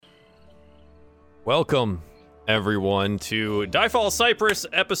Welcome, everyone, to Diefall Cyprus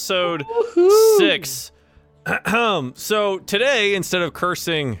episode 6. So today, instead of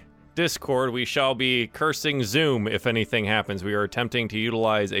cursing Discord, we shall be cursing Zoom if anything happens. We are attempting to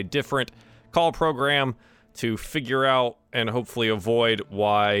utilize a different call program to figure out and hopefully avoid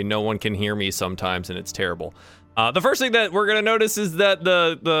why no one can hear me sometimes, and it's terrible. The first thing that we're going to notice is that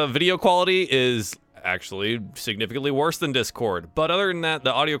the video quality is actually significantly worse than Discord. But other than that,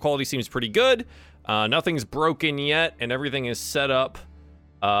 the audio quality seems pretty good. Nothing's broken yet, and everything is set up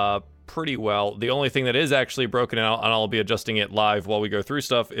pretty well. The only thing that is actually broken out, and I'll be adjusting it live while we go through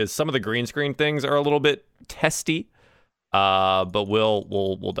stuff, is some of the green screen things are a little bit testy. But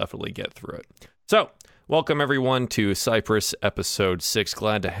we'll definitely get through it. So, welcome everyone to Cyprus episode 6.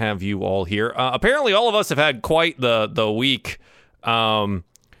 Glad to have you all here. Apparently, all of us have had quite the week.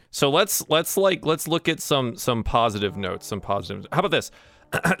 So let's look at some positive notes. How about this?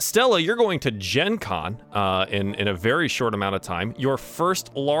 Stella, you're going to Gen Con in a very short amount of time. Your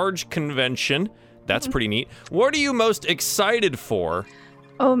first large convention. That's pretty neat. What are you most excited for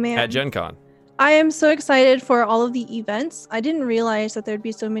at Gen Con? I am so excited for all of the events. I didn't realize that there'd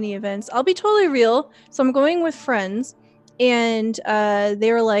be so many events. I'll be totally real. So I'm going with friends, and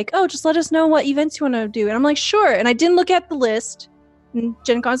they were like, oh, just let us know what events you want to do. And I'm like, sure. And I didn't look at the list.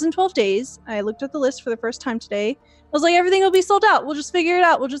 Gen Con's in 12 days. I looked at the list for the first time today. I was like, everything will be sold out. We'll just figure it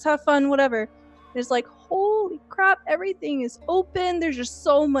out. We'll just have fun, whatever. And it's like, holy crap, everything is open. There's just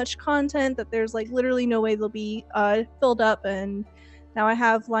so much content that there's like literally no way they'll be filled up. And now I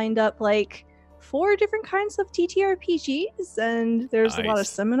have lined up like 4 different kinds of TTRPGs, and there's a lot of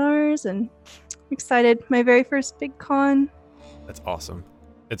seminars, and I'm excited. My very first big con. That's awesome.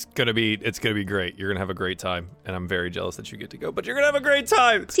 It's gonna be great. You're gonna have a great time, and I'm very jealous that you get to go. But you're gonna have a great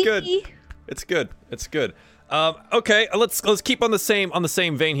time. It's good. It's good. Okay, let's keep on the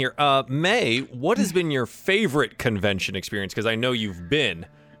same vein here. May, what has been your favorite convention experience? Because I know you've been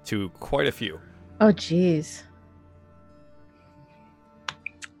to quite a few. Oh, geez.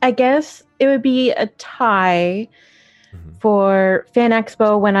 I guess it would be a tie for Fan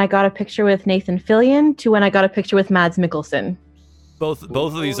Expo when I got a picture with Nathan Fillion to when I got a picture with Mads Mikkelsen. Both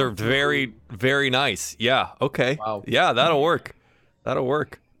of these are very, very nice. Yeah, okay. Wow. Yeah, that'll work.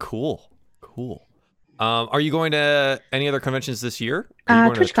 Cool. Are you going to any other conventions this year?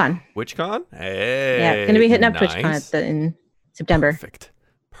 TwitchCon. TwitchCon? Hey. Yeah, going to be hitting up nice. TwitchCon in September.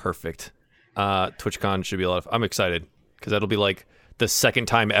 Perfect. TwitchCon should be a lot of I'm excited because that'll be like the second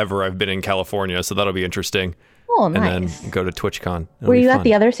time ever I've been in California, so that'll be interesting. Oh, nice. And then go to TwitchCon. Were you at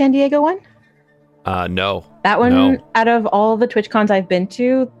the other San Diego one? No. That one, out of all the TwitchCons I've been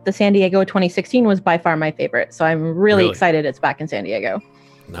to, the San Diego 2016 was by far my favorite. So I'm really excited it's back in San Diego.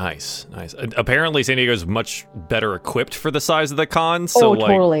 Nice. Apparently, San Diego is much better equipped for the size of the con. So,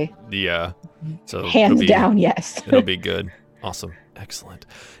 totally. Yeah. So hands down, yes. It'll be good. Awesome. Excellent.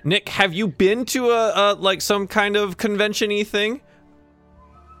 Nick, have you been to a like some kind of convention-y thing?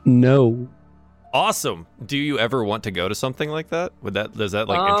 No. Awesome. Do you ever want to go to something like that? Does that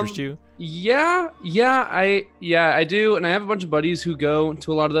like interest you? Yeah, I do, and I have a bunch of buddies who go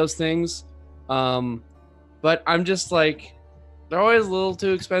to a lot of those things. But I'm just like, they're always a little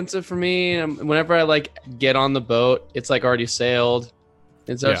too expensive for me. And whenever I like get on the boat, it's like already sailed,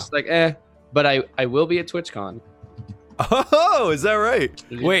 and so it's just like, But I will be at TwitchCon. Oh, is that right?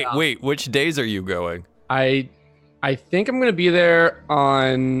 Yeah. Wait. Which days are you going? I think I'm gonna be there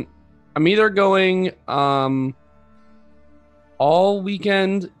on. I'm either going all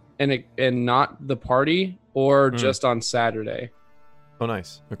weekend and not the party, or just on Saturday. Oh,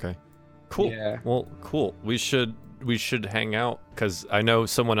 nice. Okay. Cool. Yeah. Well, cool. We should hang out because I know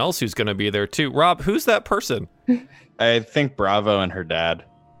someone else who's gonna be there too. Rob, who's that person? I think Bravo and her dad.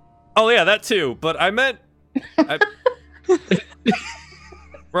 Oh yeah, that too. But I meant,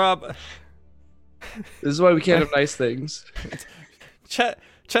 Rob. This is why we can't have nice things. Chet,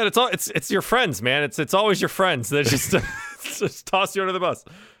 it's your friends, man. It's always your friends that just toss you under the bus.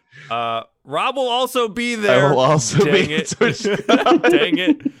 Rob will also be there. I will also Dang be it. Dang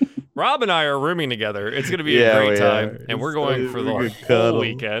it. Rob and I are rooming together. It's gonna be a great time, and we're going for the whole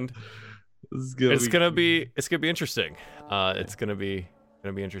weekend. It's gonna be interesting. It's gonna be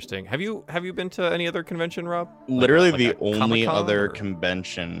interesting. Have you been to any other convention, Rob? Literally like the a only Comic-Con other or?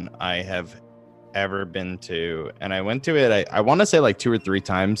 convention I have ever been to, and I went to it, I want to say like 2 or 3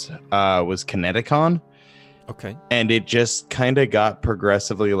 times, was Kineticon. Okay. And it just kind of got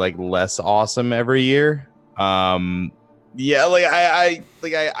progressively like less awesome every year. Yeah, like I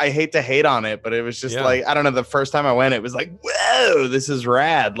hate to hate on it, but it was just like, I don't know, the first time I went, it was like, whoa, this is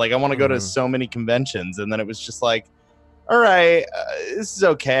rad. Like I want to go to so many conventions, and then it was just like, all right, this is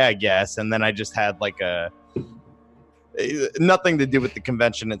okay, I guess. And then I just had like nothing to do with the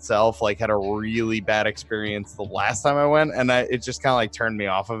convention itself. Like, had a really bad experience the last time I went, and it just kind of like turned me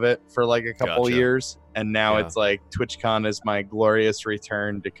off of it for like a couple Gotcha. years. And now Yeah. it's like TwitchCon is my glorious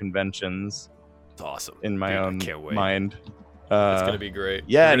return to conventions It's awesome. in my Dude, I own can't wait. mind. It's gonna be great.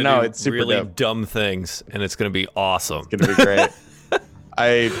 yeah, We're gonna no, do it's super really dope. dumb things, and it's gonna be awesome. It's gonna be great.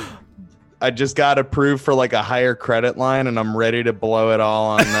 I just got approved for like a higher credit line, and I'm ready to blow it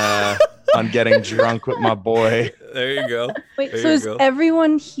all on getting drunk with my boy. There you go. Wait, There so you is go.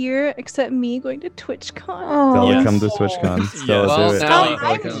 everyone here except me going to TwitchCon? Oh. Stella, Yes. come to TwitchCon. Stella, Yes. do Well, it. now- I'm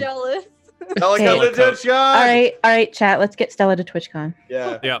Welcome. jealous. Stella, come to Okay. TwitchCon. All right, chat. Let's get Stella to TwitchCon.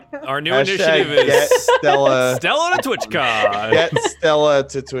 Yeah. Yeah, our new Hashtag initiative get is Stella. Stella to TwitchCon. Get Stella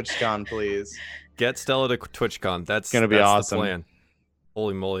to TwitchCon, please. Get Stella to TwitchCon. That's Gonna be that's awesome. The plan.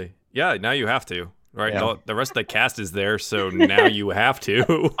 Holy moly! Yeah, now you have to. Right, Yeah. the rest of the cast is there, so now you have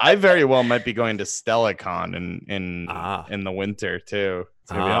to. I very well might be going to StellaCon in the winter too.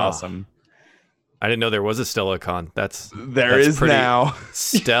 It's gonna be Ah. awesome. I didn't know there was a StellaCon. That's There That's is pretty- now.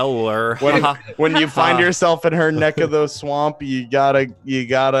 stellar. When you find yourself in her neck of the swamp, you gotta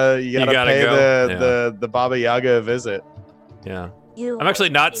gotta pay go. the Baba Yaga a visit. Yeah, I'm actually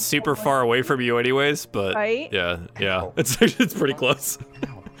not super far away from you, anyways. But Right? yeah, it's pretty close.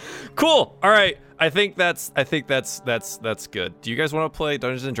 Cool. All right. I think that's good. Do you guys want to play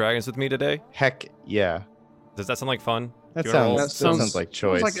Dungeons and Dragons with me today? Heck yeah. Does that sound like fun? That Do you wanna roll? sounds like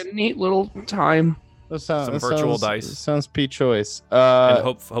choice. It's like a neat little time. That sounds, some that virtual sounds- dice. Sounds P choice. And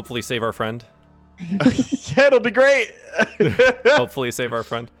hopefully save our friend. Yeah, it'll be great. Hopefully save our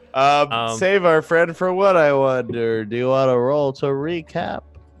friend. Save our friend for what, I wonder. Do you want to roll to recap?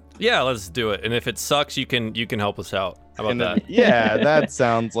 Yeah, let's do it. And if it sucks, you can help us out. How about that? Yeah, that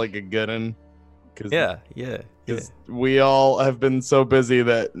sounds like a good one. Yeah. Because we all have been so busy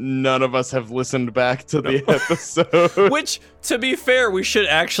that none of us have listened back to the episode. Which, to be fair, we should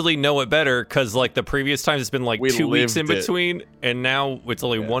actually know it better because, like, the previous times it's been like We 2 weeks in lived it. between, and now it's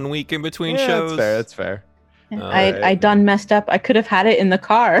only 1 week in between Yeah, shows. That's fair. I done messed up. I could have had it in the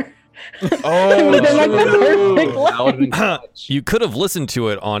car. Oh, would've been like the true. perfect That would've been clutch. You could have listened to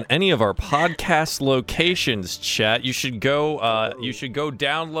it on any of our podcast locations, chat. You should go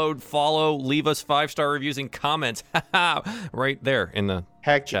download, follow, leave us 5-star reviews and comments. Right there in the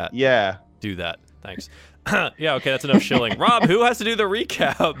Heck Chat. yeah. do that. Thanks. Yeah, okay, that's enough shilling. Rob, who has to do the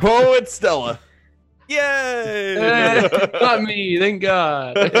recap? Oh, it's Stella. Yay! Not me, thank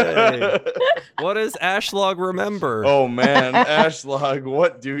God. Hey. What does Ashlog remember? Oh man, Ashlog,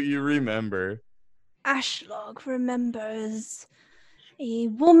 what do you remember? Ashlog remembers a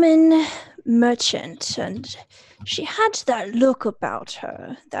woman merchant, and she had that look about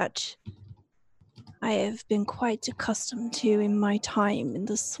her that I have been quite accustomed to in my time in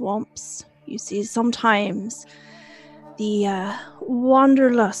the swamps. You see, sometimes the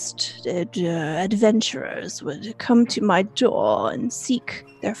wanderlust adventurers would come to my door and seek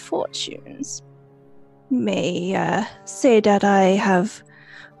their fortunes. You may say that I have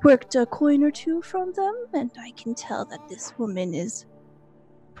worked a coin or two from them, and I can tell that this woman is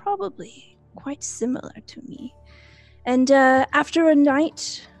probably quite similar to me. And after a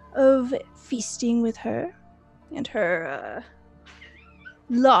night of feasting with her and her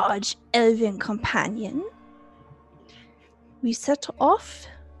large elven companion, we set off,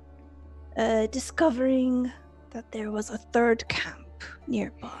 discovering that there was a third camp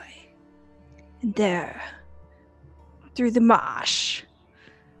nearby. And there, through the marsh,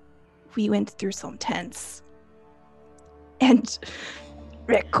 we went through some tents. And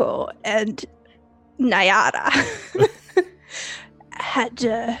Rico and Nayara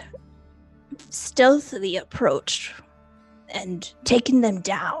had stealthily approached and taken them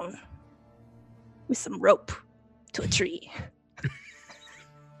down with some rope to a tree.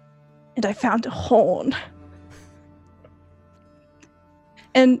 And I found a horn.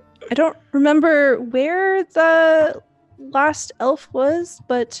 And I don't remember where the last elf was,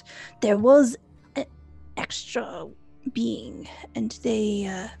 but there was an extra being, and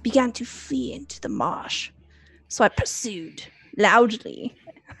they began to flee into the marsh. So I pursued loudly.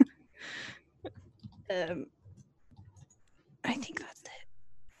 I think that's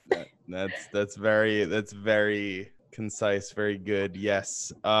it. That's very concise, very good.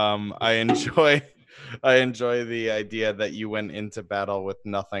 Yes. I enjoy the idea that you went into battle with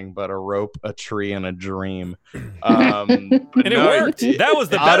nothing but a rope, a tree, and a dream. And it worked. That was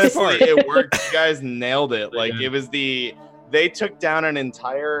the best honestly, part. it worked. You guys nailed it. Like it was they took down an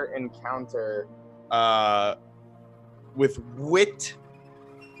entire encounter with wit,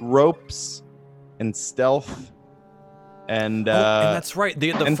 ropes, and stealth. and and that's right.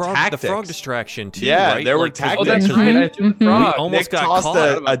 The and frog tactics. distraction too. Yeah, right? there were Like, 'cause Oh, tactics. that's right. I threw the Mhm. frog. almost Nick got tossed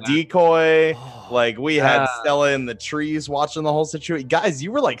caught. a decoy. Oh, Like we had Yeah. Stella in the trees watching the whole situation. Guys,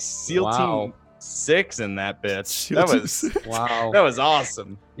 you were like SEAL Wow. Team 6 in that bitch. SEAL That Team was 6. Wow. that was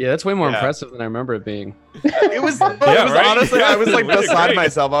awesome. Yeah, that's way more Yeah. impressive than I remember it being. It was Yeah, right? honestly, I was like Way to beside great.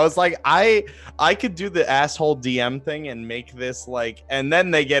 myself. I was like, I could do the asshole DM thing and make this like, and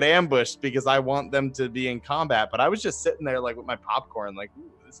then they get ambushed because I want them to be in combat. But I was just sitting there like with my popcorn, like, ooh,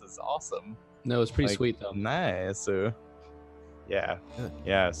 this is awesome. No, it was pretty Like, sweet though. Nice. Yeah. Good.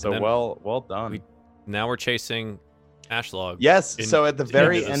 Yeah. So And then well done. now we're chasing Ashlog. Yes. in- So at the into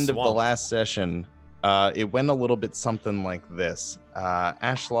very the end of the swamp. last session, it went a little bit something like this.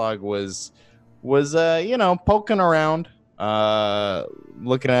 Ashlog was poking around,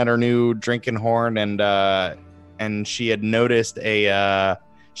 looking at her new drinking horn, and she had noticed she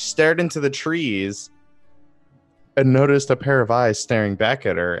stared into the trees and noticed a pair of eyes staring back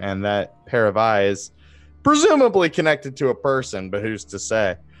at her, and that pair of eyes, presumably connected to a person, but who's to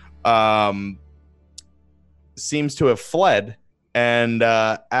say, seems to have fled, and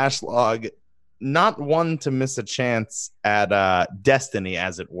Ashlog, not one to miss a chance at destiny,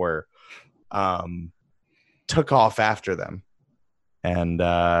 as it were, took off after them. And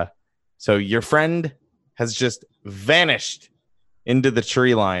so your friend has just vanished into the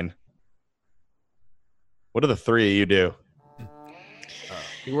tree line. What do the three of you do?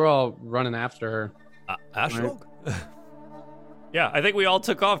 We were all running after her. Ashlog? Yeah, I think we all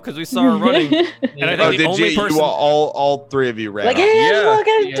took off because we saw her running. And I think the Did only you person. all three of you ran Like, off? hey, Yeah. look,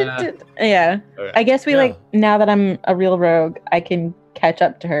 Yeah. yeah. Okay. I guess we Yeah. like now that I'm a real rogue, I can catch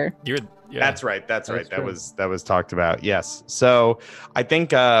up to her. You're, yeah. That's right. That's right. That's That true. was talked about. Yes. So I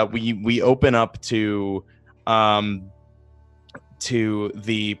think we open up to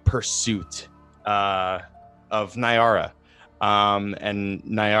the pursuit of Nyara. And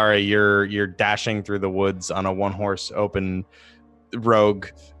Nyara, you're dashing through the woods on a one horse open rogue.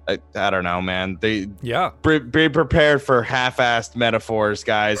 I don't know, man. Yeah. Be prepared for half-assed metaphors,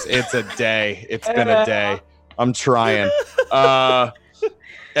 guys. It's a day. It's been a day. I'm trying.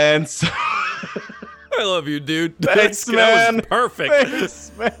 And so I love you, dude. Thanks, That man. was perfect.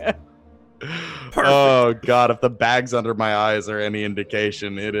 thanks, man. Oh god, if the bags under my eyes are any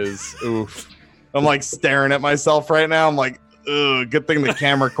indication, it is oof. I'm like staring at myself right now. I'm like, ugh, good thing the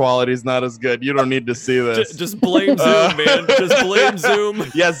camera quality is not as good. You don't need to see this. Just blame Zoom, man. Just blame Zoom.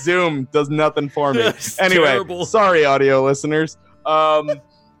 Yes, Zoom does nothing for me. It's Anyway, terrible. sorry, audio listeners.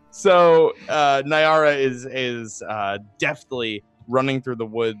 So Nyara is deftly running through the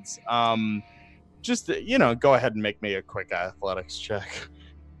woods. Just go ahead and make me a quick athletics check.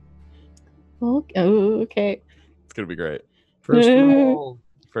 Okay. It's gonna be great. First roll.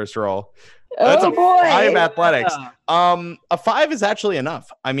 First roll. That's Oh a boy. 5 athletics. A 5 is actually enough.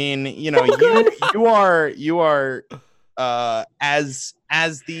 I mean, you are as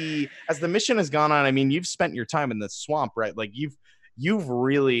the mission has gone on. I mean, you've spent your time in the swamp, right? Like you've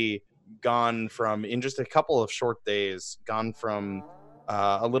really gone from, in just a couple of short days, gone from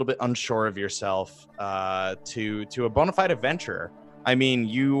a little bit unsure of yourself to a bona fide adventurer. I mean,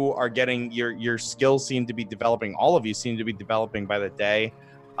 you are getting your skills seem to be developing. All of you seem to be developing by the day.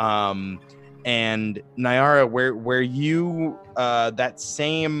 And Nyara, where you that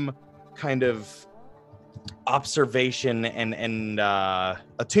same kind of observation and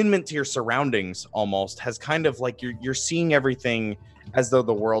attunement to your surroundings almost has kind of like you're seeing everything as though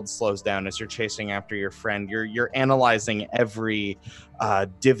the world slows down as you're chasing after your friend. You're analyzing every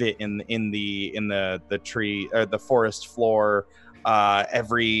divot in the tree or the forest floor,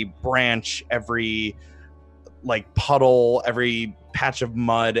 every branch, every like puddle, every patch of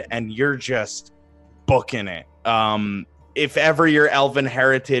mud, and you're just booking it. If ever your elven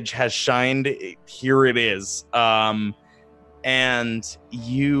heritage has shined, here it is. And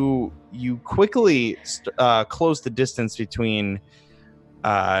you quickly close the distance between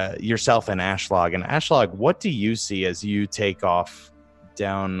yourself and Ashlog. And Ashlog, what do you see as you take off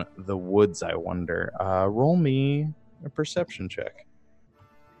down the woods, I wonder? Roll me a perception check.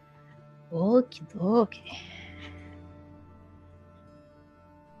 Okay.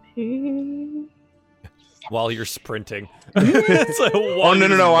 While you're sprinting. It's like Oh,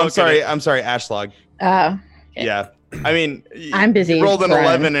 no. I'm sorry, Ashlog. Okay. Yeah. I mean, I'm busy. You rolled an Run.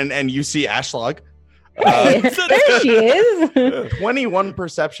 11 and you see Ashlog. Hey, there she is. 21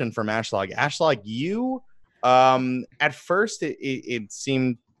 perception from Ashlog. Ashlog, you at first it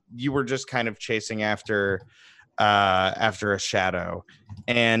seemed you were just kind of chasing after a shadow,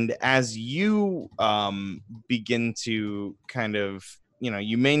 and as you begin to kind of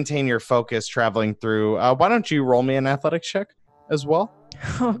you maintain your focus traveling through. Why don't you roll me an athletics check as well?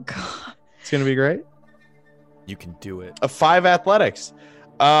 Oh god. It's gonna be great. You can do it. A 5 athletics.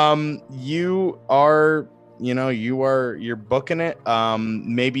 You are, you're booking it.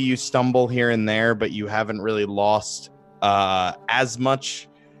 Maybe you stumble here and there, but you haven't really lost as much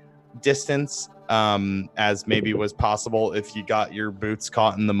distance as maybe was possible if you got your boots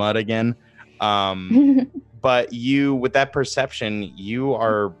caught in the mud again. But you, with that perception, you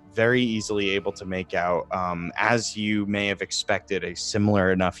are very easily able to make out, as you may have expected, a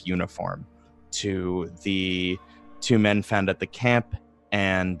similar enough uniform to the 2 men found at the camp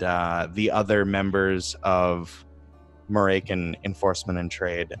and the other members of Morakan Enforcement and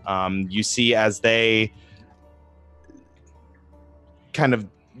Trade. You see as they kind of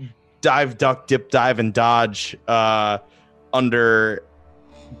dive, duck, dip, dive, and dodge under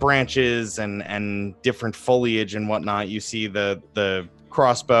branches and different foliage and whatnot. You see the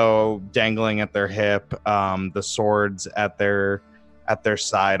crossbow dangling at their hip, the swords at their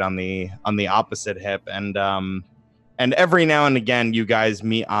side on the opposite hip, and every now and again you guys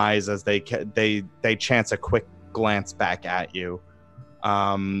meet eyes as they chance a quick glance back at you,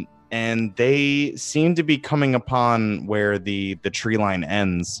 and they seem to be coming upon where the tree line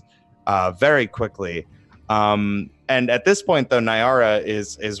ends very quickly. And at this point, though, Nyara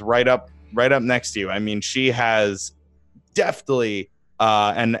is right up next to you. I mean, she has deftly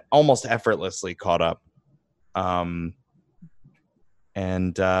and almost effortlessly caught up. But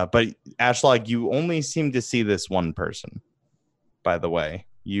Ashlag, you only seem to see this one person. By the way,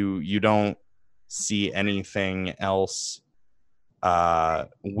 you don't see anything else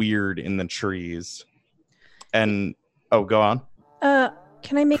weird in the trees. And go on.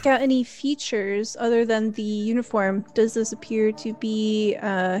 Can I make out any features other than the uniform? Does this appear to be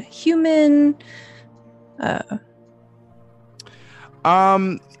human?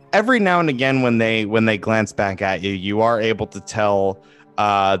 Every now and again, when they glance back at you, you are able to tell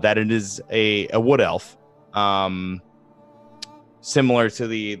that it is a wood elf, similar to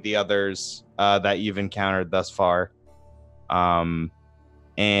the others that you've encountered thus far.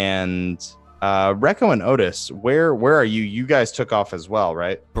 Recco and Otis, where are you? You guys took off as well,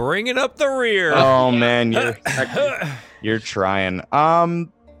 right? Bringing up the rear. Oh man, you're trying.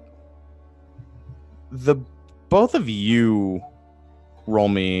 The both of you roll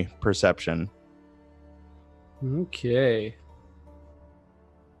me perception. Okay.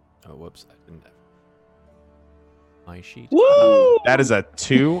 Oh, whoops! I didn't have my sheet. Woo! That is a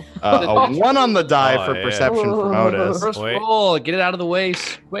 2, a 1 on the die for perception from Otis. First Wait. roll, get it out of the way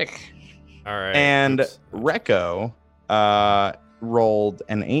quick. All right. And Oops. Recco rolled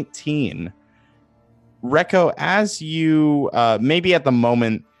an 18. Recco, as you maybe at the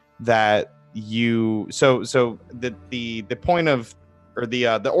moment that you so the point of, or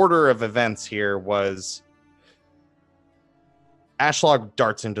the order of events here was Ashlag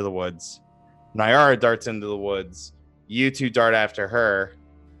darts into the woods, Nyara darts into the woods, you two dart after her.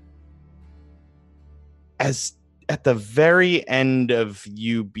 As at the very end of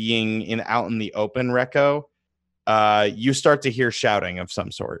you being out in the open, Recco, you start to hear shouting of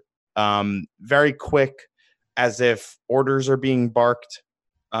some sort. Very quick, as if orders are being barked,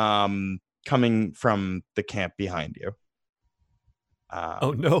 coming from the camp behind you.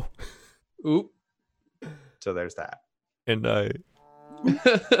 Oh no! Oop. So there's that. And I.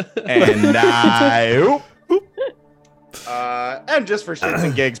 And just for shits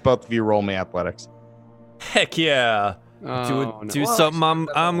and gigs, both of you roll me athletics. Heck yeah! Oh, Do no. something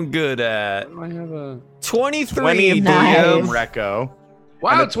I'm good at. I have a 23 23 Nice. from Recco.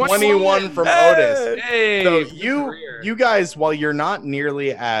 wow, And a 21 from Otis. Hey, So good you career. guys, while you're not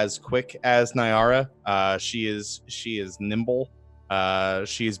nearly as quick as Nyara, she is nimble.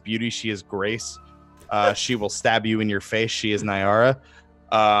 She is beauty. She is grace. She will stab you in your face. She is Nyara.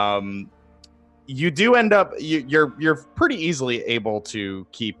 You do end up. You're pretty easily able to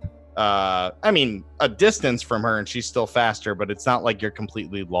keep. A distance from her, and she's still faster. But it's not like you're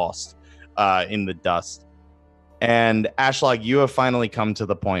completely lost in the dust. And Ashlag, you have finally come to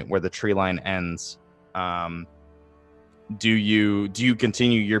the point where the tree line ends. Do you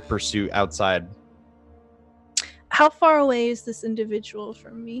continue your pursuit outside? How far away is this individual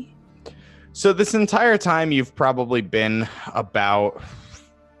from me? So this entire time you've probably been about,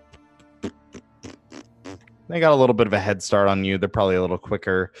 they got a little bit of a head start on you. They're probably a little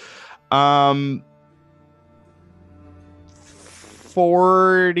quicker.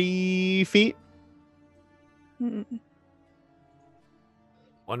 40 feet. Hmm.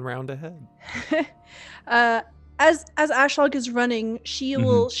 One round ahead. As Ashlag is running, she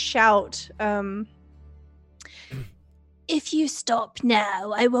will shout, If you stop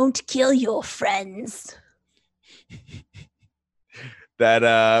now, I won't kill your friends. That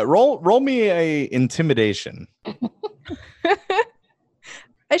roll me a intimidation.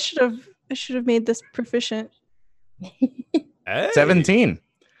 I should have made this proficient. Hey. 17.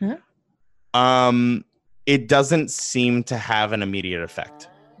 Huh? It doesn't seem to have an immediate effect,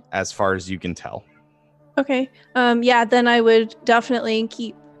 as far as you can tell. Okay. Yeah, then I would definitely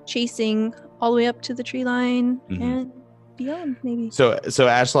keep chasing all the way up to the tree line Mhm. and beyond, maybe. So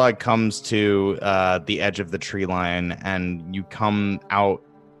Ashlog comes to the edge of the tree line, and you come out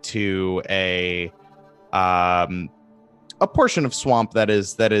to a portion of swamp that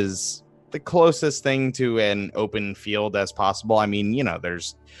is the closest thing to an open field as possible. I mean, you know,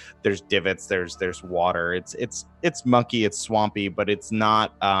 there's divots, there's water. It's mucky, it's swampy, but it's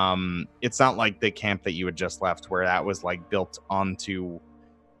not like the camp that you had just left, where that was like built onto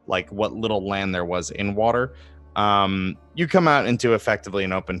like what little land there was in water. You come out into effectively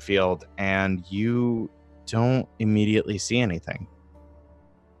an open field, and you don't immediately see anything.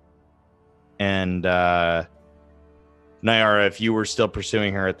 And Nyara, if you were still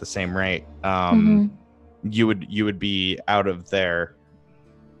pursuing her at the same rate, you would be out of there,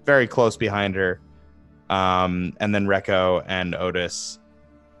 very close behind her. And then Rekko and Otis,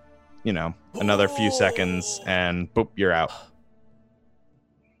 you know, another few seconds, and boop, you're out.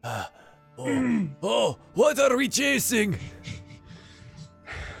 Oh, what are we chasing?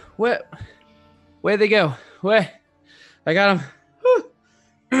 Where'd they go? Where? I got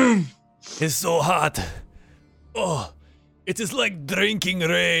them. It's so hot. Oh, it is like drinking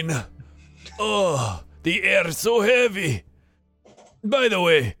rain. Oh, the air is so heavy. By the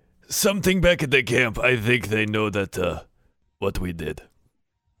way, something back at the camp, I think they know that, what we did.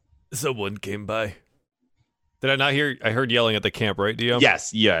 Someone came by. Did I not hear? I heard yelling at the camp, right, DM?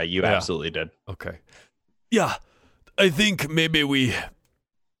 Yes, yeah, you absolutely did. Okay. Yeah, I think maybe we...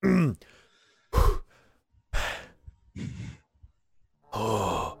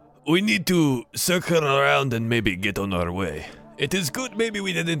 Oh, we need to circle around and maybe get on our way. It is good maybe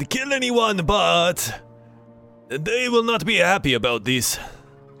we didn't kill anyone, but they will not be happy about this.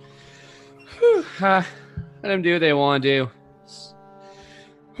 Let them do what they want to do.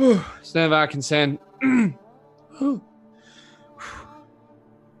 It's none of our concern.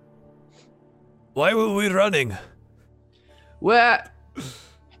 Why were we running? Where?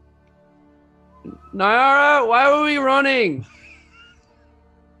 Nyara, why were we running?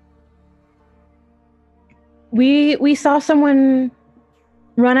 We saw someone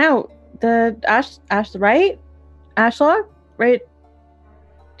run out. The Ash right? Ashlog, right?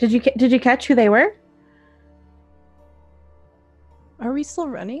 Did you catch who they were? Are we still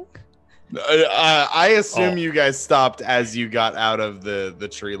running? I assume you guys stopped as you got out of the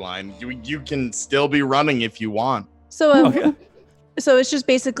tree line. You can still be running if you want. So, Okay. So it's just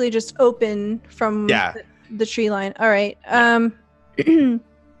basically just open from the tree line. All right.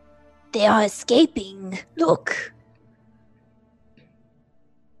 They are escaping. Look.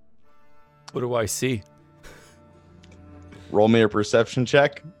 What do I see? Roll me a perception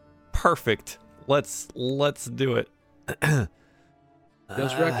check. Perfect. Let's do it.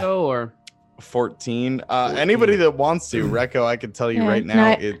 Just Rekko or 14. Anybody that wants to, Rekko, I can tell you Yeah, right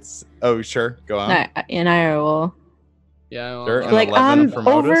now. no, It's sure, go on. And I will yeah. Well, Sure. An like 11 from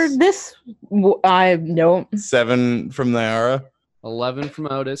over Otis? this. I no. 7 from Nyara, 11 from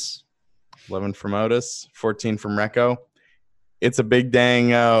Otis. 11 from Otis, 14 from Rekko. It's a big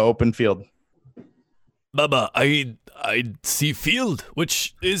dang open field. Baba, I see field,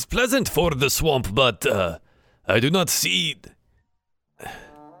 which is pleasant for the swamp, but I do not see...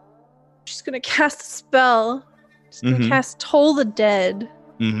 She's gonna cast a spell. She's gonna Mhm. cast Toll the Dead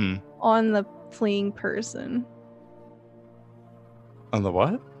Mm-hmm. on the fleeing person. On the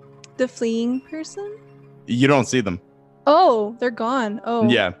what? The fleeing person? You don't see them. Oh, they're gone. Oh.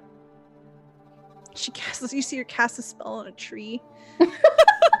 Yeah. She casts. You see her cast a spell on a tree.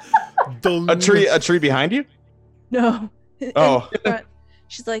 A tree behind you? No. Oh. In front.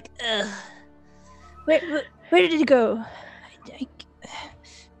 She's like, ugh. Where did it go?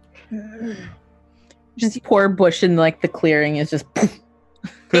 This poor bush in like the clearing is just.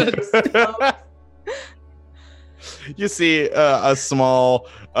 You see a small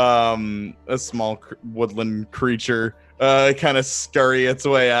woodland creature kind of scurry its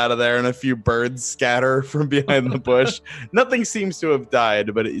way out of there, and a few birds scatter from behind the bush. Nothing seems to have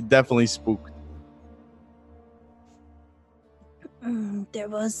died, but it definitely spooked. There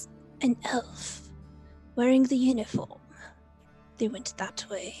was an elf wearing the uniform. They went that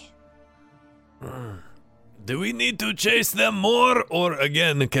way. Do we need to chase them more, or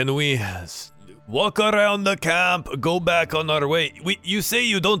again, can we walk around the camp, go back on our way. You say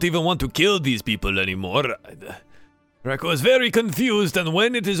you don't even want to kill these people anymore. Draco is very confused on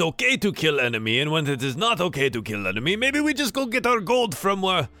when it is okay to kill enemy and when it is not okay to kill enemy. Maybe we just go get our gold from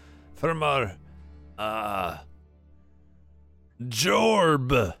our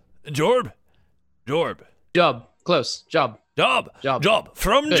Jorb. Jorb? Jorb. Job. Close. Job. Job. Job. Job.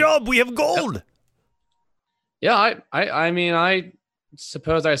 From Good. Job, we have gold. Yeah, I mean, I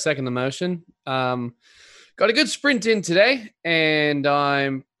suppose I second the motion. Got a good sprint in today, and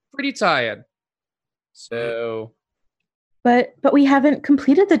I'm pretty tired. So, But we haven't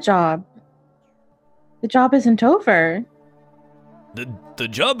completed the job. The job isn't over. The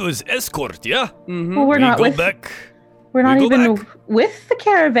job was escort, yeah? mhm. Well, we're we not go with. back. We're not we go even back. with the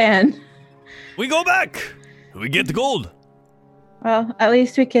caravan. We go back. We get the gold. Well, at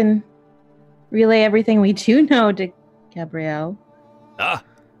least we can relay everything we do know to Gabrielle. Ah,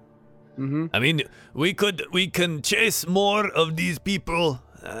 Mhm. I mean, we can chase more of these people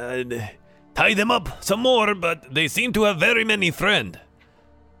and tie them up some more, but they seem to have very many friends.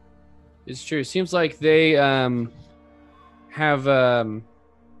 It's true. Seems like they have a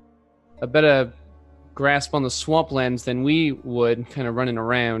better grasp on the swamplands than we would, kind of running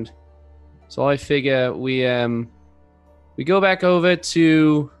around. So I figure we go back over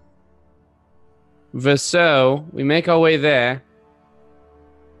to Verso. We make our way there,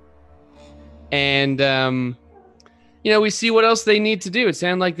 and we see what else they need to do. It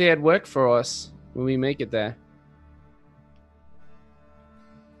sounded like they had work for us when we make it there.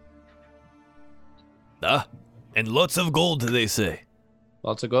 Ah, and lots of gold, they say.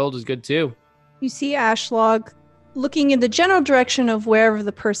 Lots of gold is good too. You see Ashlog looking in the general direction of wherever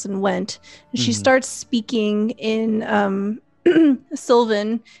the person went, and she Mhm. starts speaking in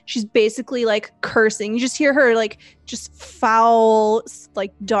Sylvan. She's basically like cursing. You just hear her like just foul,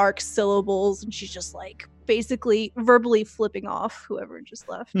 like dark syllables, and she's just like basically verbally flipping off whoever just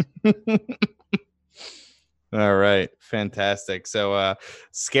left. All right, fantastic. So,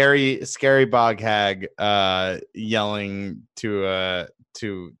 scary bog hag, yelling to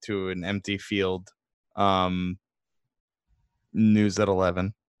an empty field. News at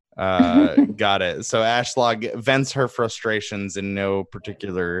 11. Got it. So Ashlog vents her frustrations in no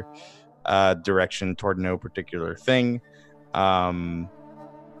particular direction toward no particular thing. And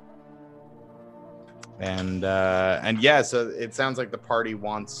yeah, so it sounds like the party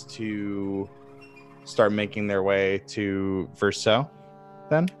wants to start making their way to Verso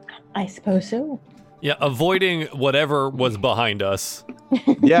then. I suppose so. Yeah, avoiding whatever was behind us.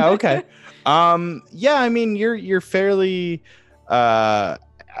 Yeah, okay. Yeah, I mean you're fairly I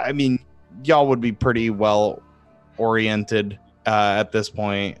mean y'all would be pretty well oriented at this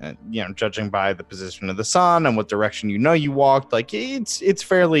point, judging by the position of the sun and what direction you walked. Like it's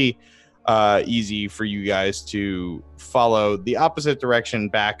fairly easy for you guys to follow the opposite direction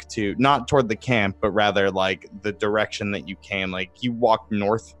back to, not toward the camp, but rather like the direction that you came. Like you walked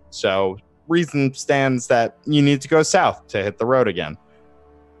north, so reason stands that you need to go south to hit the road again.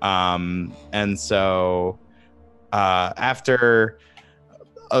 And so after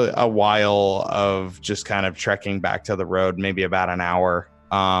a while of just kind of trekking back to the road, maybe about an hour,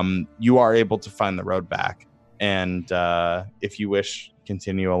 you are able to find the road back. And if you wish,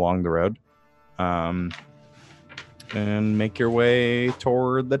 continue along the road and make your way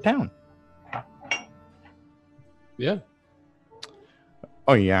toward the town. Yeah.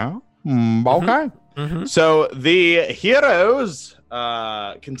 Oh, yeah? Okay. Mm-hmm. So the heroes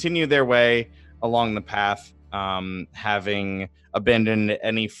continue their way along the path, having abandoned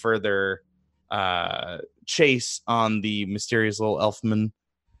any further chase on the mysterious little elfman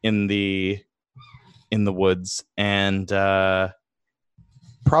in the woods, and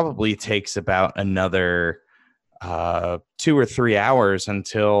probably takes about another 2 or 3 hours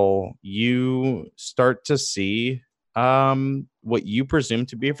until you start to see what you presume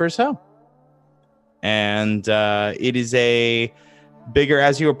to be a Verso. And it is a bigger,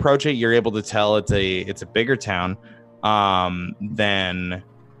 as you approach it, you're able to tell it's a bigger town than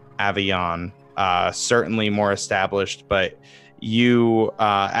Avion, certainly more established, but you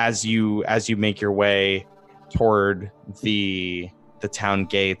as you make your way toward the town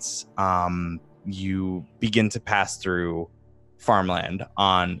gates, you begin to pass through farmland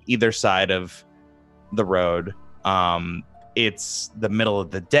on either side of the road. It's the middle of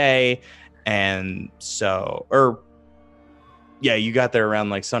the day, and so, you got there around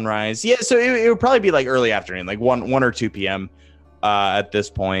like sunrise. Yeah, so it would probably be like early afternoon, like 1 or 2 p.m. At this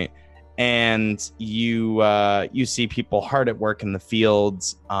point. and you see people hard at work in the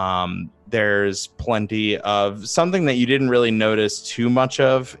fields. There's plenty of something that you didn't really notice too much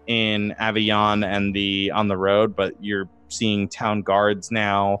of in Avignon and on the road, but you're seeing town guards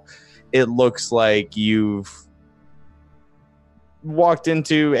now. It looks like you've walked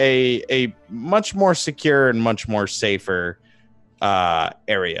into a much more secure and much more safer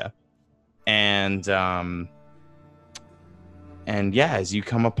area. And yeah, as you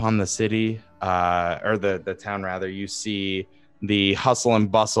come upon the city, or the town rather, you see the hustle and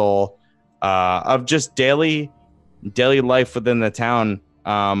bustle of just daily life within the town,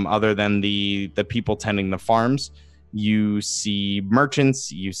 other than the people tending the farms. You see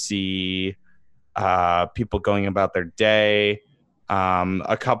merchants, you see people going about their day,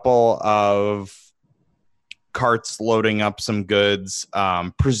 a couple of carts loading up some goods,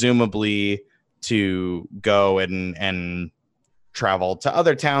 presumably to go and travel to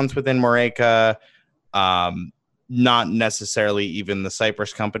other towns within Moreka. Not necessarily even the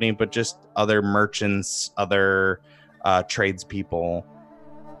Cypress Company, but just other merchants, other tradespeople.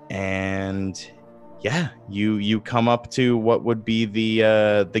 And yeah, you come up to what would be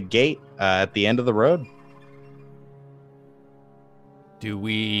the gate at the end of the road. Do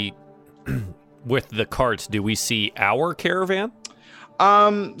we, with the carts, do we see our caravan?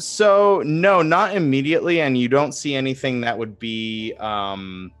 So no, not immediately, and you don't see anything that would be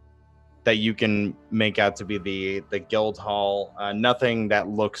that you can make out to be the guild hall. Nothing that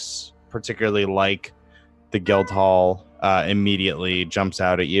looks particularly like the guild hall immediately jumps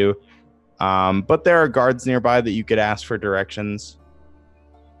out at you. But there are guards nearby that you could ask for directions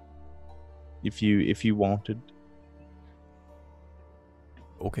if you wanted.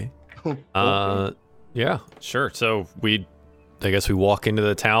 Okay. Yeah, sure. So I guess we walk into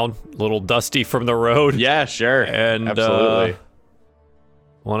the town, a little dusty from the road. Yeah, sure. And absolutely.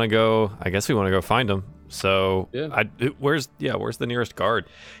 I guess we want to go find him. So Yeah. Where's the nearest guard?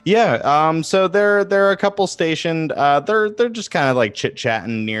 Yeah. So there are a couple stationed. They're just kind of like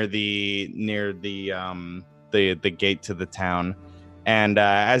chit-chatting near the gate to the town. And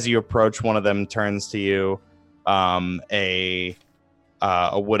as you approach, one of them turns to you, a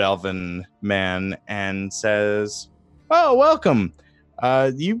wood elven man, and says, "Oh, welcome.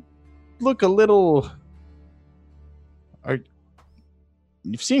 You look a little.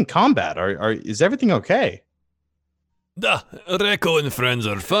 You've seen combat. Is everything okay?" Reko and friends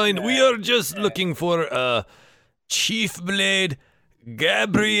are fine. We are just looking for Chief Blade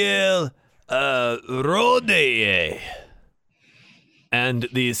Gabriel Rode and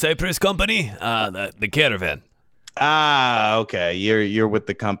the Cypress Company, the caravan. Ah, okay. You're with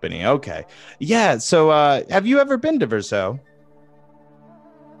the company. Okay. Yeah. So, have you ever been to Verso?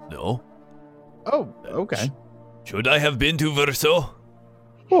 No. Oh, okay. Should I have been to Verso?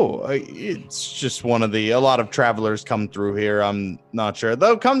 Oh, it's just a lot of travelers come through here. I'm not sure.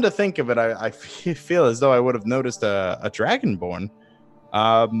 Though, come to think of it, I feel as though I would have noticed a dragonborn.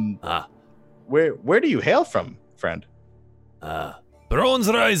 Where do you hail from, friend? Bronze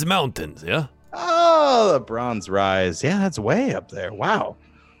Rise Mountains, yeah? Oh, the Bronze Rise. Yeah, that's way up there. Wow.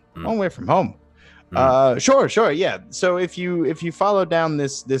 Long way from home. Sure, yeah. So if you follow down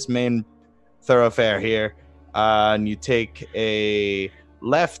this main thoroughfare here, and you take a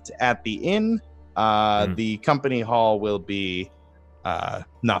left at the inn, the company hall will be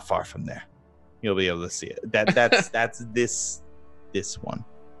not far from there. You'll be able to see it. That's this one.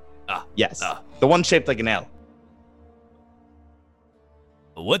 Yes. The one shaped like an L.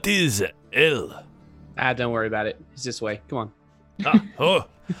 What is L? Don't worry about it. It's this way. Come on.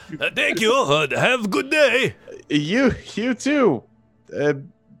 Thank you. Have a good day. You too.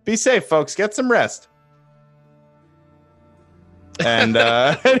 Be safe, folks. Get some rest. And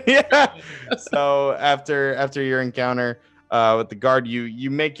yeah. So after your encounter with the guard,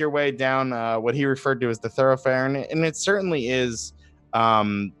 you make your way down what he referred to as the thoroughfare, and it certainly is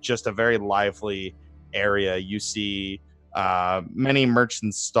just a very lively area. You see many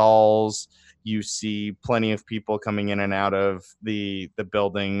merchant stalls. You see plenty of people coming in and out of the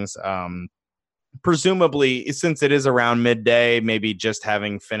buildings. Presumably, since it is around midday, maybe just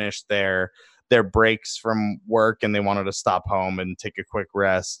having finished their breaks from work and they wanted to stop home and take a quick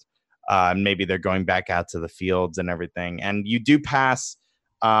rest. Maybe they're going back out to the fields and everything. And you do pass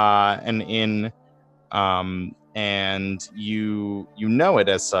an inn, and you know it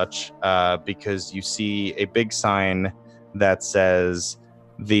as such because you see a big sign that says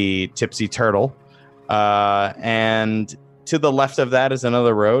the Tipsy Turtle, and to the left of that is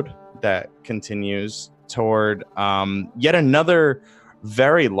another road that continues toward yet another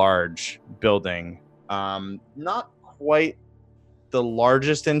very large building, not quite the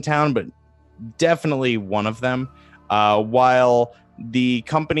largest in town, but definitely one of them. While the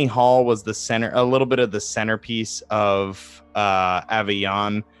company hall was a little bit of the centerpiece of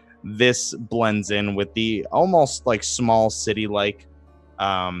Avignon, this blends in with the almost like small city-like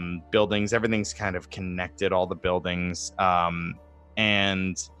buildings. Everything's kind of connected, all the buildings,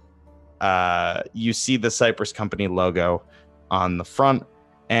 and you see the Cypress Company logo on the front,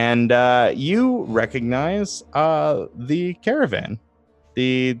 and you recognize the caravan,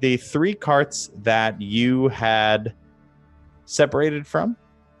 the 3 carts that you had separated from.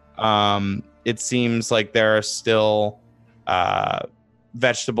 It seems like there are still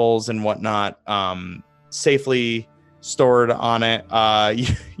vegetables and whatnot safely stored on it.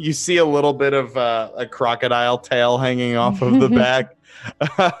 You see a little bit of a crocodile tail hanging off of the back.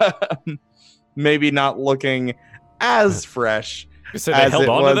 Maybe not looking as fresh So as it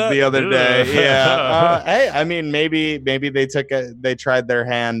was the other day. Ugh. Yeah. Hey, I mean, maybe they tried their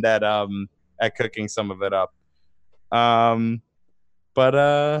hand at cooking some of it up. But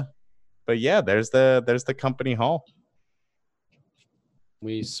yeah, there's the company hall.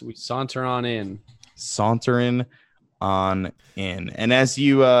 We saunter on in. Sauntering on in, and as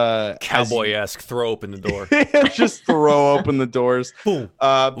you Cowboy-esque throw open the door. just throw open the doors. Boom.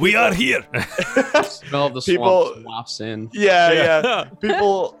 We are here. Smell of the People- swamp wafts in. Yeah.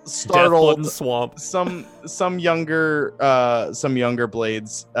 People startled. Swamp. Some younger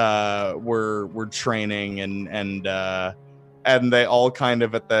blades were training, and they all kind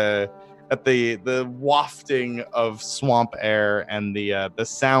of at the wafting of swamp air and the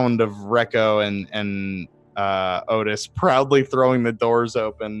sound of Rekko and Otis proudly throwing the doors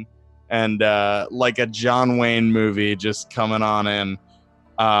open, and like a John Wayne movie just coming on in.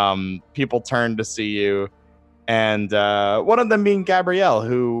 People turn to see you, and one of them being Gabrielle,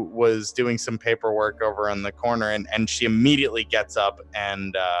 who was doing some paperwork over in the corner, and she immediately gets up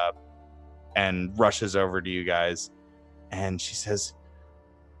and rushes over to you guys, and she says,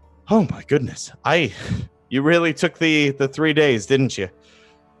 "Oh my goodness, you really took the 3 days, didn't you?"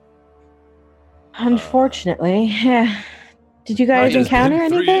 Unfortunately, yeah. Did you guys just encounter been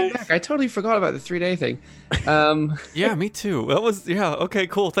 3 anything? Heck, I totally forgot about the 3-day thing. Yeah, me too. That was okay,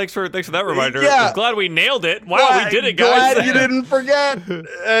 cool. Thanks for that reminder. Yeah. I'm glad we nailed it. Wow, we did it, guys. Glad you didn't forget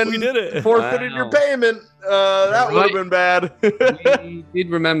and We did it. forfeited your Wow. payment. That would have been bad. We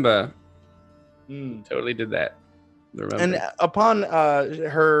did remember. Hmm. Totally did that. Remember. And upon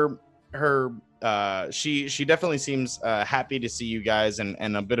her she definitely seems happy to see you guys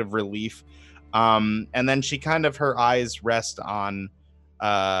and a bit of relief. And then she kind of, her eyes rest on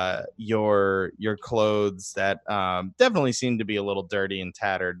your clothes that definitely seem to be a little dirty and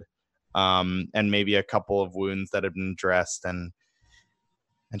tattered, and maybe a couple of wounds that have been dressed, and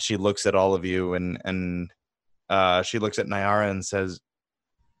she looks at all of you, and she looks at Nyara and says,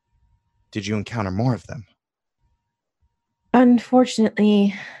 "Did you encounter more of them?"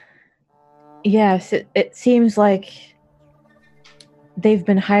 Unfortunately, yes. It seems like they've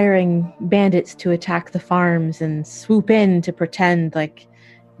been hiring bandits to attack the farms and swoop in to pretend like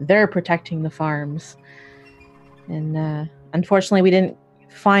they're protecting the farms. And unfortunately, we didn't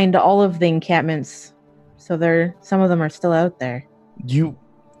find all of the encampments, so some of them are still out there. You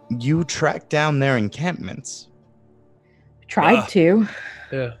tracked down their encampments. Tried to.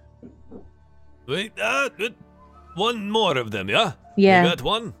 Yeah. Wait, good. One more of them, yeah? Yeah. You got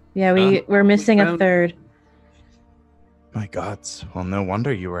one? Yeah, we're missing a found- third. My gods. Well, no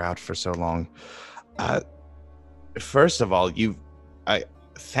wonder you were out for so long. First of all, I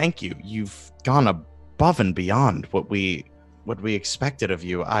thank you. You've gone above and beyond what we expected of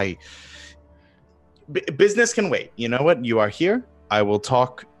you. Business can wait. You know what? You are here. I will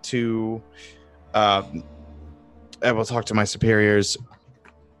talk to my superiors.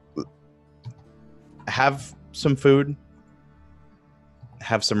 Have some food.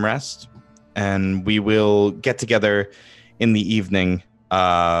 Have some rest, and we will get together in the evening.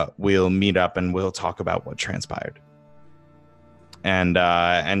 We'll meet up and we'll talk about what transpired.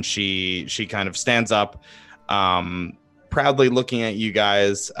 And she kind of stands up, proudly looking at you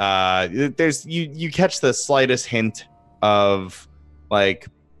guys. There's you catch the slightest hint of like,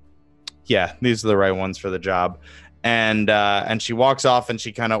 yeah, these are the right ones for the job. And she walks off and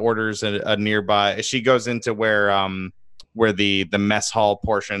she kind of orders a nearby. She goes into where the mess hall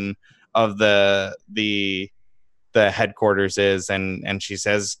portion of the headquarters is, and she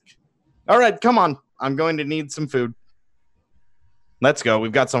says, "All right, come on. I'm going to need some food. Let's go.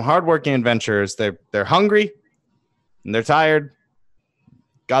 We've got some hardworking adventurers. They're hungry and they're tired.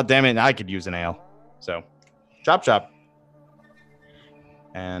 God damn it, I could use an ale. So, chop chop."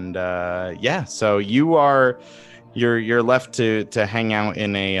 And yeah, so you are you're left to hang out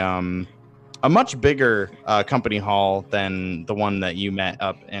in a much bigger company hall than the one that you met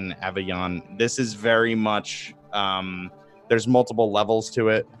up in Avignon. This is very much there's multiple levels to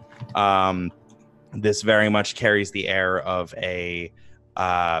it. This very much carries the air of a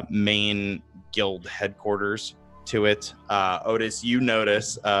main guild headquarters to it. Otis, you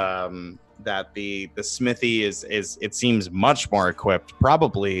notice that the smithy is it seems much more equipped,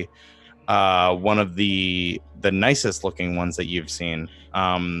 probably one of the nicest looking ones that you've seen.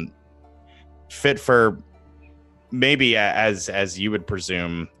 Fit for maybe as you would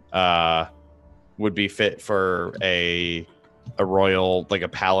presume would be fit for a royal, like a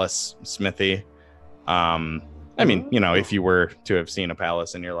palace smithy. I mean, you know, if you were to have seen a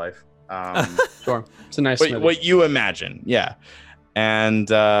palace in your life. Sure. It's a nice But smithy. what you imagine, yeah. And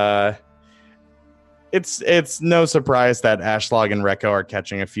it's no surprise that Ashlog and Rekko are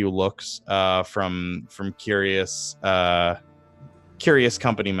catching a few looks from curious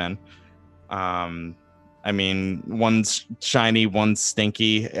company men. I mean, one's shiny, one's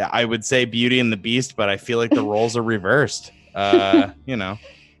stinky. I would say Beauty and the Beast, but I feel like the roles are reversed. You know.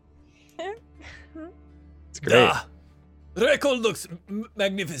 It's great. Ah, Rekko looks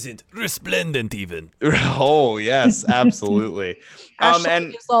magnificent, resplendent even. Oh, yes, absolutely. Ashley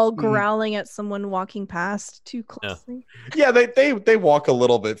And is all growling at someone walking past too closely. yeah, they walk a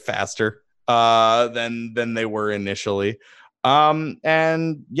little bit faster than they were initially.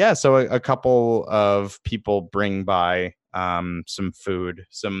 And yeah, so a couple of people bring by some food,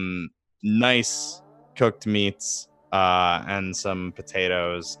 some nice cooked meats, and some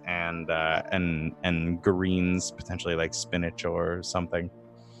potatoes and greens, potentially like spinach or something.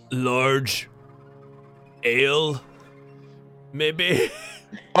 Large ale, maybe.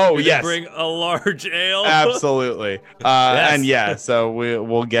 Oh, Did they yes. bring a large ale. Absolutely. Yes. And yeah, so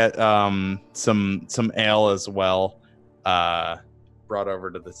we'll get some ale as well brought over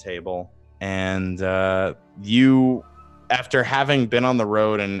to the table. And you, after having been on the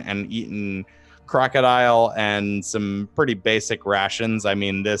road and eaten crocodile and some pretty basic rations, I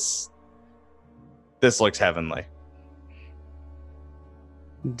mean, this looks heavenly.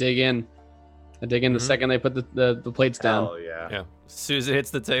 Dig in. I dig in the second they put the plates down. Hell yeah. Yeah, as soon as it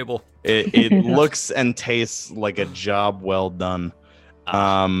hits the table. It looks and tastes like a job well done.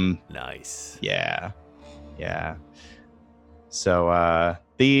 Nice. Yeah. So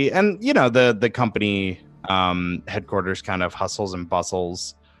the company headquarters kind of hustles and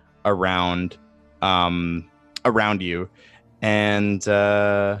bustles around you, and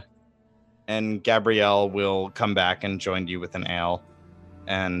Gabrielle will come back and join you with an ale,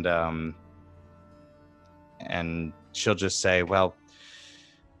 and she'll just say, well,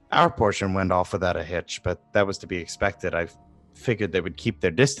 our portion went off without a hitch, but that was to be expected. I figured they would keep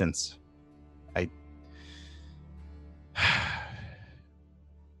their distance.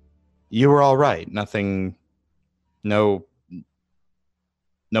 You were all right. Nobody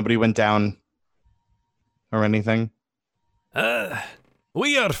went down or anything.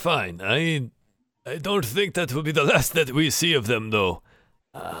 We are fine. I don't think that will be the last that we see of them, though.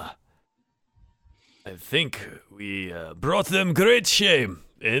 I think we brought them great shame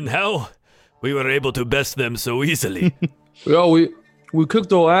in how we were able to best them so easily. Yeah, we cooked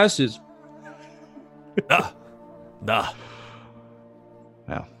their asses. Nah.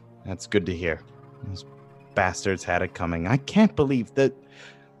 Well, that's good to hear. Those bastards had it coming. I can't believe that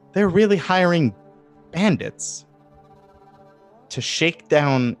they're really hiring bandits to shake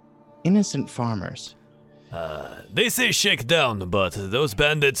down innocent farmers. They say shake down, but those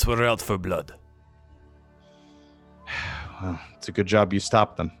bandits were out for blood. Well, it's a good job you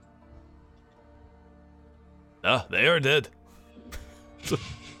stopped them. They are dead.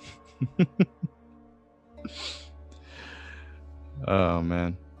 Oh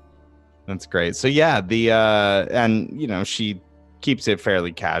man, that's great. So yeah, and you know, she keeps it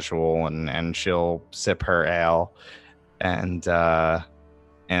fairly casual, and she'll sip her ale, and the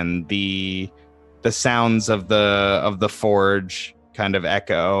sounds of the forge kind of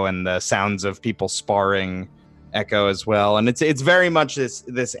echo, and the sounds of people sparring echo as well, and it's very much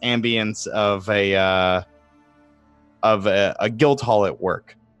this ambience of a guild hall at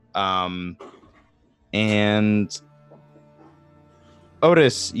work. And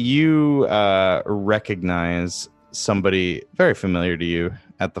Otis, you recognize somebody very familiar to you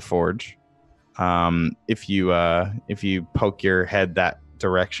at the forge. If you poke your head that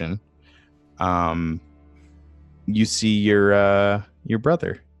direction, you see your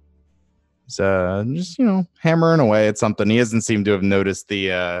brother. He's just hammering away at something. He doesn't seem to have noticed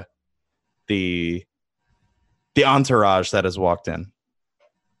the entourage that has walked in.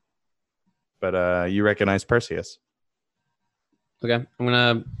 but you recognize Perseus. Okay, I'm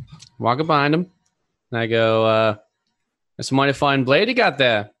gonna walk up behind him, and I go, "There's some mighty fine blade you got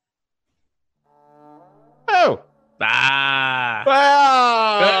there." Oh, Ah.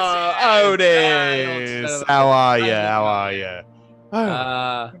 well, Good. Otis, how are you? How are you? Oh,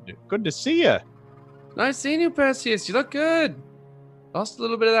 Uh, good to see you. nice seeing you, Perseus. You look good. Lost a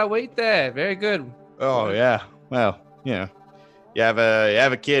little bit of that weight there. Very good. Oh yeah. Well, you have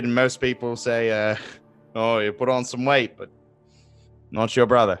a kid, and most people say, "Oh, you put on some weight," but not your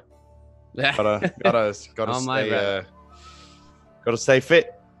brother. Gotta Oh, my stay brother. gotta stay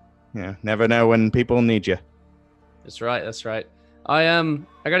fit. Yeah, never know when people need you. That's right. That's right. I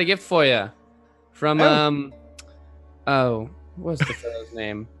got a gift for you from what's the fellow's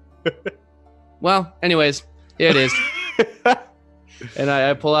name? Well, anyways, here it is, and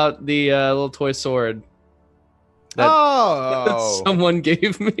I pull out the little toy sword that Oh, someone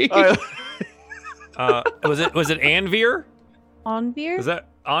gave me. Was it Anvir? Onvir? Is that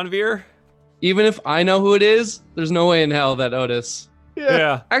Anvir? Even if I know who it is, there's no way in hell that Otis.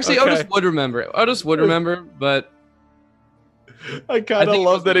 Yeah. Actually, okay. Otis would remember. Otis would remember, but I kind of think it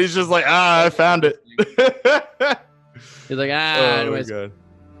love was that me. he's just like, I found it. he's like, Oh, anyways, God.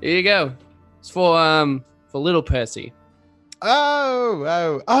 here you go. It's for little Percy.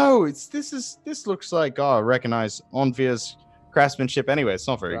 Oh! This looks like I recognize Onvir's craftsmanship. Anyway, it's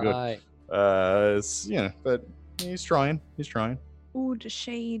not very good. Right. It's, but he's trying. He's trying. Ooh, the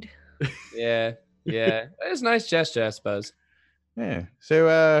shade. Yeah. Yeah. It's a nice gesture, I suppose. Yeah.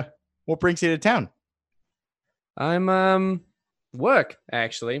 So, what brings you to town? I'm work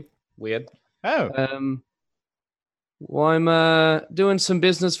actually. Weird. Oh, Well, I'm doing some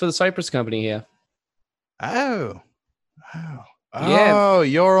business for the Cypress Company here. oh, Yeah. Oh,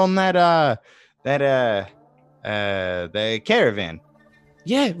 you're on the caravan.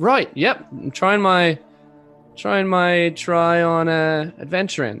 Yeah, right. Yep. I'm trying my try on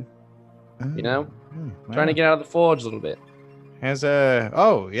adventuring, you know? Trying to get out of the forge a little bit. How's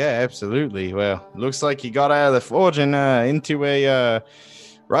oh yeah, absolutely. Well, looks like you got out of the forge and into a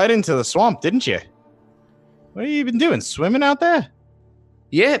right into the swamp, didn't you? What have you been doing? Swimming out there?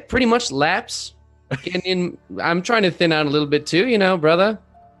 Yeah, pretty much laps. Getting in. I'm trying to thin out a little bit too, you know, brother.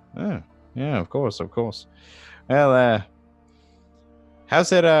 Oh, yeah, of course. Well,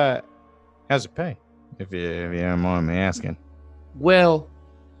 how's it pay? If you don't mind me asking. Well,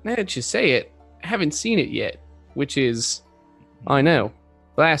 now that you say it, I haven't seen it yet, which is, I know,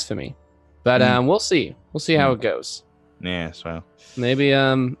 blasphemy. But we'll see. We'll see how it goes. Yes, well. Maybe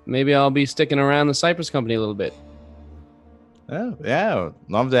I'll be sticking around the Cypress Company a little bit. Oh, yeah,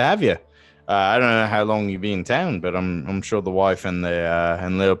 love to have you. I don't know how long you'll be in town, but I'm sure the wife and the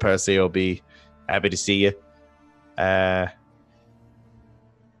and little Percy will be happy to see you.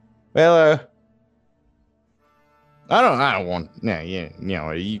 Well, I don't want. Yeah,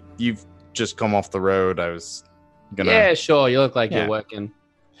 you've just come off the road. I was gonna. Yeah, sure. You look like Yeah. you're working.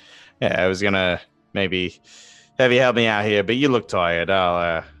 Yeah, I was gonna maybe have you help me out here, but you look tired.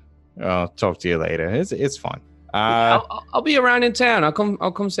 I'll talk to you later. It's fine. I'll be around in town. I'll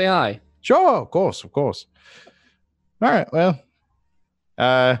come say hi. Sure, of course. All right, well,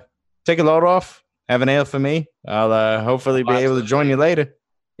 take a load off. Have an ale for me. I'll hopefully be able to join you later.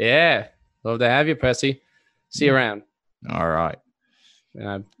 Yeah, love to have you, Percy. See you around. All right.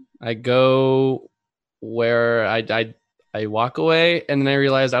 And I go where I walk away, and then I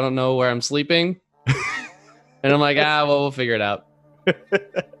realize I don't know where I'm sleeping, and I'm like, well, we'll figure it out.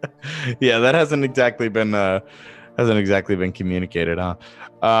 Yeah, that hasn't exactly been communicated, huh?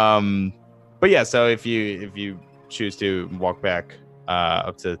 But yeah, so if you choose to walk back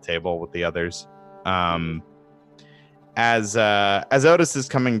up to the table with the others, as Otis is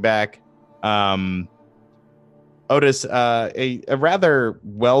coming back, Otis, a rather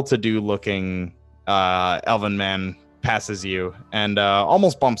well-to-do looking elven man passes you and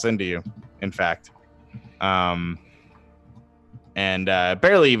almost bumps into you, in fact, and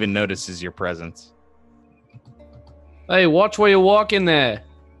barely even notices your presence. Hey, watch where you're walking there.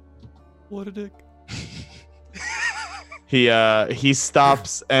 What a dick. He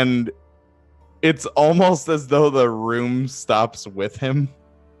stops, and it's almost as though the room stops with him.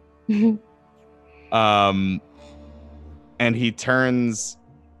 And he turns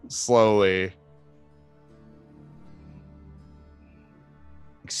slowly.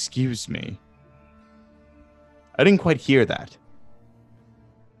 Excuse me. I didn't quite hear that.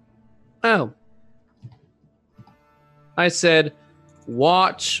 Oh. I said,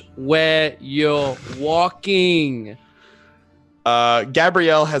 watch where you're walking.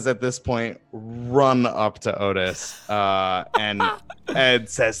 Gabrielle has at this point run up to Otis and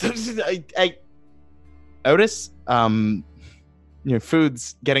says, "Hey, Otis, your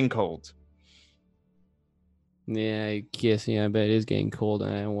food's getting cold." Yeah, I guess. Yeah, I bet it is getting cold.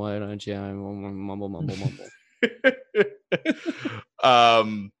 Why don't you? Mumble.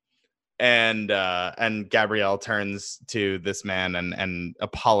 And Gabrielle turns to this man and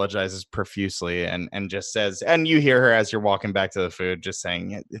apologizes profusely and just says, and you hear her as you're walking back to the food, just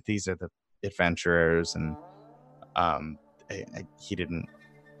saying, "These are the adventurers," and he didn't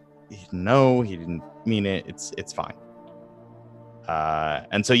know, he didn't mean it. It's fine.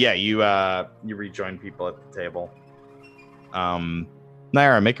 And so yeah, you rejoin people at the table.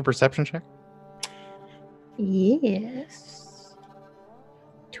 Naira, make a perception check. Yes.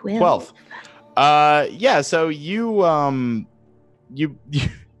 12. Yeah, so you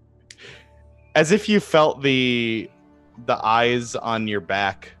as if you felt the eyes on your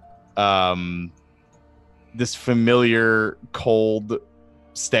back, this familiar cold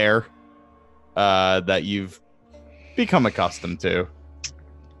stare that you've become accustomed to.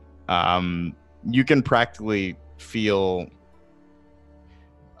 You can practically feel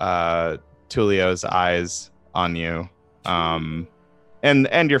Tulio's eyes on you, and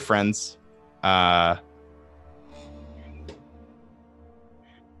your friends.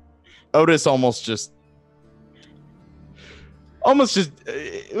 Otis almost just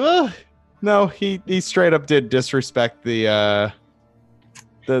no, he straight up did disrespect the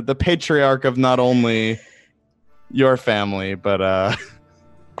patriarch of not only your family but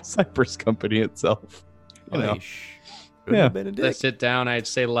Cypress Company itself. You know? Yeah. Let's sit down. I'd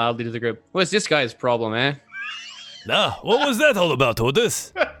say loudly to the group, "What's this guy's problem, eh?" Nah, what was that all about,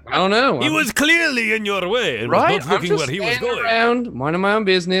 Otis? I don't know. He was clearly in your way and right. was not looking I'm where just he was standing going. around, minding my own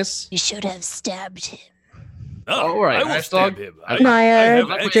business. You should have stabbed him. Oh, All right, I will nice stab dog. him. I Naya I like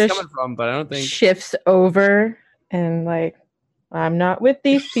where just he's coming from, but I don't think. shifts over and like, "I'm not with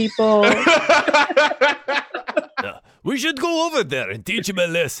these people." We should go over there and teach him a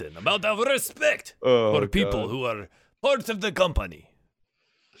lesson about our respect for people who are part of the company.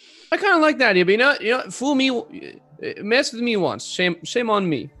 I kind of like that idea, but you know, fool me, mess with me once, shame on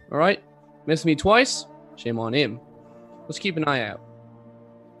me. All right, mess with me twice, shame on him. Let's keep an eye out.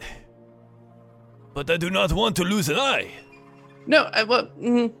 But I do not want to lose an eye. No,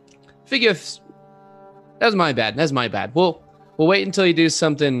 figure. That's my bad. We'll wait until you do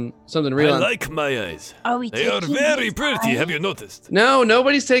something real. I like my eyes. Are we They are taking very his pretty. eye? Have you noticed? No,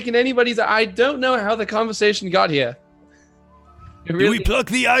 nobody's taking anybody's. I don't know how the conversation got here. It Do really- we pluck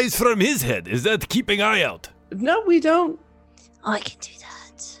the eyes from his head? Is that keeping eye out? No, we don't. I can do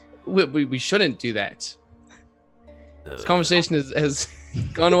that. We shouldn't do that. This conversation has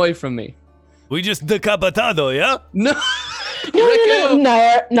gone away from me. We just decapitado, yeah? No. No.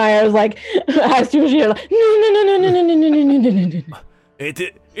 Naya was like, as soon as you're like, no. It's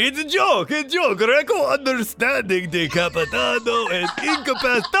a joke. Reco understanding decapitado and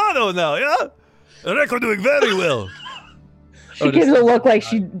incapacitado now, yeah? Reco doing very well. She gives a look like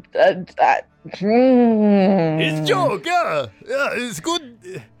she. It's joke, yeah. Yeah, it's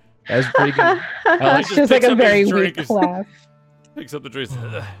good. That was pretty good. like It's just just like picks a up his very drink weak and- laugh. Picks up the drink.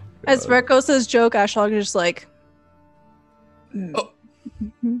 As Rekko says joke, Ashog is just like,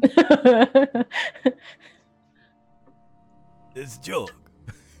 It's joke.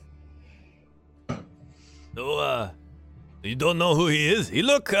 So, you don't know who he is? He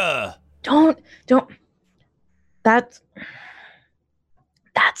look, Don't. That's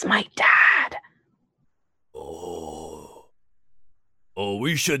my dad. Oh,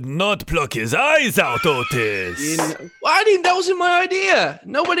 we should not pluck his eyes out, Otis. That wasn't my idea.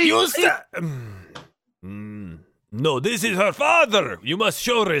 Nobody. You said... No, this is her father. You must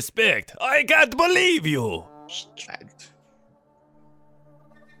show respect. I can't believe you. All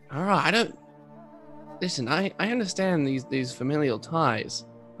right, I don't. Listen, I understand these familial ties.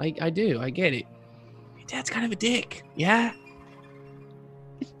 I do. I get it. Your dad's kind of a dick. Yeah.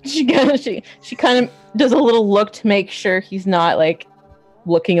 She kind of does a little look to make sure he's not like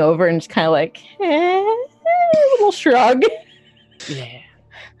looking over and just kind of like a little shrug. Yeah.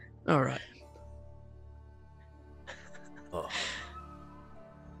 All right. Oh.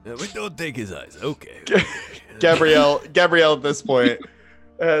 Yeah, we don't take his eyes. Okay. Gabrielle at this point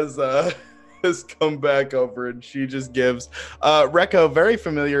has come back over and she just gives Rekko, very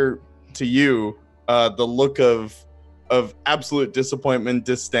familiar to you, the look of absolute disappointment,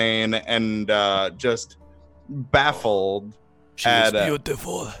 disdain, and just baffled. She is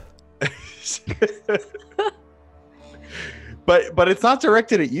beautiful. but it's not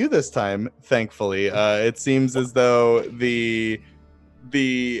directed at you this time, thankfully. It seems as though the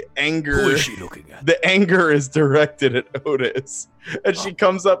anger Who is she looking at? the anger is directed at Otis. And she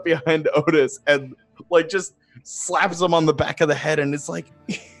comes up behind Otis and like just slaps him on the back of the head and it's like,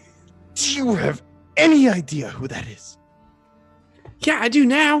 do you have any idea who that is? Yeah, I do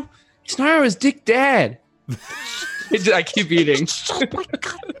now. It's Naira's dick dad. I keep eating. Oh my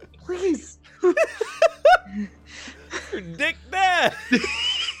god, please. Dick Dad.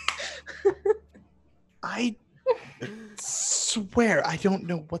 I swear I don't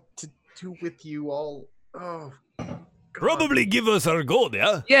know what to do with you all. Oh, God. Probably give us our gold,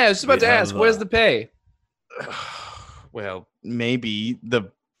 yeah? Yeah, I was just about We to ask, have, where's the pay? Well, maybe the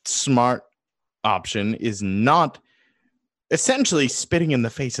smart option is not essentially spitting in the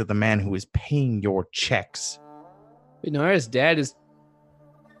face of the man who is paying your checks. Wait, Naira's dad is.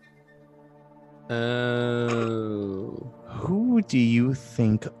 Oh. Who do you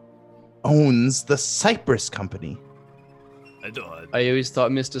think owns the Cypress Company? I don't. I always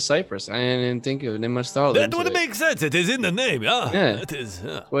thought Mr. Cypress. I didn't think of it much thought. That into would it. make sense. It is in the name, yeah? Yeah. It is,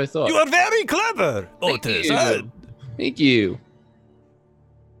 yeah. That's what I thought. You are very clever, Thank Otis. you. Thank you.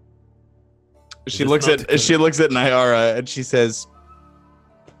 She It is looks not at good. she looks at Nyara and she says,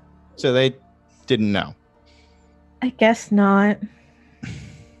 "So they didn't know." I guess not.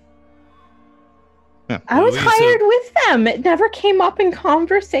 Yeah. I was Louisa- hired with them. It never came up in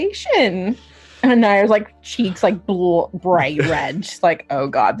conversation. And Naira's like cheeks like bright red. She's like, oh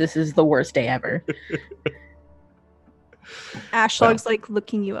god, this is the worst day ever. Ashlog's like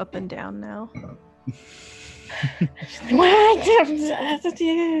looking you up and down now. What?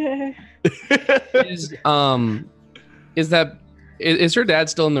 Is her dad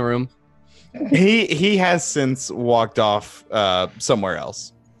still in the room? he has since walked off somewhere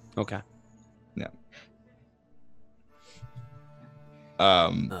else. Okay.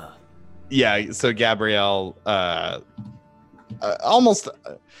 Yeah, so Gabrielle almost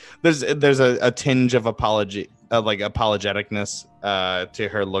there's a tinge of apologeticness to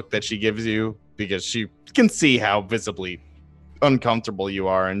her look that she gives you because she can see how visibly uncomfortable you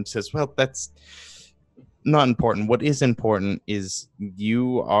are and says, well, that's not important. What is important is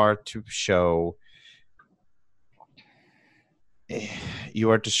you are to show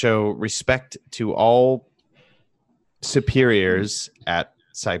respect to all superiors at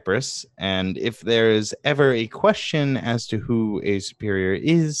Cyprus, and if there is ever a question as to who a superior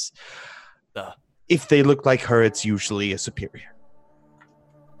is, if they look like her, it's usually a superior.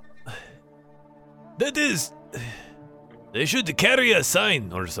 That is... They should carry a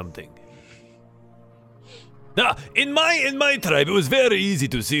sign or something. Now, in my tribe, it was very easy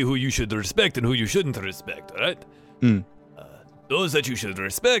to see who you should respect and who you shouldn't respect, alright? Those that you should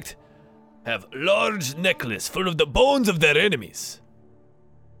respect have large necklace full of the bones of their enemies.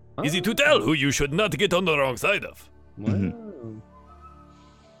 Easy to tell who you should not get on the wrong side of. Wow.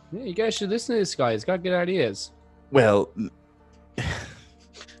 Yeah, you guys should listen to this guy. He's got good ideas. Well,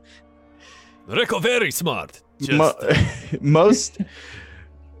 Reko very smart. Just,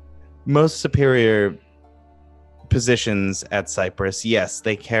 most superior positions at Cyprus, yes,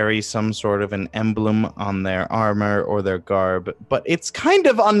 they carry some sort of an emblem on their armor or their garb, but it's kind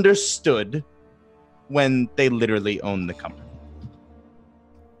of understood when they literally own the company.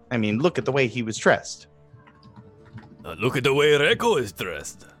 I mean, look at the way he was dressed. look at the way Reko is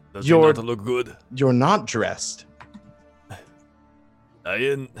dressed. Does he You're- not look good? You're not dressed.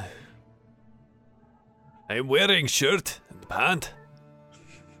 I am wearing shirt and pant.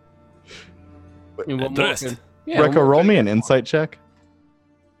 And And dressed. Rekka, roll me an insight check.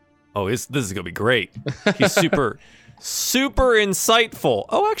 Oh, this is gonna be great. He's super insightful.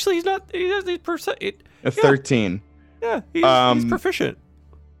 Oh, actually, he's not. He's 13. Yeah, he's proficient.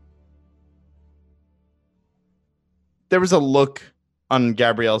 There was a look on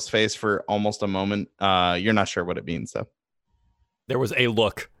Gabrielle's face for almost a moment. You're not sure what it means, though. There was a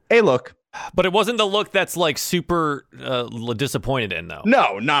look, Hey, look. but it wasn't the look that's like super disappointed in, though.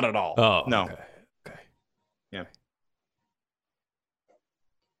 No, not at all. Oh, no. Okay. Yeah.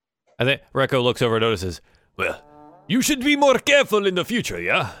 I think Reko looks over and notices. Well, you should be more careful in the future.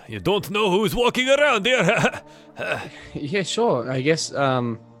 Yeah, you don't know who's walking around here. Yeah, sure. I guess,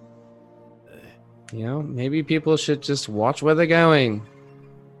 maybe people should just watch where they're going.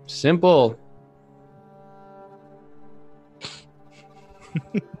 Simple.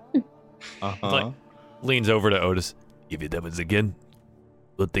 Like, leans over to Otis. If it happens again,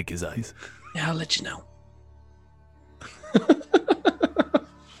 we'll take his eyes. Yeah, I'll let you know.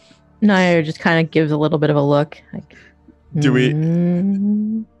 Naira just kind of gives a little bit of a look. Like, Do we-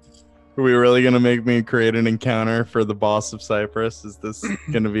 Are we really gonna make me create an encounter for the boss of Cyprus? Is this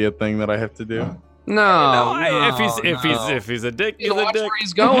gonna be a thing that I have to do? No, if he's a dick, You he's a watch dick. where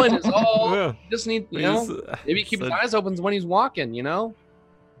he's going. Is all. Yeah. You just need, He's- maybe keep his so- eyes open when he's walking.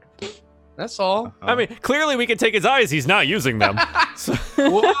 That's all. I mean, clearly we can take his eyes. He's not using them. So-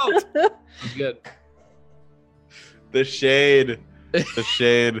 Whoa, good. The shade. The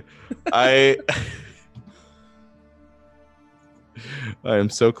shade. I am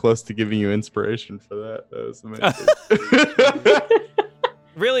so close to giving you inspiration for that. That was amazing.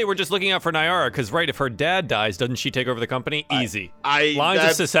 Really, we're just looking out for Nyara, because, right, if her dad dies, doesn't she take over the company? Easy. Lines of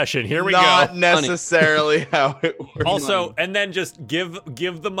that's secession. Here we not go. necessarily how it works. Also, and then just give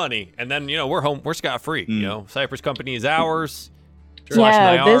the money, and then we're home. We're scot free. Cypress Company is ours. Slash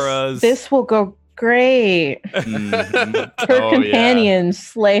Yeah, Nyara's. this will go great. Mhm. Her Oh, companions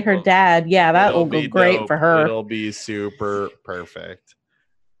slay her dad. Yeah, that It'll will go be great dope. for her. It'll be super perfect.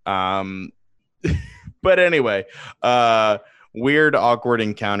 But anyway, weird, awkward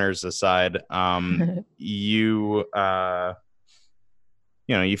encounters aside, you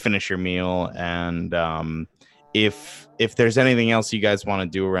you finish your meal, and if there's anything else you guys want to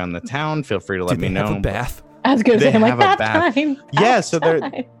do around the town, feel free to let me know. Have a bath? I was gonna They say, I'm like, have a that bath. time. Yeah, that so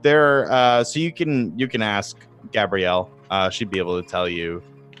time. so you can ask Gabrielle. She'd be able to tell you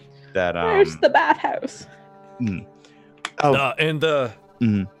that. Where's the bathhouse? Oh, And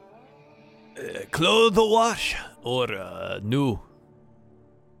mhm. clothes wash or new?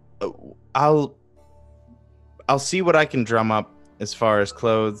 I'll see what I can drum up as far as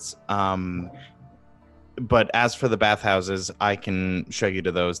clothes. But as for the bathhouses, I can show you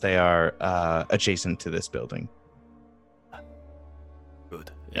to those. They are adjacent to this building. Good.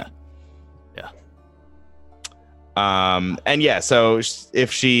 And yeah, so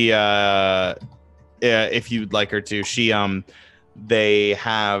if she if you'd like her to, they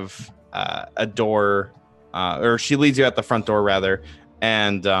have a door, or she leads you out the front door rather,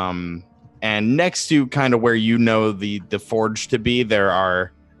 and next to kind of where the forge to be, there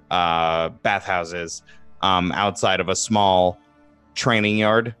are bathhouses outside of a small training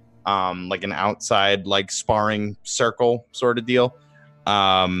yard, like an outside sparring circle sort of deal.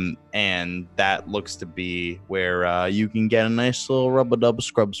 And that looks to be where you can get a nice little rub-a-dub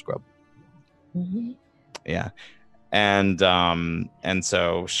scrub. Mhm. Yeah. And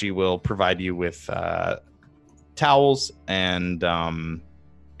so she will provide you with towels, and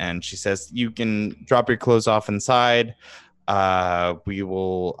she says you can drop your clothes off inside.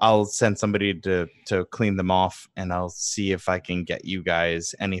 I'll send somebody to clean them off, and I'll see if I can get you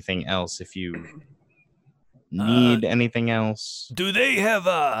guys anything else if you need anything else. Do they have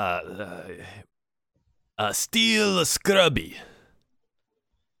a steel scrubby?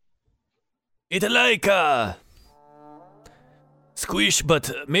 It like a squish,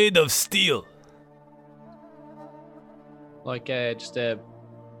 but made of steel. Like just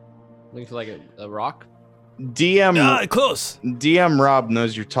looking for like a rock. DM Close. DM Rob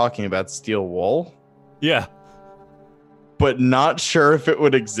knows you're talking about steel wool, Yeah. but not sure if it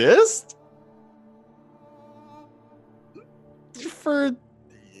would exist.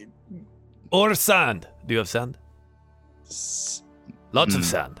 Or sand. Do you have sand? Lots of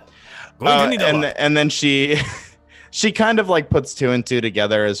sand. And then she she kind of puts two and two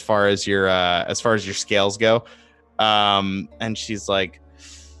together as far as your scales go, and she's like,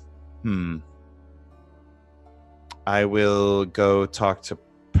 I will go talk to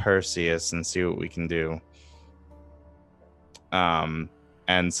Perseus and see what we can do.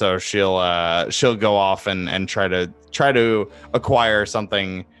 And so she'll go off and try to acquire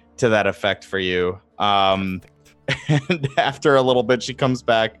something to that effect for you. And after a little bit, she comes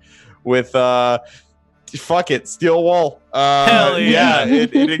back with fuck it, steel wool. Hell yeah.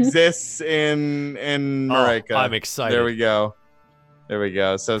 it exists in Marika. I'm excited. There we go.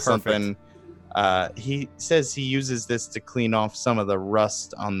 So Perfect. something. He says he uses this to clean off some of the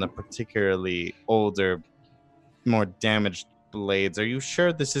rust on the particularly older, more damaged blades. Are you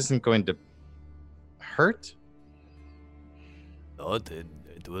sure this isn't going to hurt? Oh,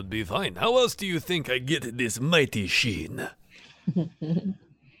 it will be fine. How else do you think I get this mighty sheen?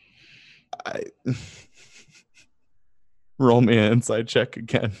 Roll me an inside check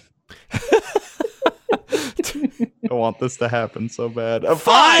again. I want this to happen so bad. A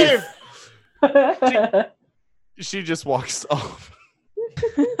 5! She just walks off.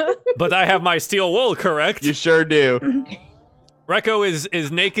 But I have my steel wool, correct? You sure do. Rekko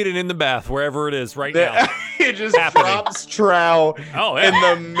is naked and in the bath, wherever it is right now. He just Happening. drops Trow Oh, in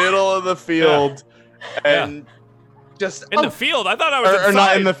yeah. the middle of the field, and Just In the field. I thought I was or inside.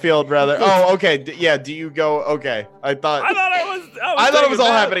 not in the field, rather. Oh, okay. Yeah. Do you go? Okay. I thought I thought I thought it taking was a all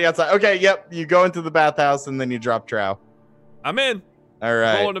bath. happening outside. Okay. Yep. You go into the bathhouse and then you drop trow. I'm in. All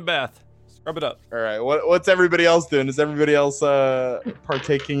right. Going to bath. Scrub it up. All right. What's everybody else doing? Is everybody else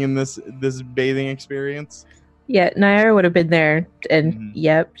partaking in this bathing experience? Yeah, Naira would have been there, and Mhm.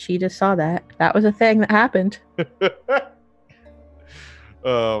 yep, she just saw that. That was a thing that happened.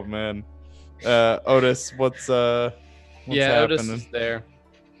 Oh man. Otis, what's Yeah, Otis happening? is there.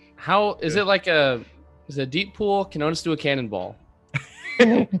 How is it like is it a deep pool? Can Otis do a cannonball?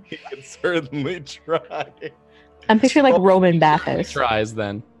 You can certainly try. I'm picturing like Roman He bathhouse. tries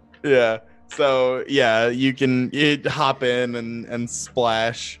then. Yeah. So yeah, you hop in and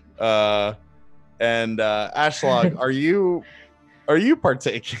splash. And Ashlog, are you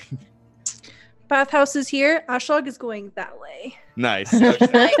partaking? Bathhouse is here. Ashlog is going that way. Nice.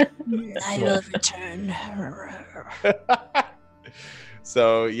 Okay. I will return.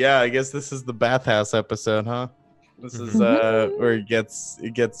 So yeah, I guess this is the bathhouse episode, huh? This is where it gets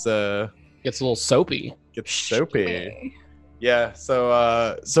Gets a little soapy. soapy. Yeah. So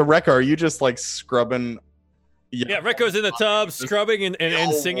Rekka, are you just like scrubbing? Yeah, Rekko's in the tub, scrubbing and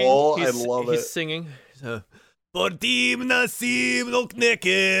yellow singing. wool. I He's, love he's it. singing. Podim nasim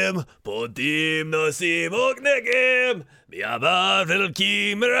oknekim, podim nasim oknekim, miabar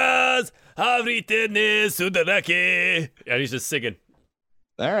velkim raz, havritenes sudarake. Yeah, he's just singing,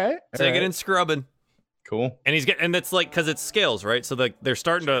 All right. singing and scrubbing. Cool. And and it's like, cause it's scales, right? So they're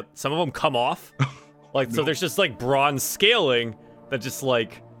starting to, some of them come off. Like, so there's just like bronze scaling that just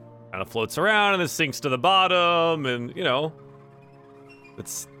like kind of floats around and then sinks to the bottom, and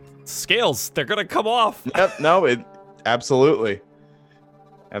it's scales. They're gonna come off. Yep. No. It absolutely.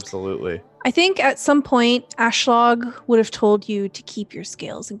 I think at some point Ashlog would have told you to keep your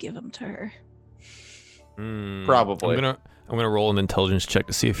scales and give them to her. Probably. I'm gonna roll an intelligence check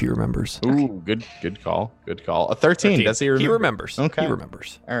to see if he remembers. Ooh, good call. A 13. Does he remember? He remembers. Okay. He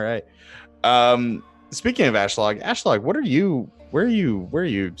remembers. All right. Speaking of Ashlog, where are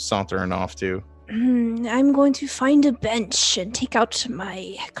you sauntering off to? I'm going to find a bench and take out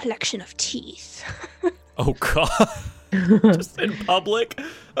my collection of teeth. Oh god. Just in public.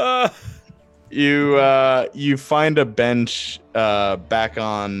 You find a bench back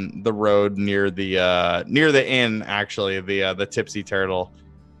on the road near the inn, actually, the Tipsy Turtle,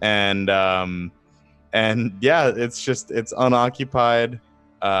 and yeah, it's unoccupied.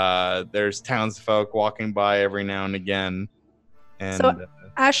 There's townsfolk walking by every now and again, and So-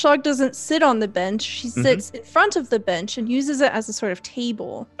 Ashlog doesn't sit on the bench. She sits in front of the bench and uses it as a sort of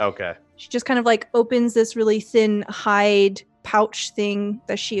table. okay, She just kind of like opens this really thin hide pouch thing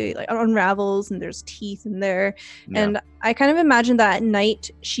that she like unravels, and there's teeth in there. yeah. And I kind of imagine that at night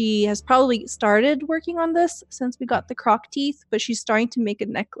she has probably started working on this since we got the croc teeth, but she's starting to make a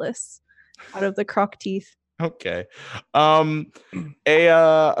necklace out of the croc teeth. Okay.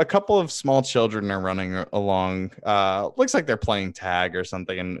 A couple of small children are running along. Looks like they're playing tag or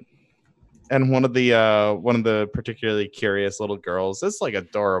something, and one of the particularly curious little girls is like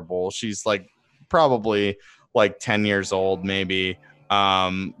adorable. She's like probably like 10 years old, maybe.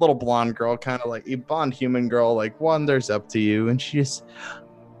 Little blonde girl, kind of like a blonde human girl, like wanders up to you, and she just,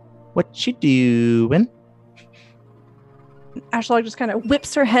 "What you doing?" Ashlog just kind of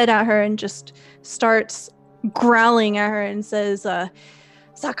whips her head at her and just starts growling at her and says,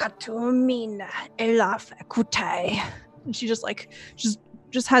 Sakatumina elaf kutai. and she just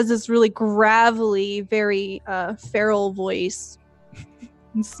just has this really gravelly, very feral voice,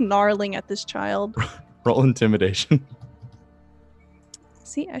 snarling at this child. Roll intimidation.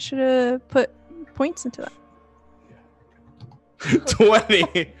 See, I should have put points into that.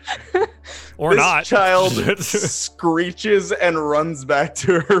 20. Or This not. child screeches and runs back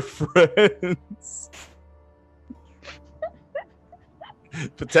to her friends.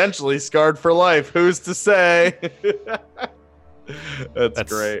 Potentially scarred for life. Who's to say?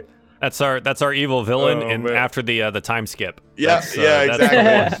 That's great. That's our evil villain, Oh, and man. after the time skip. Yeah, That's,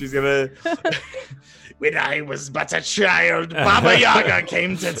 exactly. She's gonna. When I was but a child, Baba Yaga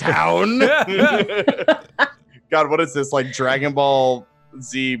came to town. God, what is this, like Dragon Ball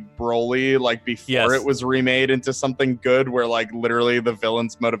Z Broly? Like before Yes. it was remade into something good, where like literally the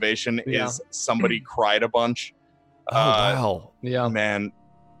villain's motivation Yeah. is somebody cried a bunch. Oh wow. Yeah. Man,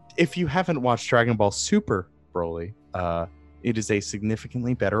 if you haven't watched Dragon Ball Super Broly, it is a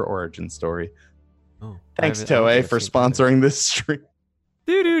significantly better origin story. Oh, Thanks, I don't Toei, think I've for seen that. sponsoring this stream.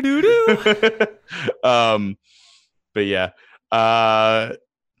 Do do do do. But yeah,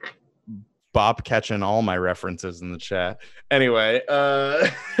 Bop catching all my references in the chat. Anyway,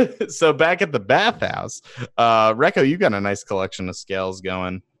 so back at the bathhouse, Recco, you got a nice collection of scales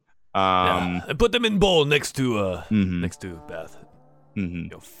going. Yeah, I put them in bowl next to next to bath.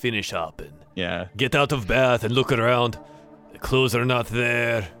 Mhm. Finish up and Yeah. get out of bath and look around. The clothes are not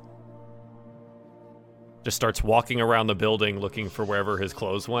there. Just starts walking around the building looking for wherever his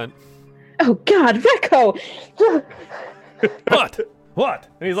clothes went. Oh God, Recco! What?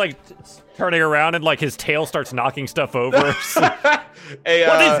 And he's like turning around and like his tail starts knocking stuff over. What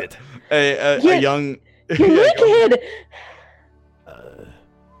is it? A young. You're naked.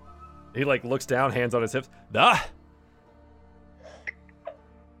 He like looks down, hands on his hips.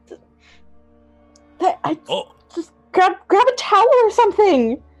 Just grab a towel or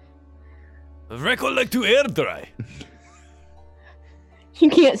something. Recollect to air dry. You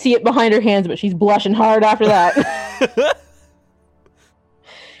can't see it behind her hands, but she's blushing hard after that.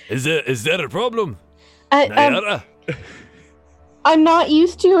 Is that a problem? I'm not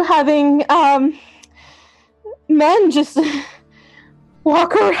used to having men just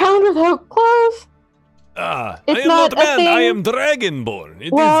walk around without clothes. I It's am not not a man. I thing. am dragonborn.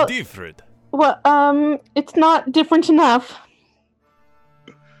 It Well- is different. Well, it's not different enough.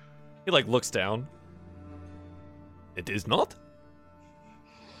 He like looks down. It is not?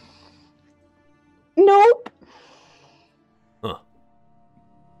 Nope. Huh.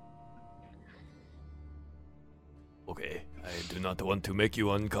 Okay, I do not want to make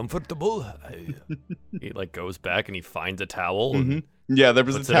you uncomfortable. He like goes back and he finds a towel. And, Yeah, there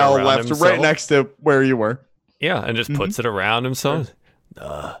was a Puts it towel around left himself. right next to where you were. yeah, and just puts it around himself.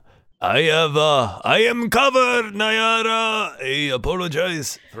 I am covered, Nayara. I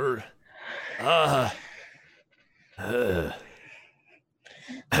apologize for.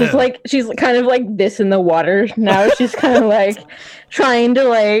 She's kind of like this in the water now. She's kind of like trying to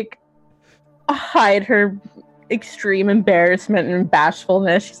like hide her extreme embarrassment and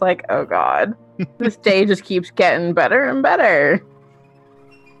bashfulness. She's like, oh God, this day just keeps getting better and better.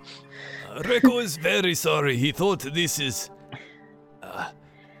 Reko is very sorry. He thought this is.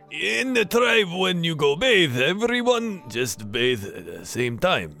 In the tribe, when you go bathe, everyone just bathe at the same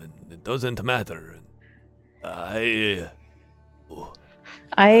time. And it doesn't matter. I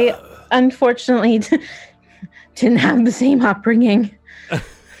Unfortunately didn't have the same upbringing. it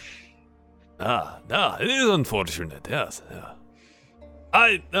is unfortunate, yes.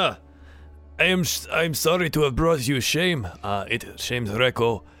 Yeah. I'm sorry to have brought you shame. It shames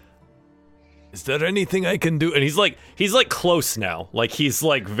Reko. Is there anything I can do? And he's like close now. Like he's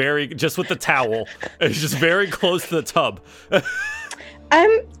like very just with the towel. He's just very close to the tub.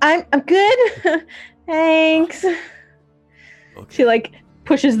 I'm good. Thanks. Okay. She like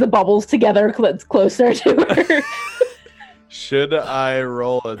pushes the bubbles together closer to her. Should I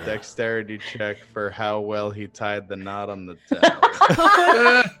roll a dexterity check for how well he tied the knot on the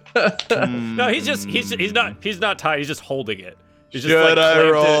towel? No, he's not tied. He's just holding it. He's just, Should like, I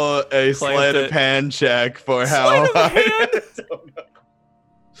clamped roll it- a clamped sleight of it. hand check for how Sleight of hand?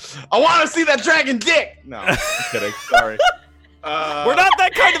 I want to see that dragon dick. No, I'm kidding. Sorry. We're not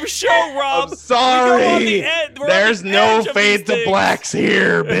that kind of show, Rob. I'm sorry. We're on There's the no edge of fade these to things. blacks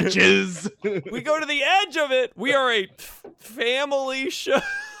here, bitches. We go to the edge of it. We are a family show.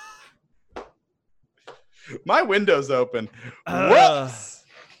 My window's open. Uh. Whoops.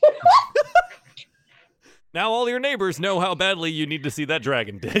 Now all your neighbors know how badly you need to see that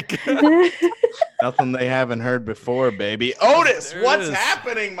dragon dick. Nothing they haven't heard before, baby. Otis, There it what's is.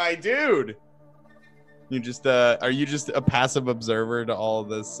 happening, my dude? You just are you just a passive observer to all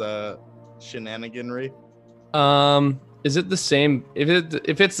this shenaniganry? Is it the same?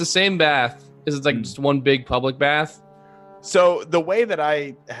 If it's the same bath, is it like just one big public bath? So the way that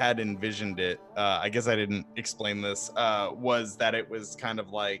I had envisioned it, I guess I didn't explain this, was that it was kind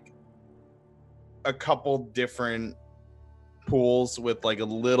of like a couple different pools with like a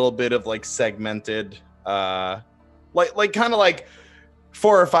little bit of like segmented, like kind of like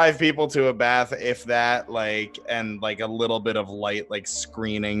 4 or 5 people to a bath, if that, like, and like a little bit of light like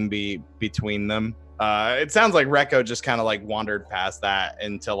screening between them. It sounds like Recco just kind of like wandered past that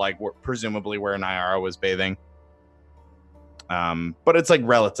into like presumably where Nyara was bathing. But it's like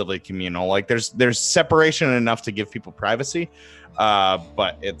relatively communal. Like there's separation enough to give people privacy,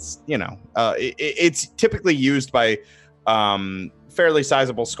 but it's it's typically used by fairly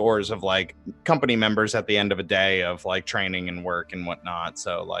sizable scores of like company members at the end of a day of like training and work and whatnot.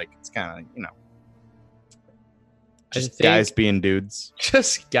 So like it's kind of just guys being dudes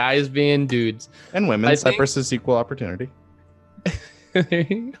Just guys being dudes. and women. I think- Cyprus is equal opportunity. There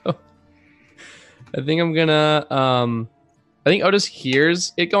you go. I think I'm gonna I think Otis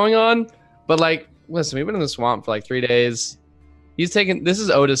hears it going on, But like, listen, we've been in the swamp for like 3 days. This is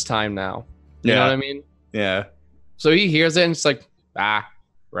Otis time now. You know what I mean? Yeah. So he hears it and it's like,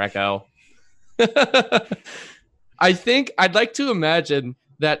 Recco. I think I'd like to imagine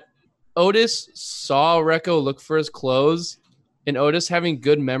that Otis saw Recco look for his clothes, and Otis, having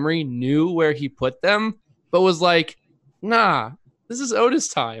good memory, knew where he put them, but was like, nah, this is Otis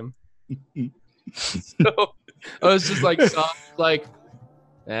time. So I was just like,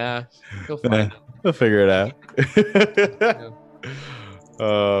 yeah, go find it. We'll figure it out.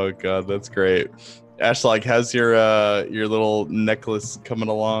 Oh god, that's great. Ashlock, how's your little necklace coming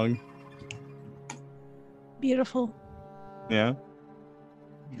along? Beautiful. Yeah.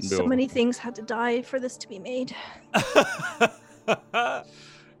 So many things had to die for this to be made.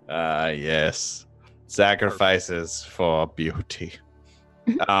 Yes. Sacrifices for beauty.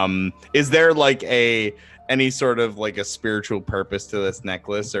 Is there like any sort of like a spiritual purpose to this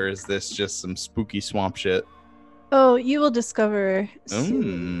necklace, or is this just some spooky swamp shit? Oh, you will discover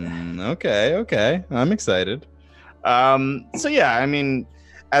soon. Okay. I'm excited. So yeah, I mean,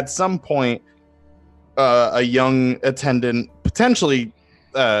 at some point, a young attendant, potentially,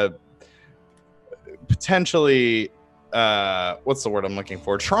 what's the word I'm looking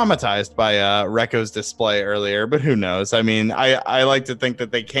for? Traumatized by Recco's display earlier, but who knows? I mean, I like to think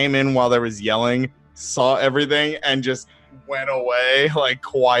that they came in while there was yelling, saw everything, and just went away like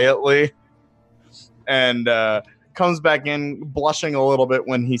quietly, and comes back in blushing a little bit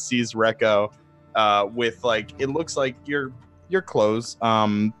when he sees Recco with like, it looks like your clothes,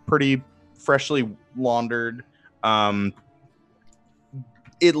 pretty freshly laundered.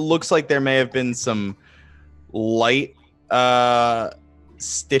 It looks like there may have been some light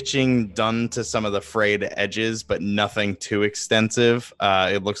stitching done to some of the frayed edges, but nothing too extensive.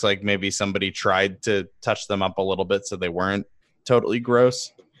 It looks like maybe somebody tried to touch them up a little bit so they weren't totally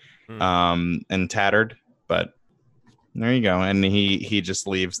gross and tattered, but there you go. And he just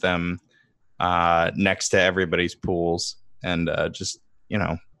leaves them next to everybody's pools and just,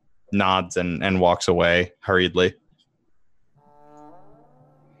 nods and walks away hurriedly.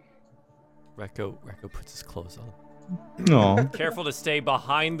 Recco puts his clothes on. No. Careful to stay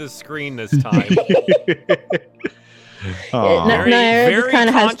behind the screen this time. Naira just kind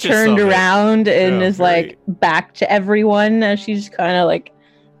of has turned around and is like back to everyone as she's kind of like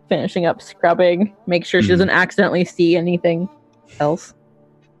finishing up scrubbing. Make sure she doesn't accidentally see anything else.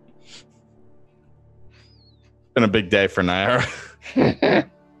 Been a big day for Naira.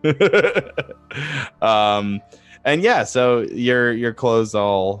 And yeah, so your clothes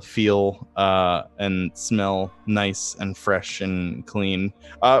all feel and smell nice and fresh and clean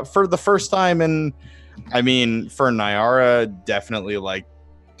for the first time. And I mean, for Naira, definitely like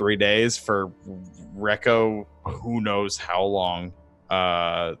 3 days. For Recco, who knows how long.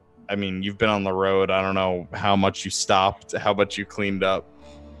 I mean, you've been on the road. I don't know how much you stopped, how much you cleaned up.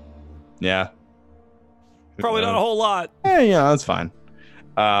 Yeah. Probably not a whole lot. Yeah, that's fine.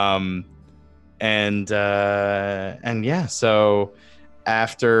 And yeah, so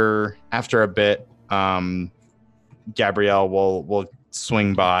after a bit, Gabrielle will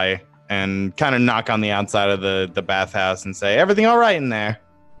swing by and kind of knock on the outside of the bathhouse and say, "Everything all right in there?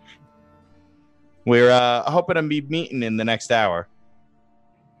 We're hoping to be meeting in the next hour."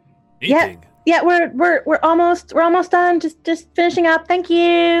 Meeting? Yeah, we're almost done. Just finishing up. Thank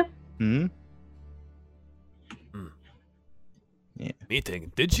you. Hmm. Yeah.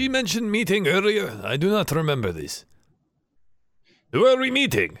 Meeting. Did she mention meeting earlier? I do not remember this. Who are we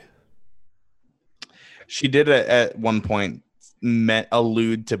meeting? She did at one point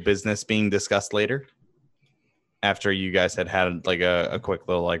allude to business being discussed later, after you guys had like a quick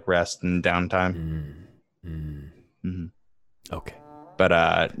little like rest and downtime. Mm-hmm. Okay.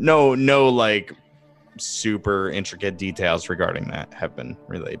 But no like super intricate details regarding that have been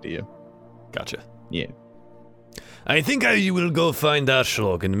relayed to you. Gotcha. Yeah. I think I will go find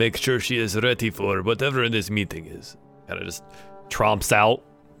Ashlog and make sure she is ready for whatever this meeting is. Kind of just tromps out,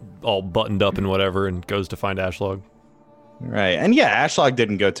 all buttoned up and whatever, and goes to find Ashlog. Right. And yeah, Ashlog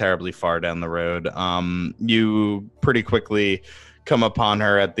didn't go terribly far down the road. You pretty quickly come upon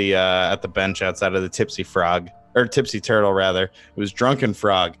her at the bench outside of the Tipsy Turtle rather. It was Drunken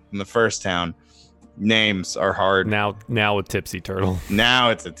Frog in the first town. Names are hard. Now a Tipsy Turtle. Now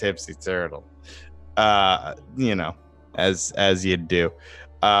it's a Tipsy Turtle. As you do.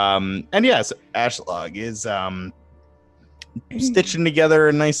 And yes, Ashlog is stitching together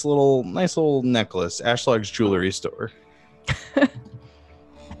a nice little necklace. Ashlog's jewelry store.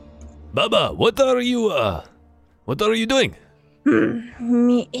 Baba, what are you doing?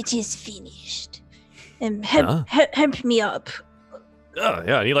 It is finished. Help me up. Yeah,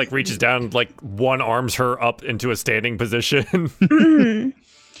 and he like reaches down, like one arms her up into a standing position.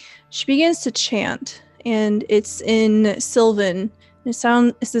 She begins to chant, and it's in Sylvan.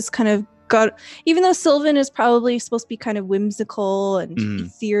 It's this kind of even though Sylvan is probably supposed to be kind of whimsical and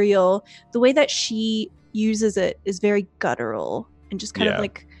ethereal, the way that she uses it is very guttural and just kind of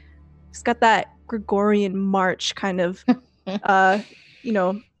like it's got that Gregorian march kind of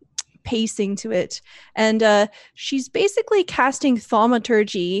pacing to it. And she's basically casting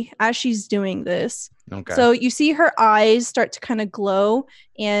thaumaturgy as she's doing this. Okay. So you see her eyes start to kind of glow,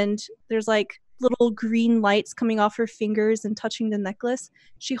 and there's like little green lights coming off her fingers and touching the necklace.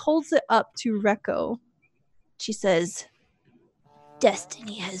 She holds it up to Rekko. She says,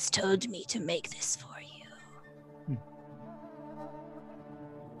 "Destiny has told me to make this for you."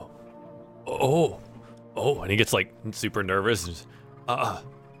 Oh, and he gets like super nervous. I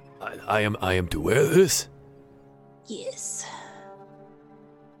am to wear this? Yes.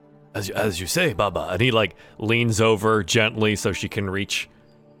 As you say, Baba. And he like leans over gently so she can reach.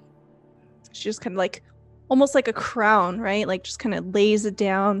 She just kind of like, almost like a crown, right? Like just kind of lays it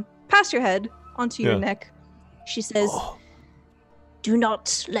down past your head onto your neck. She says, "Do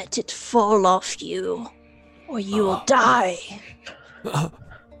not let it fall off you, or you will die."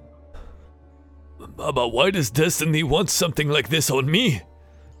 Baba, why does Destiny want something like this on me?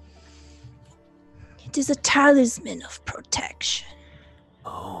 It is a talisman of protection.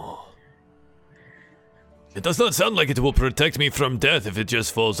 Oh. It does not sound like it will protect me from death if it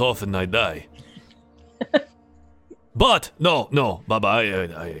just falls off and I die. But, no, Baba,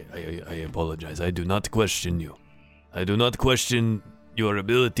 I apologize. I do not question you. I do not question your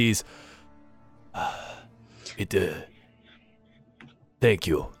abilities. Thank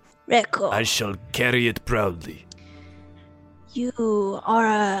you. Rekko, I shall carry it proudly. you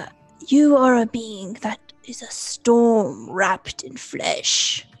are a being that is a storm wrapped in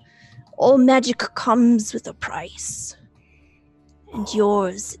flesh. All magic comes with a price, and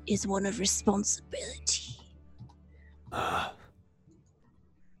yours is one of responsibility.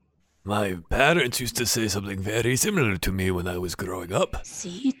 My parents used to say something very similar to me when I was growing up.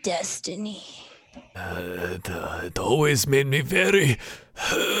 See, Destiny. It always made me very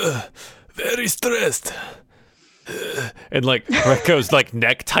stressed. And like Rekko's like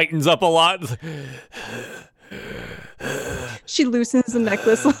neck tightens up a lot. She loosens the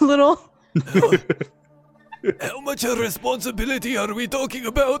necklace a little. How much responsibility are we talking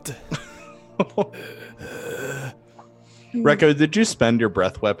about? Rekko, did you spend your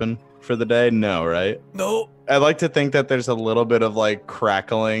breath weapon for the day? No, right? No. I like to think that there's a little bit of like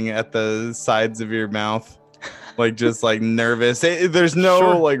crackling at the sides of your mouth. Like just like nervous. There's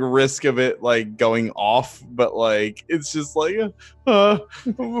no like risk of it like going off, but like it's just like I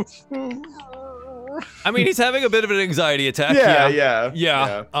mean, he's having a bit of an anxiety attack. Yeah.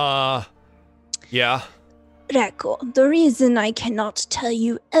 Rekko, the reason I cannot tell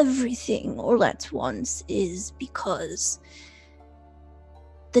you everything all at once is because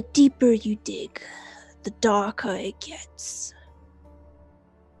the deeper you dig, the darker it gets.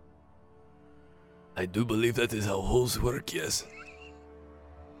 I do believe that is how holes work, yes.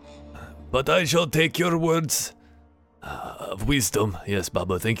 But I shall take your words of wisdom. Yes,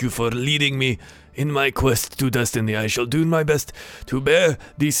 Baba, thank you for leading me in my quest to destiny. I shall do my best to bear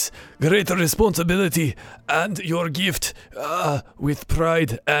this great responsibility and your gift with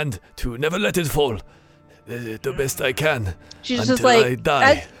pride and to never let it fall. The best I can. She's until just like, I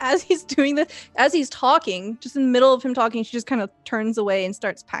die. as he's doing this, as he's talking, just in the middle of him talking, she just kind of turns away and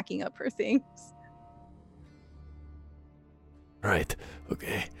starts packing up her things. Right,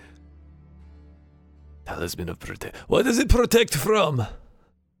 okay. Talisman of protect. What does it protect from?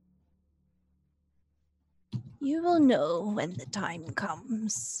 You will know when the time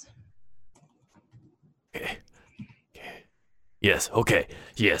comes. Okay. Yes, okay.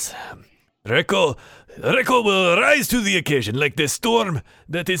 Yes. Rekko will rise to the occasion like the storm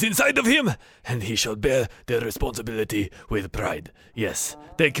that is inside of him, and he shall bear the responsibility with pride. Yes.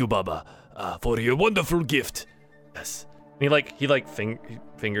 Thank you, Baba, for your wonderful gift. Yes. And he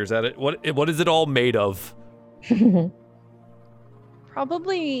fingers at it. What is it all made of?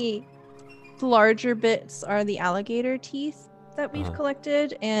 Probably the larger bits are the alligator teeth that we've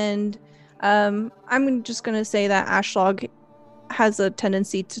collected, and I'm just gonna say that Ashlog has a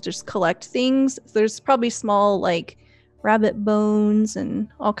tendency to just collect things. There's probably small like rabbit bones and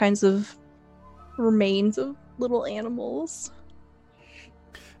all kinds of remains of little animals.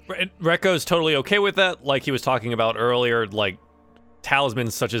 Rekko's totally okay with that, like he was talking about earlier, like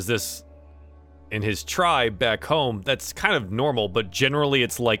talismans such as this in his tribe back home, that's kind of normal, but generally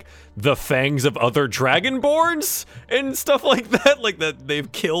it's like the fangs of other dragonborns and stuff like that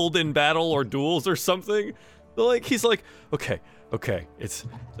they've killed in battle or duels or something. But like, he's like, okay, it's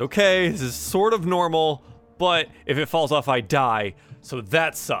okay, this is sort of normal, but if it falls off, I die, so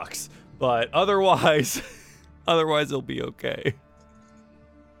that sucks. But otherwise, it'll be okay.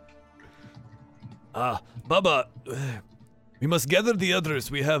 Bubba, we must gather the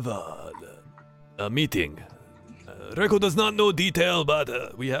others. We have a meeting. Reko does not know detail,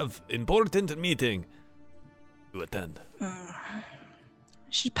 but we have important meeting to attend.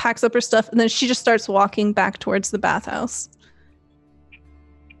 She packs up her stuff and then she just starts walking back towards the bathhouse.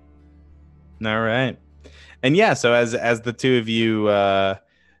 All right. And yeah, so as the two of you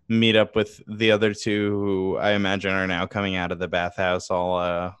meet up with the other two, who I imagine are now coming out of the bathhouse,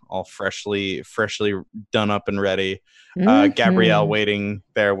 all freshly done up and ready. Gabrielle waiting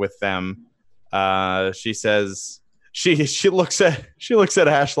there with them. She says she looks at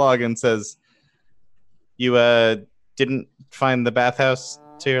Ashlog and says, "You didn't find the bathhouse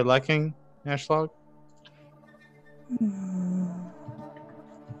to your liking, Ashlog?"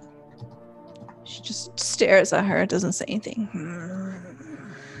 She just stares at her, doesn't say anything.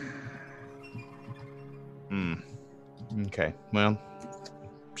 Okay, well,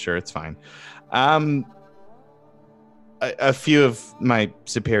 sure, it's fine. A few of my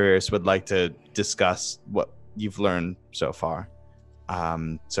superiors would like to discuss what you've learned so far.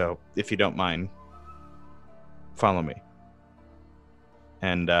 So if you don't mind, follow me.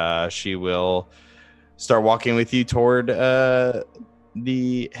 And she will start walking with you toward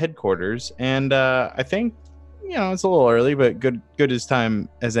the headquarters. And I think, it's a little early, but good as time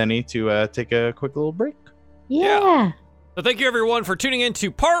as any to take a quick little break. Yeah. So thank you everyone for tuning in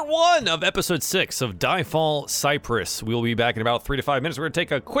to part 1 of episode 6 of Diefall Cyprus. We'll be back in about 3 to 5 minutes. We're going to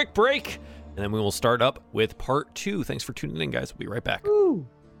take a quick break, and then we will start up with part 2. Thanks for tuning in, guys. We'll be right back. Ooh.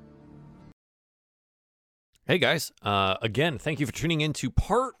 Hey guys, again, thank you for tuning in to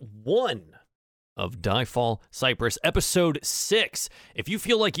part 1 of Diefall Cyprus, episode 6. If you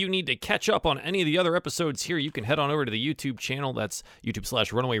feel like you need to catch up on any of the other episodes here, you can head on over to the YouTube channel. That's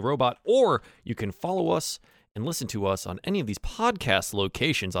YouTube/RunawayRobot, or you can follow us and listen to us on any of these podcast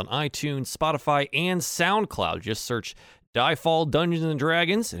locations on iTunes, Spotify, and SoundCloud. Just search Diefall Dungeons and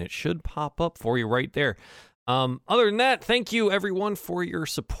Dragons, and it should pop up for you right there. Other than that, thank you everyone for your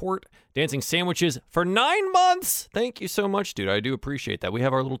support. Dancing Sandwiches for 9 months. Thank you so much, dude. I do appreciate that. We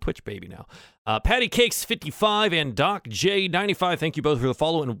have our little Twitch baby now. Patty Cakes 55 and Doc J 95. Thank you both for the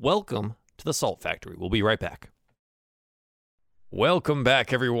follow, and welcome to the Salt Factory. We'll be right back. Welcome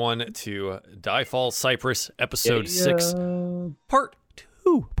back, everyone, to Diefall Cyprus, episode 6, part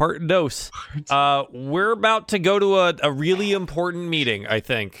 2, part dos. We're about to go to a really important meeting, I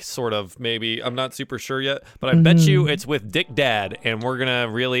think, sort of, maybe. I'm not super sure yet, but I bet you it's with Dick Dad, and we're going to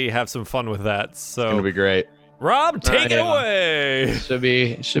really have some fun with that. So, It's gonna be great. Rob, take it away.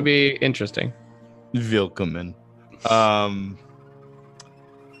 Should be interesting. Willkommen.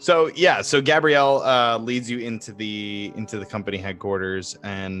 So Gabrielle leads you into the company headquarters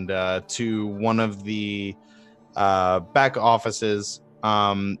and to one of the back offices.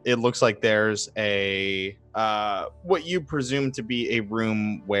 It looks like there's a what you presume to be a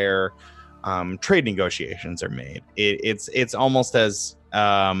room where trade negotiations are made. It's almost as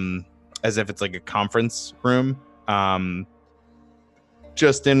if it's like a conference room,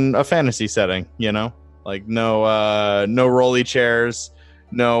 just in a fantasy setting. Like no rolly chairs.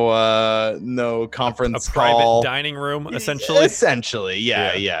 No conference a private call. dining room, essentially. Essentially,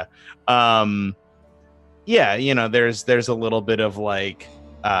 yeah. There's a little bit of like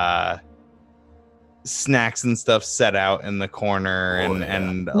snacks and stuff set out in the corner,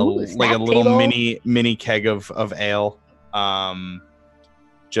 and a little table. mini keg of ale. And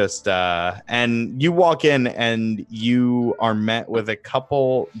you walk in and you are met with a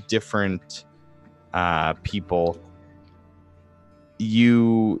couple different people.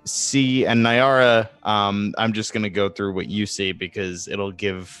 You see, and Nyara, I'm just going to go through what you see because it'll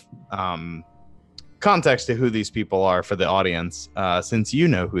give context to who these people are for the audience, since you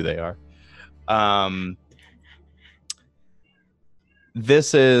know who they are.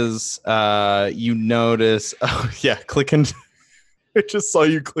 This is, you notice, click into, I just saw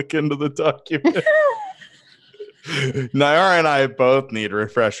you click into the document. Nyara and I both need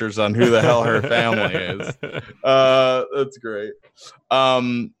refreshers on who the hell her family is. That's great.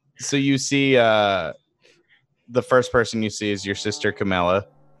 So you see, the first person you see is your sister Camilla,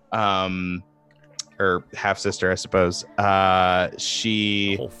 or half sister, I suppose.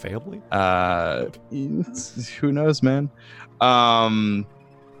 She Whole family. Who knows, man.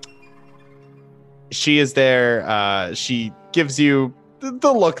 she is there. She gives you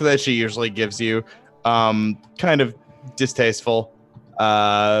the look that she usually gives you, kind of distasteful.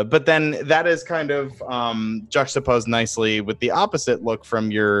 But then that is kind of juxtaposed nicely with the opposite look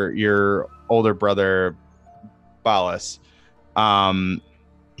from your older brother, Balas.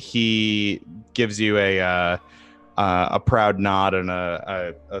 He gives you a proud nod and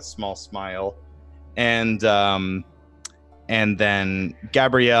a small smile, and then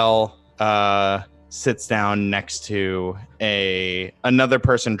Gabrielle sits down next to another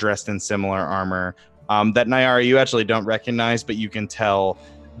person dressed in similar armor. That Nyara you actually don't recognize, but you can tell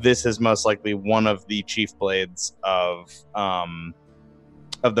this is most likely one of the chief blades of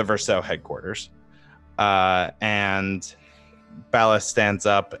the Verso headquarters. And Balas stands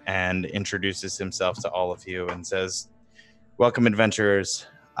up and introduces himself to all of you and says, "Welcome, adventurers.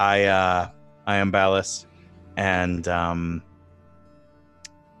 I am Balas, and I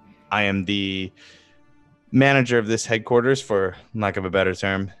am the manager of this headquarters, for lack of a better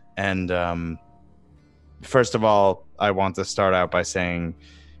term. And first of all, I want to start out by saying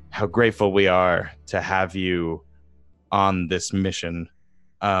how grateful we are to have you on this mission.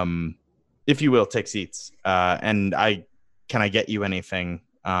 If you will, take seats. And can I get you anything?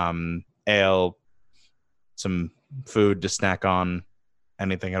 Ale, some food to snack on,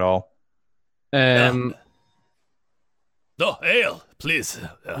 anything at all?" No, ale, please.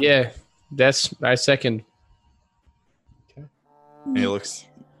 Yeah, I second. And he looks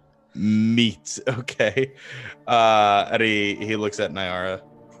meat. Okay. And he looks at Nyara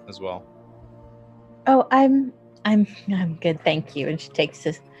as well. Oh, I'm good, thank you. And she takes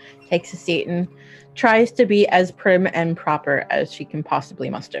a seat and tries to be as prim and proper as she can possibly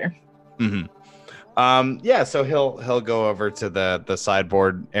muster. Mm-hmm. Yeah, so he'll go over to the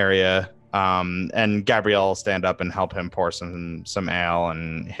sideboard area, and Gabrielle will stand up and help him pour some ale,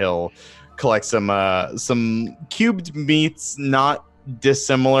 and he'll collect some cubed meats, not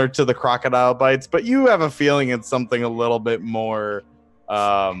dissimilar to the crocodile bites, but you have a feeling it's something a little bit more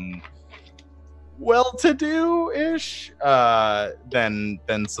well-to-do-ish than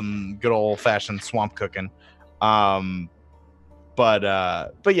some good old-fashioned swamp cooking. But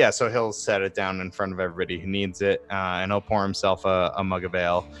yeah, so he'll set it down in front of everybody who needs it, and he'll pour himself a mug of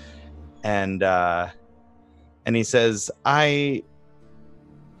ale, and he says, I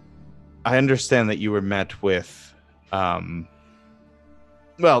understand that you were met with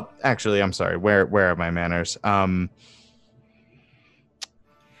well, actually, I'm sorry. Where are my manners? My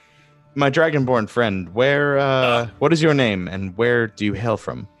dragonborn friend, what is your name and where do you hail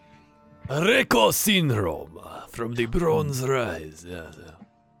from? Reko Syndrome from the Bronze Rise. Yes.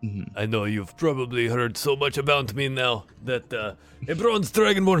 Mm-hmm. I know you've probably heard so much about me now that a bronze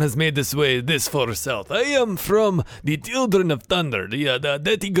dragonborn has made this way this far south. I am from the Children of Thunder, the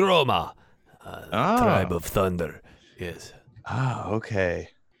Detigroma tribe of Thunder. Yes. Oh, okay.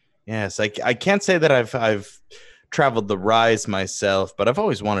 Yes, I can't say that I've traveled the Rise myself, but I've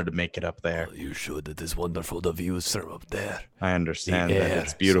always wanted to make it up there. Oh, you should. It is wonderful, the views from up there. I understand the that. air,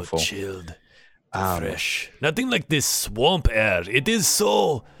 It's beautiful. So chilled, fresh. Nothing like this swamp air. It is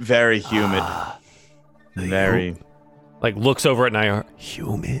so... Very humid. Very... Like, looks over at Nyara.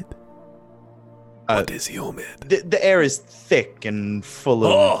 Humid? What is humid? The air is thick and full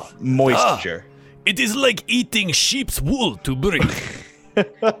of moisture. It is like eating sheep's wool to breathe.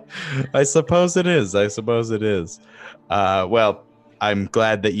 I suppose it is. Well, I'm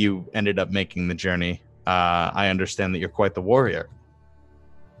glad that you ended up making the journey. I understand that you're quite the warrior.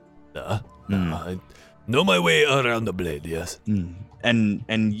 I know my way around the blade, yes.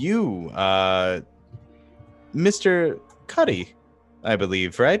 And you, Mr. Cuddy, I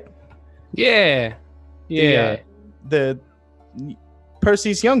believe, right? Yeah. The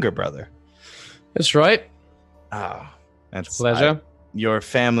Percy's younger brother. That's right. Oh, that's Pleasure. Your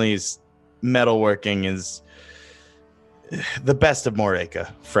family's metalworking is the best of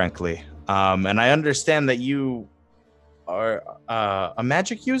Moreka, frankly. And I understand that you are a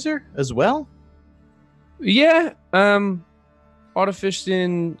magic user as well? Yeah.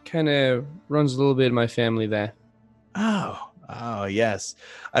 Artifician kind of runs a little bit in my family there. Oh, yes.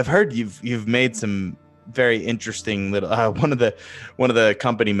 I've heard you've made some very interesting little. One of the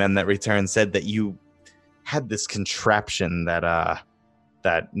company men that returned said that you had this contraption that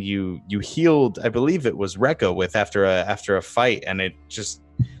you healed. I believe it was Rekka with after a fight, and it just.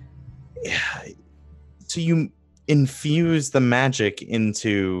 So you infuse the magic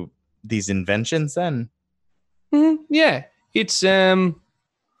into these inventions, then? Yeah, it's a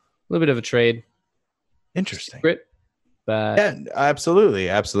little bit of a trade. Interesting. Secret, but Yeah, absolutely.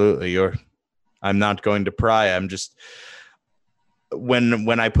 I'm not going to pry. I'm just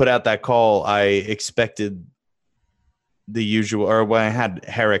when I put out that call, I expected the usual, or when I had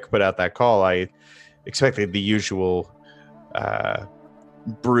Herrick put out that call, I expected the usual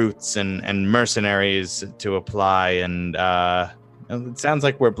brutes and mercenaries to apply, and it sounds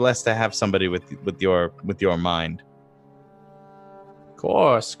like we're blessed to have somebody with your mind. Of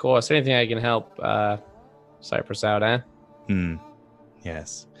course. Anything I can help Cypress out, eh?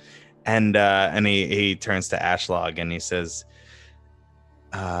 Yes. And he turns to Ashlog and he says,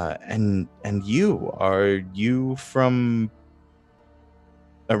 and you, are you from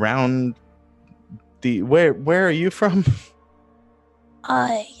around the where are you from?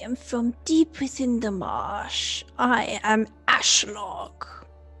 I am from deep within the marsh. I am Ashlog.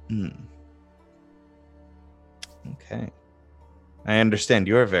 Okay. I understand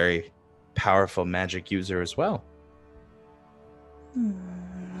you're a very powerful magic user as well.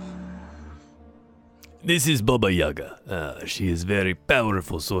 This is Baba Yaga. She is very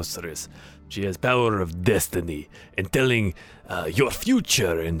powerful sorceress. She has power of destiny and telling your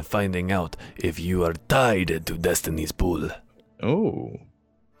future and finding out if you are tied to destiny's pool. Oh,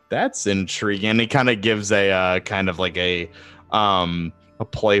 that's intriguing. He kind of gives a kind of like a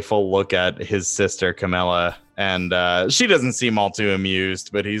playful look at his sister Camilla, and she doesn't seem all too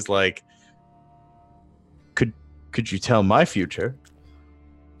amused. But he's like, "Could you tell my future?"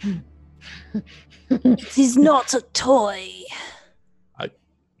 It is not a toy.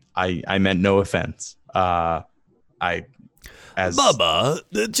 I meant no offense. Baba,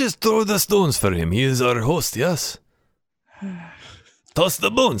 just throw the stones for him. He is our host, yes? Toss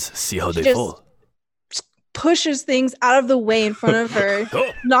the bones. See how they fall. Pushes things out of the way in front of her,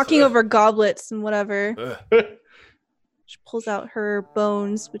 knocking over goblets and whatever. She pulls out her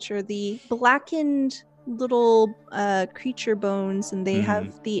bones, which are the blackened little creature bones, and they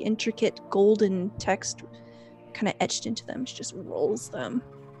have the intricate golden text kind of etched into them. She just rolls them.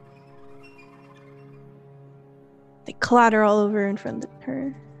 They clatter all over in front of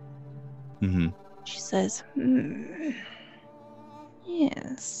her. She says,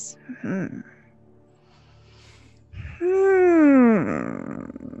 yes.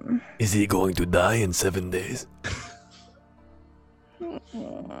 Is he going to die in 7 days?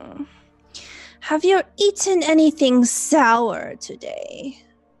 Have you eaten anything sour today?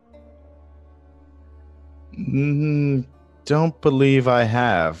 Don't believe I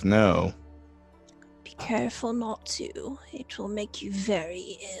have, no. Be careful not to. It will make you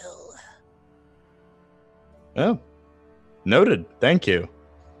very ill. Oh, noted. Thank you.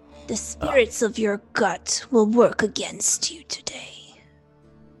 The spirits of your gut will work against you today.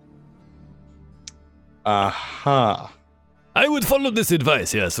 Aha. I would follow this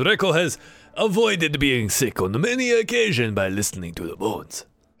advice, yes. Reko has avoided being sick on many occasions by listening to the bones.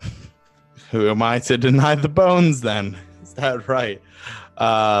 Who am I to deny the bones, then? Is that right?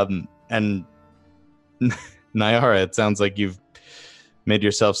 And Nyara, it sounds like you've made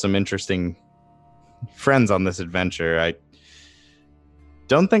yourself some interesting friends on this adventure. I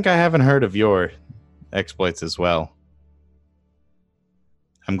don't think I haven't heard of your exploits as well.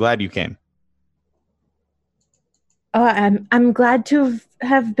 I'm glad you came. Oh, I'm glad to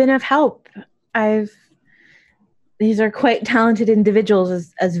have been of help. These are quite talented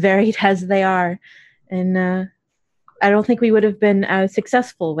individuals, as varied as they are, and I don't think we would have been as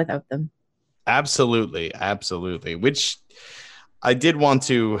successful without them. Absolutely. Which I did want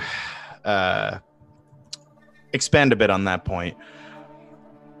to expand a bit on that point.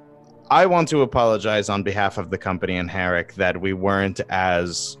 I want to apologize on behalf of the company and Herrick that we weren't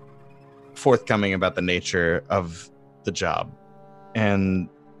as forthcoming about the nature of the job. And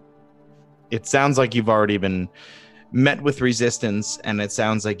it sounds like you've already been met with resistance, and it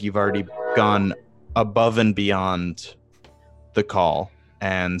sounds like you've already gone above and beyond the call.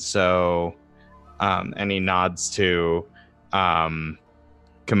 And so, and he nods to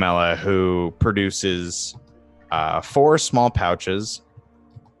Camilla, who produces 4 small pouches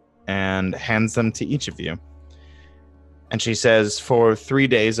and hands them to each of you. And she says, for 3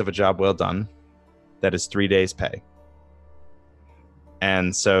 days of a job well done, that is 3 days' pay.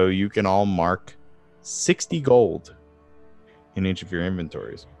 And so you can all mark 60 gold in each of your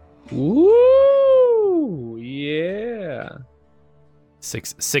inventories. Ooh, yeah.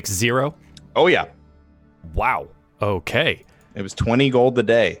 660? Oh, yeah. Wow. Okay. It was 20 gold a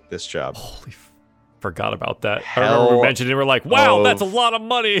day, this job. Holy forgot about that. I Hell remember we mentioned it. We're like, wow, of that's a lot of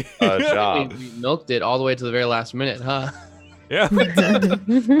money. A job. We milked it all the way to the very last minute, huh? Yeah.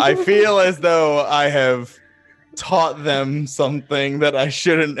 I feel as though I have taught them something that I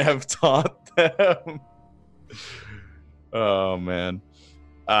shouldn't have taught them. Oh, man.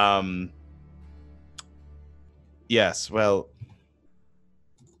 Yes, well,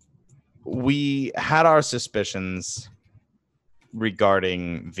 we had our suspicions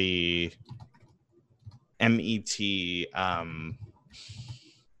regarding the MET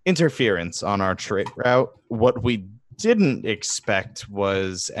interference on our trade route. What we didn't expect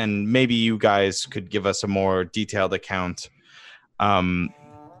was, and maybe you guys could give us a more detailed account.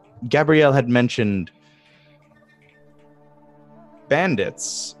 Gabrielle had mentioned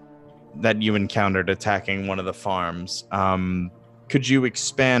bandits that you encountered attacking one of the farms. Could you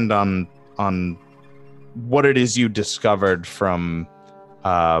expand on what it is you discovered from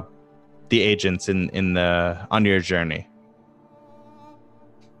the agents on your journey?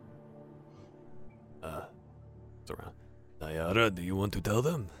 Nayara, do you want to tell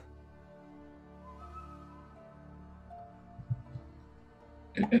them?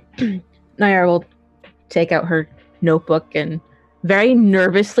 Nayara will take out her notebook and very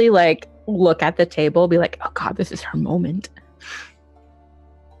nervously look at the table, be like, oh god, this is her moment.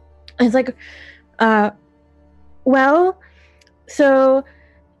 And it's like, well, so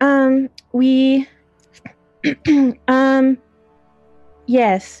we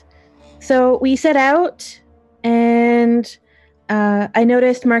yes. So we set out and I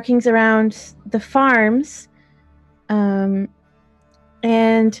noticed markings around the farms.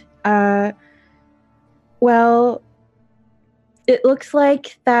 Well, it looks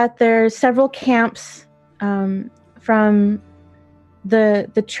like that there's several camps from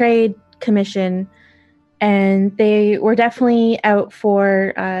the trade commission, and they were definitely out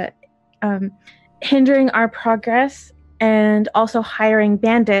for hindering our progress and also hiring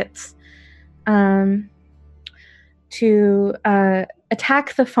bandits to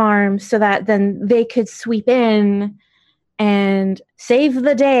attack the farm so that then they could sweep in and save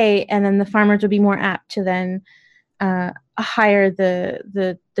the day, and then the farmers would be more apt to then hire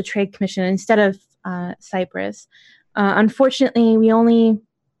the trade commission instead of Cyprus. Unfortunately, we only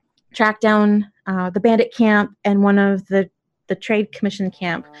tracked down the bandit camp and one of the trade commission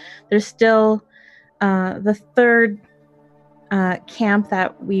camp. There's still the third camp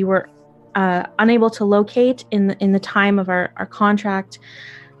that we were unable to locate in the time of our contract,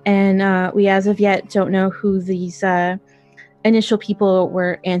 and we as of yet don't know who these initial people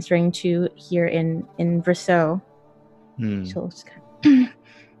were answering to here in Verso. She'll just kind of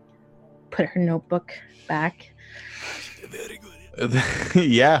put her notebook back. Very good.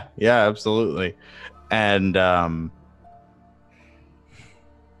 yeah, absolutely. And I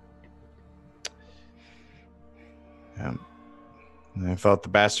thought the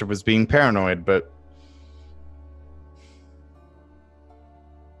bastard was being paranoid, but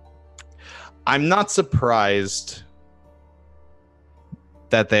I'm not surprised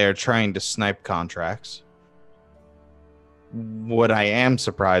that they are trying to snipe contracts. What I am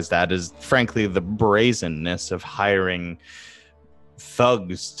surprised at is, frankly, the brazenness of hiring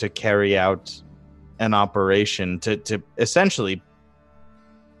thugs to carry out an operation to essentially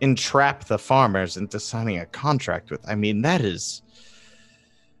entrap the farmers into signing a contract with. I mean, that is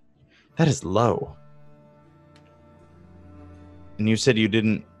low. And you said you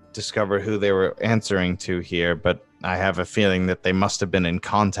didn't discover who they were answering to here, but I have a feeling that they must have been in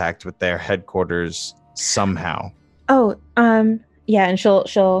contact with their headquarters somehow. Oh, yeah, and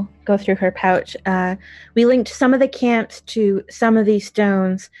she'll go through her pouch. We linked some of the camps to some of these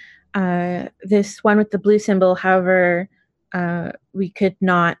stones. This one with the blue symbol, however, we could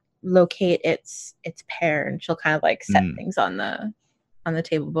not locate its pair, and she'll kind of set things on the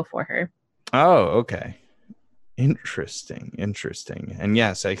table before her. Oh, okay. Interesting. And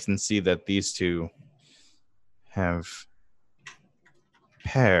yes, I can see that these two have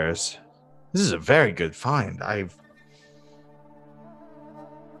pairs. This is a very good find.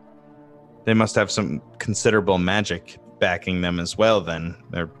 They must have some considerable magic backing them as well, then.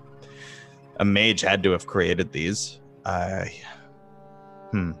 A mage had to have created these. I've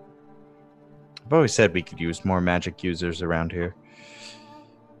always said we could use more magic users around here.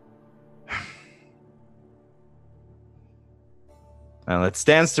 Well, it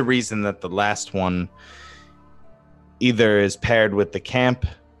stands to reason that the last one either is paired with the camp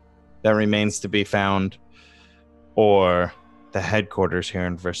that remains to be found, or the headquarters here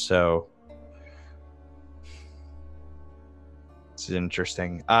in Verso. This is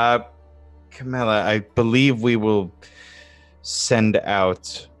interesting. Camilla, I believe we will send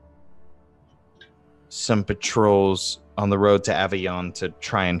out some patrols on the road to Avion to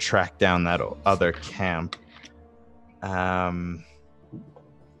try and track down that other camp.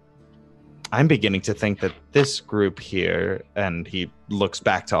 I'm beginning to think that this group here, and he looks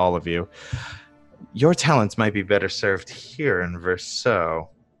back to all of you, your talents might be better served here in Verso.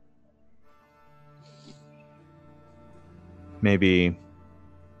 Maybe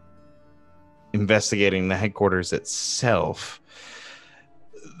investigating the headquarters itself,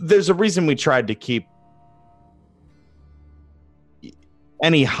 there's a reason we tried to keep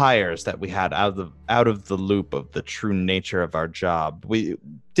any hires that we had out of the loop of the true nature of our job. We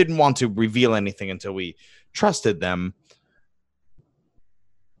didn't want to reveal anything until we trusted them,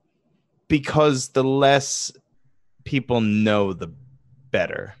 because the less people know, the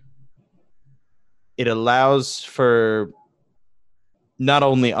better. It allows for not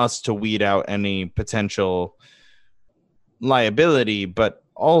only us to weed out any potential liability, but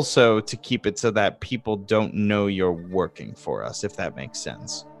also to keep it so that people don't know you're working for us, if that makes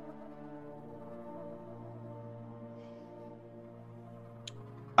sense.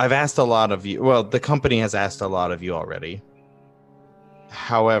 I've asked a lot of you. Well, the company has asked a lot of you already.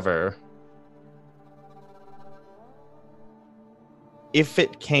 However, if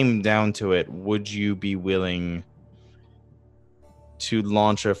it came down to it, would you be willing to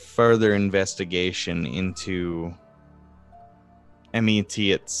launch a further investigation into MET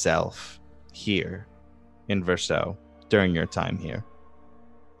itself here in Verso during your time here?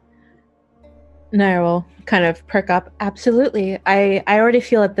 Nair will kind of perk up. Absolutely. I already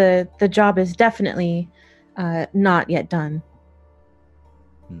feel that the job is definitely not yet done.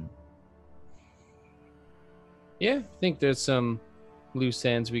 Yeah, I think there's some loose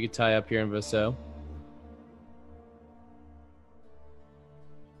ends we could tie up here in Verso.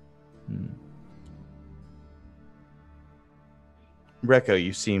 Rekko,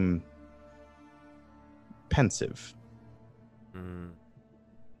 you seem pensive. He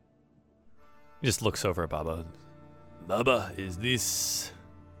just looks over at Baba. Baba, is this...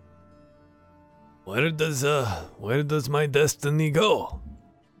 Where does my destiny go?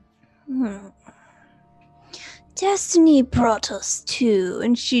 Destiny brought us to,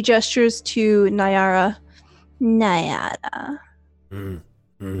 And she gestures to Nyara. Nyara.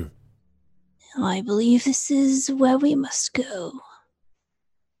 I believe this is where we must go.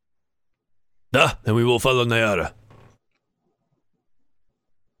 Then we will follow Nyara.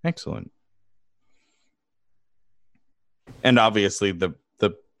 Excellent. And obviously the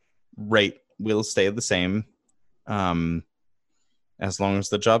rate will stay the same as long as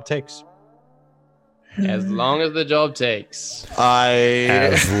the job takes. As long as the job takes.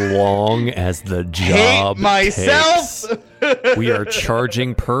 As long as the job hate myself. takes. We are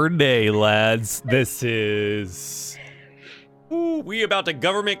charging per day, lads. This is... Ooh, we about to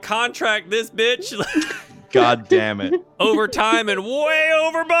government contract this bitch. God damn it. Overtime and way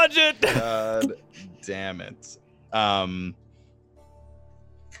over budget. God damn it.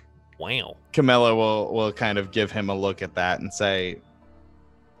 Wow. Camilla will kind of give him a look at that and say,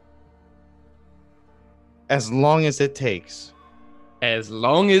 as long as it takes. As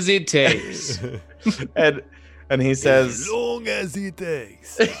long as it takes. and he says, As long as it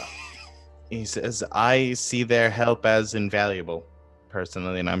takes. he says, I see their help as invaluable,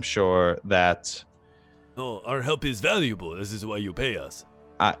 personally, and I'm sure that No, our help is valuable. This is why you pay us.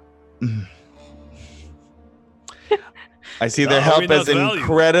 I see their Are help we not as valuable?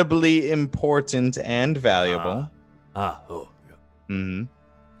 incredibly important and valuable. Oh. Yeah. Mm-hmm.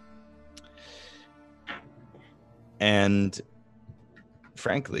 And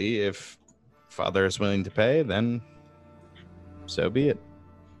frankly, if Father is willing to pay, then so be it.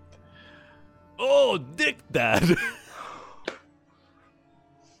 Oh, dick dad.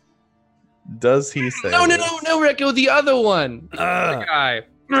 Does he say? No, this? Rekko, the other one. The other guy.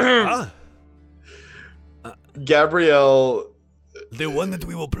 Gabrielle The one that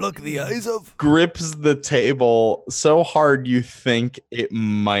we will pluck the eyes of? grips the table so hard you think it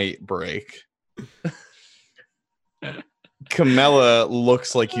might break. Camilla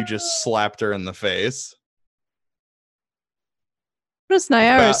looks like you just slapped her in the face. What does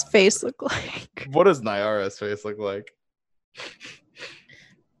Nyara's face look like? What does Nyara's face look like?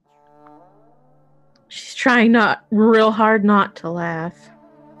 She's trying not real hard not to laugh.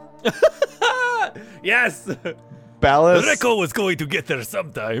 Yes. Ballas Rekko was going to get there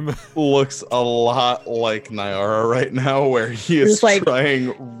sometime. looks a lot like Nyara right now, where he is Just like-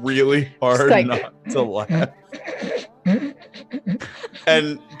 trying really hard like- not to laugh.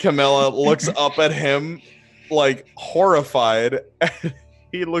 And Camilla looks up at him like horrified. And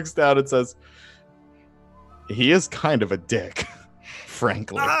he looks down and says, he is kind of a dick,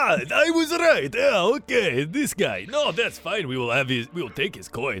 frankly. I was right. Yeah, okay. This guy. No, that's fine. We will take his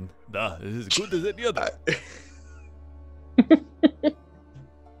coin. It's as good as any other.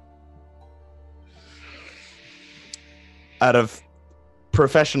 Out of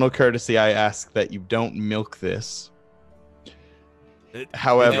professional courtesy, I ask that you don't milk this. It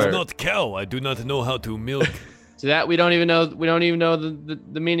However, is not cow. I do not know how to milk. To that, we don't even know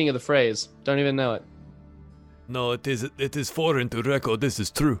the meaning of the phrase. Don't even know it. No, it is foreign to Reko. This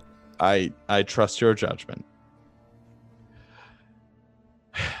is true. I trust your judgment.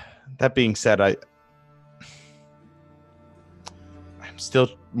 That being said, I'm still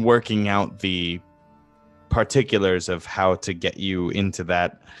working out the particulars of how to get you into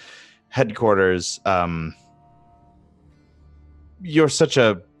that headquarters. You're such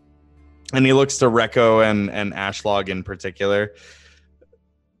a, and he looks to Reko and Ashlog in particular.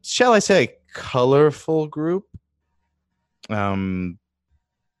 Shall I say, colorful group? Dragonborn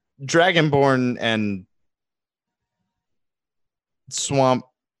and swamp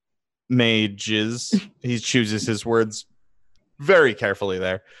mages, he chooses his words very carefully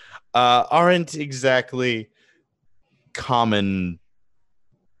there, aren't exactly common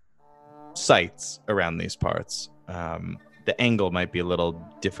sights around these parts. The angle might be a little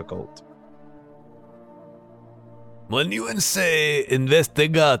difficult. When you say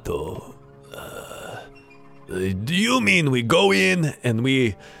investigato, do you mean we go in and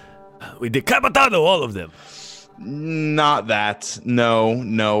we decapitado all of them? Not that.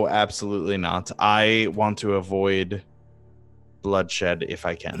 No, absolutely not. I want to avoid bloodshed if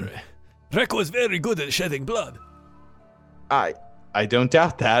I can. Reko is very good at shedding blood. I don't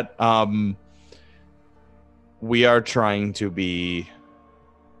doubt that. We are trying to be.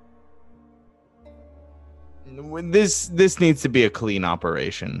 This needs to be a clean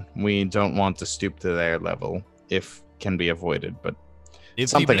operation. We don't want to stoop to their level if can be avoided, but if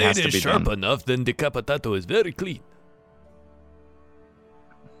something the blade has to is be sharp done. enough, then decapitato is very clean.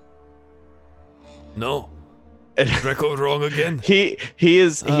 No. Is Reko wrong again? He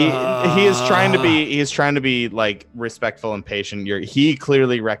is trying to be like respectful and patient. He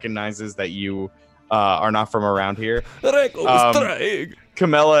clearly recognizes that you are not from around here. Reko was trying.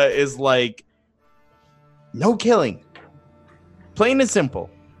 Camilla is like, no killing. Plain and simple.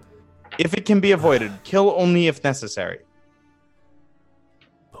 If it can be avoided, kill only if necessary.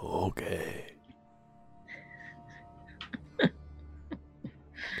 Okay.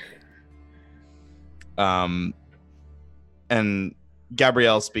 And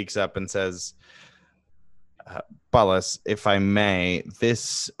Gabrielle speaks up and says, Ballas, if I may,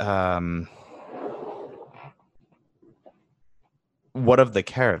 this, what of the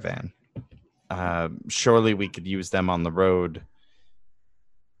caravan? Surely we could use them on the road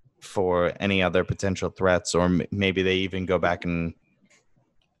for any other potential threats, or maybe they even go back and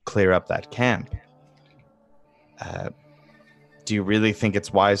clear up that camp. Do you really think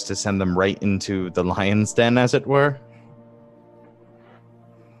it's wise to send them right into the lion's den, as it were?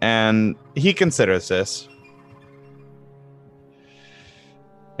 And he considers this.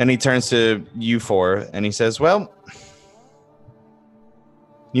 And he turns to you four and he says, well,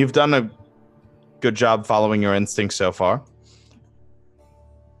 you've done a good job following your instincts so far.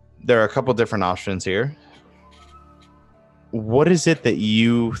 There are a couple different options here. What is it that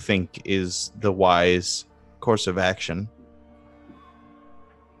you think is the wise course of action?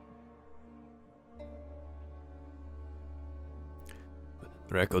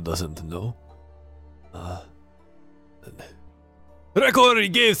 Reko doesn't know. Reko already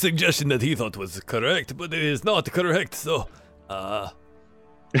gave suggestion that he thought was correct, but it is not correct, so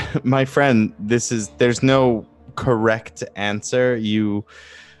My friend, there's no correct answer. You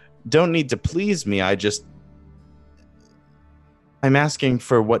don't need to please me. I'm asking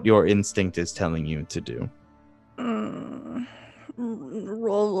for what your instinct is telling you to do.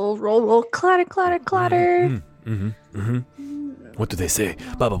 Roll, clatter, clatter, clatter. What do they say?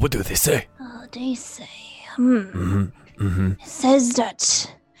 Baba, what do they say? They say, It says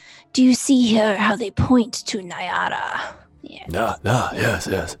that, do you see here how they point to Nyara? Yeah.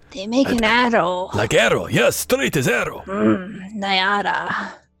 Yes. They make an arrow. Like arrow, yes, straight as arrow.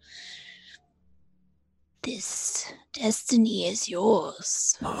 Nyara. This destiny is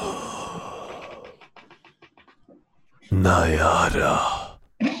yours. Nyara.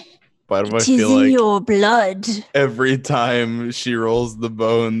 Why do I It is feel in like your blood. every time she rolls the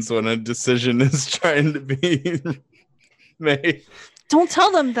bones when a decision is trying to be made? Don't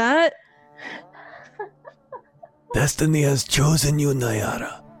tell them that. Destiny has chosen you,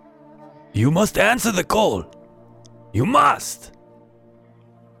 Nyara. You must answer the call. You must.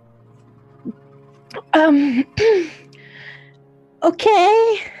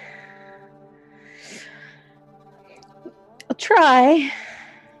 Okay. I'll try.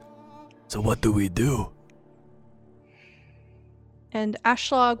 So what do we do? And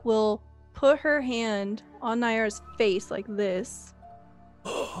Ashlog will put her hand on Nyara's face like this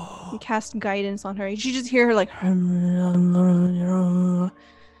and cast guidance on her. You just hear her like,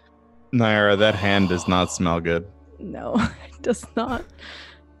 Naira, that hand does not smell good. No, it does not.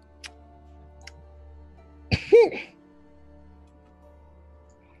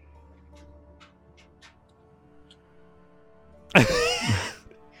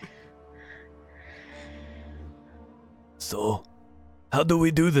 So, how do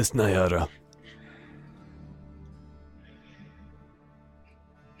we do this, Nayara?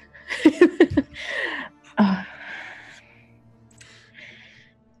 Uh,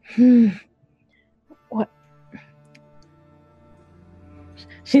 what?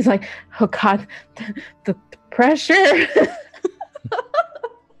 She's like, oh God, the pressure.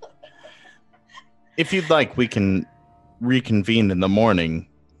 If you'd like, we can reconvene in the morning.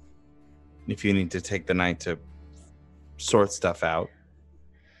 If you need to take the night to sort stuff out.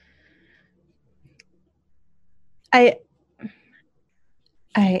 I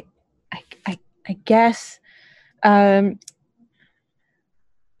guess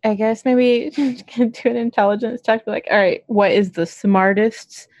I guess maybe can do an intelligence check. Be like, all right, what is the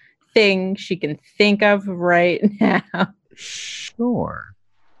smartest thing she can think of right now? Sure.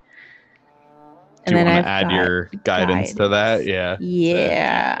 And Do you then want I've to add got your guidance to that? Yeah.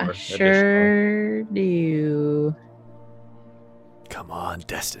 Yeah, sure do. Come on,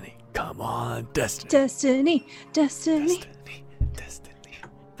 Destiny. Come on, Destiny. Destiny. Destiny.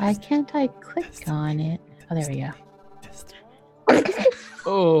 Why can't I click on it? Oh, there we go.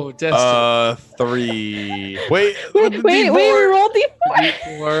 Oh, Destiny. 3. Wait, Wait, we rolled the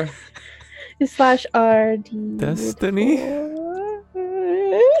D4. slash RD. Destiny?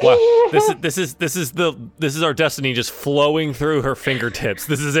 Wow, this is our destiny just flowing through her fingertips.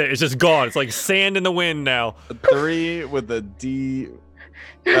 This is it. It's just gone. It's like sand in the wind now. 3 with a D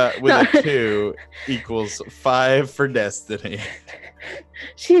with a 2 equals 5 for Destiny.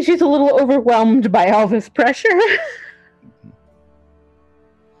 She's a little overwhelmed by all this pressure.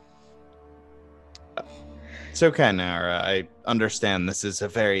 It's okay, Nara. I understand this is a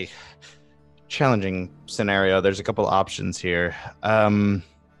very challenging scenario. There's a couple options here. I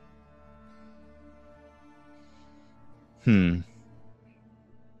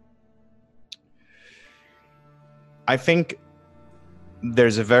think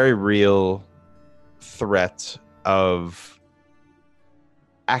there's a very real threat of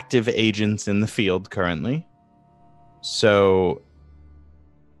active agents in the field currently. So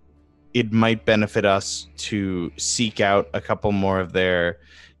it might benefit us to seek out a couple more of their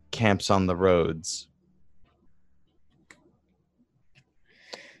camps on the roads.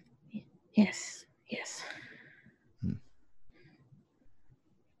 Yes.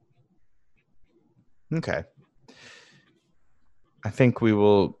 Okay. I think we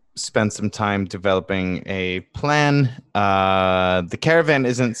will spend some time developing a plan. The caravan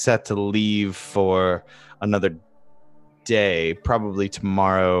isn't set to leave for another day, probably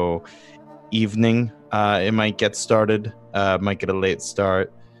tomorrow evening. It might get started, might get a late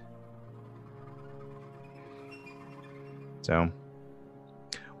start. So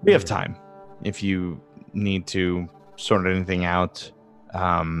we have time if you need to sort anything out,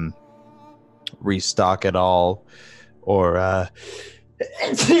 restock it all, or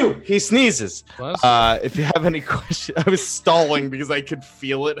he sneezes. If you have any questions, I was stalling because I could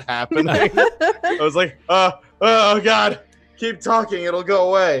feel it happening. I was like, oh God, keep talking, it'll go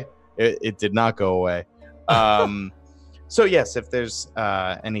away. It did not go away. So yes, if there's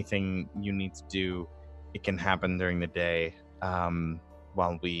anything you need to do, it can happen during the day,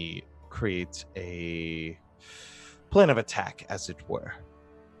 while we create a plan of attack, as it were.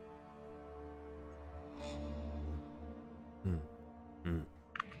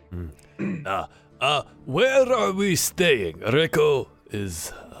 Where are we staying? Reko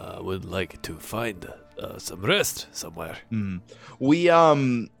would like to find some rest somewhere. We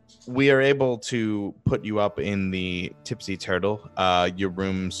are able to put you up in the Tipsy Turtle. Your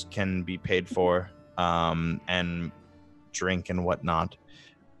rooms can be paid for, and drink and whatnot.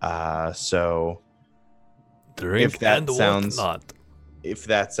 So Drink if that and sounds whatnot. if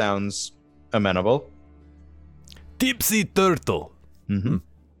that sounds amenable. Tipsy Turtle. Mm-hmm.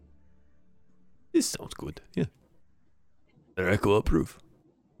 This sounds good. Yeah. Reko approve.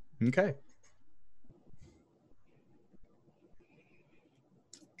 Okay.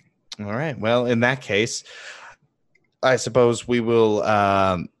 All right. Well, in that case, I suppose we will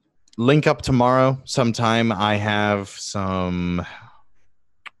link up tomorrow sometime. I have some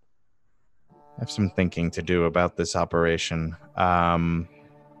thinking to do about this operation.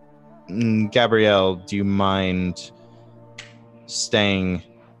 Gabrielle, do you mind staying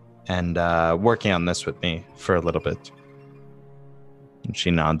and working on this with me for a little bit? And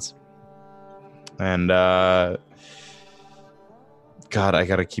she nods. And God, I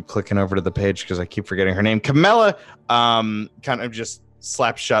gotta keep clicking over to the page because I keep forgetting her name. Camilla kind of just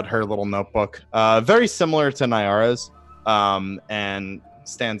slaps shut her little notebook, very similar to Nyara's, and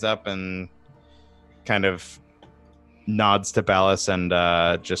stands up and kind of nods to Ballas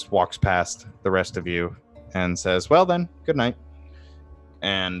and just walks past the rest of you and says, "Well then, good night."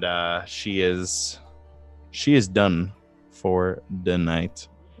 And she is done for the night,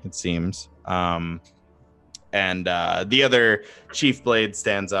 it seems. And the other Chief Blade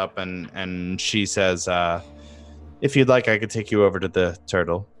stands up and she says, "If you'd like, I could take you over to the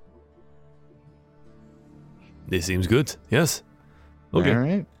turtle." This seems good. Yes. Okay. All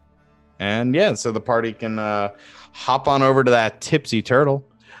right. And yeah, so the party can hop on over to that tipsy turtle,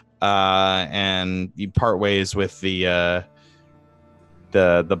 and you part ways with the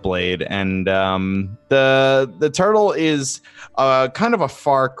blade, and the turtle is kind of a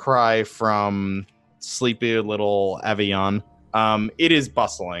far cry from sleepy little Avion. It is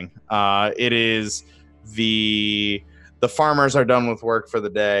bustling. It is the farmers are done with work for the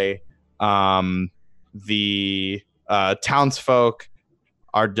day. The townsfolk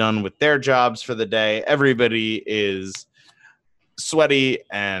are done with their jobs for the day. Everybody is sweaty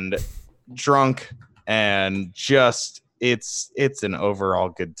and drunk, and just it's an overall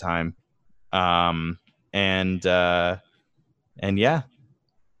good time. And yeah,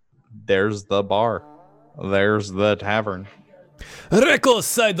 there's the bar. There's the tavern. Reko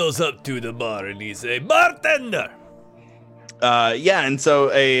sidles up to the bar and he's a bartender. Yeah, and so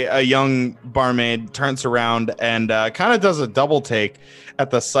a young barmaid turns around and kind of does a double take at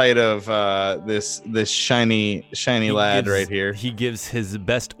the sight of this shiny lad right here. He gives his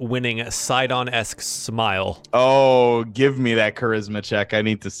best winning Sidon-esque smile. Oh, give me that charisma check. I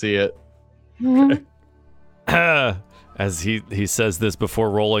need to see it. As he says this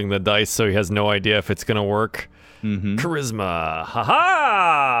before rolling the dice, so he has no idea if it's gonna work. Mm-hmm. Charisma,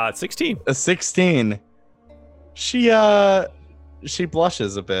 haha, 16. A 16. She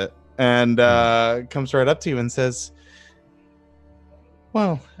blushes a bit and comes right up to you and says,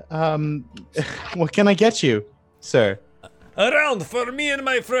 "Well, what can I get you, sir?" A round for me and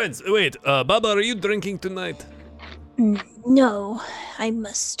my friends. Wait, Baba, are you drinking tonight? No, I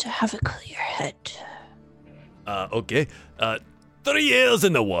must have a clear head. Okay. 3 ales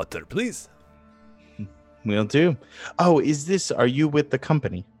in the water, please. Will do. Oh, are you with the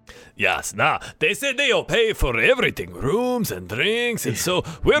company? Yes, they said they'll pay for everything, rooms and drinks, and so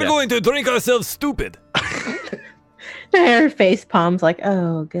we're going to drink ourselves stupid. Her face palms like,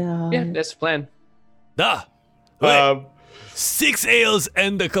 oh god. Yeah, that's the plan. Wait, 6 ales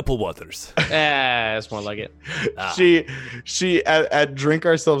and a couple waters. That's more like it. She at drink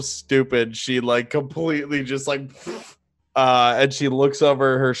ourselves stupid, she like completely just like and she looks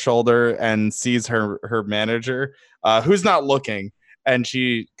over her shoulder and sees her manager, who's not looking, and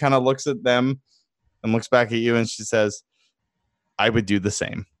she kind of looks at them and looks back at you and she says, "I would do the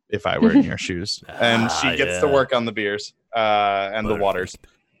same if I were in your shoes." And she gets to work on the beers and the waters.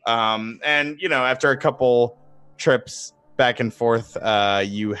 And after a couple trips back and forth,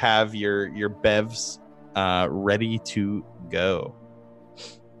 you have your bevs ready to go.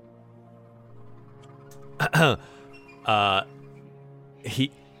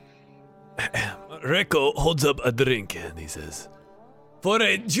 Reko holds up a drink and he says, "For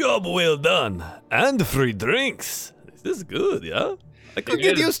a job well done and free drinks. This is good, yeah? I could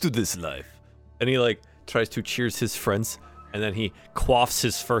get used to this life." And he tries to cheers his friends, and then he quaffs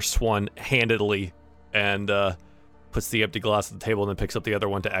his first one handedly and puts the empty glass on the table and then picks up the other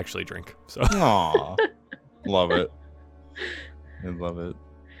one to actually drink. So Aw. Love it. I love it.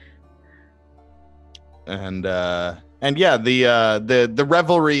 And yeah, the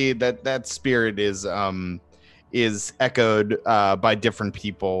revelry, that spirit is echoed by different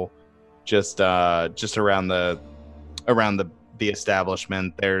people just around the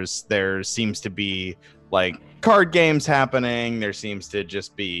establishment. There seems to be like card games happening. There seems to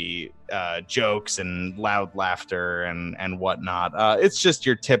just be jokes and loud laughter and whatnot. It's just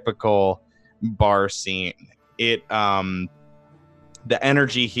your typical bar scene. The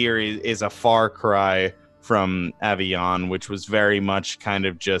energy here is a far cry from Avion, which was very much kind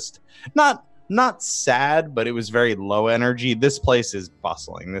of just not sad, but it was very low energy. This place is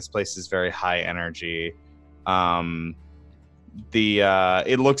bustling. This place is very high energy.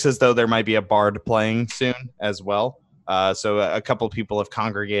 It looks as though there might be a bard playing soon as well. So a couple people have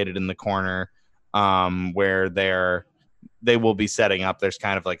congregated in the corner where they will be setting up. There's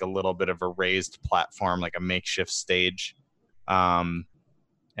kind of like a little bit of a raised platform, like a makeshift stage. And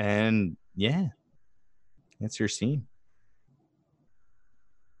yeah, that's your scene.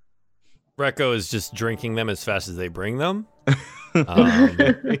 Reko is just drinking them as fast as they bring them.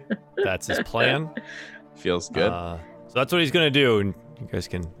 That's his plan. Feels good. So that's what he's going to do, and you guys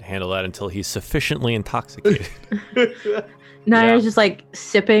can handle that until he's sufficiently intoxicated. Naya's just like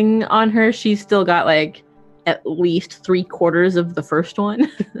sipping on her. She's still got like at least 3/4 of the first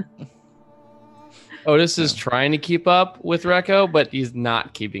one. Otis is trying to keep up with Rekko, but he's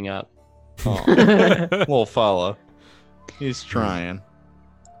not keeping up. We'll follow. He's trying.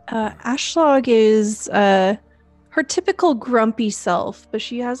 Ashlog is her typical grumpy self, but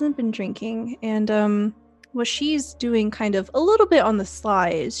she hasn't been drinking. And what she's doing kind of a little bit on the sly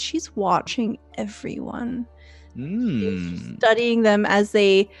is she's watching everyone. She's studying them as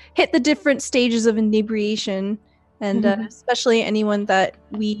they hit the different stages of inebriation. And especially anyone that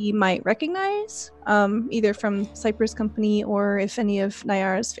we might recognize, either from Cypress Company or if any of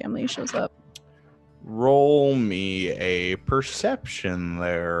Nayara's family shows up. Roll me a perception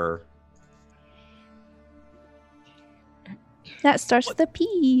there. That starts with a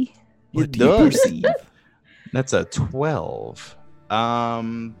P. What do you perceive? That's a 12.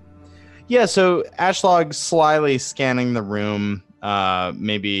 Yeah, so Ashlog slyly scanning the room,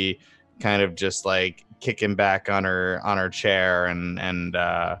 maybe kind of just like kicking back on her chair and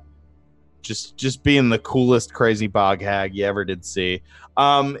just being the coolest crazy bog hag you ever did see.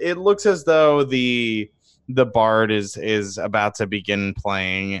 It looks as though the bard is about to begin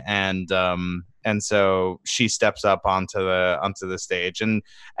playing, and so she steps up onto the stage, and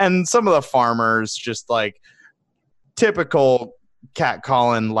some of the farmers, just like typical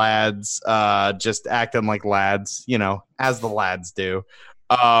catcalling lads, just acting like lads, as the lads do,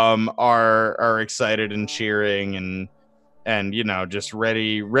 are excited and cheering and just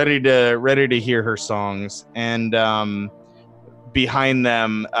ready to hear her songs. And behind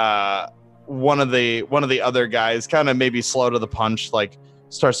them, one of the other guys, kind of maybe slow to the punch, like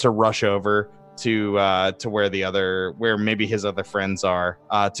starts to rush over to where maybe his other friends are,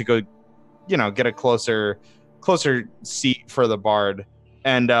 to go get a closer seat for the bard,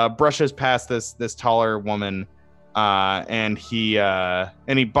 and brushes past this taller woman, and he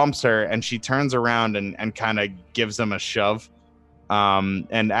bumps her, and she turns around and kind of gives him a shove. And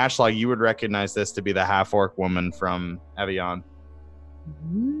Ashlag, you would recognize this to be the half-orc woman from Evian.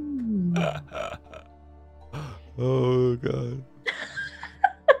 Oh god.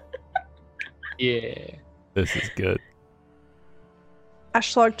 Yeah. This is good.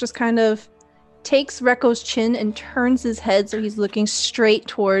 Ashlag just kind of takes Rekko's chin and turns his head so he's looking straight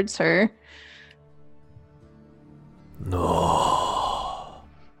towards her. No.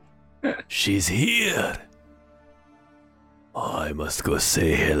 She's here. I must go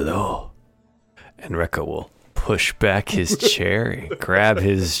say hello. And Rekko will push back his chair, grab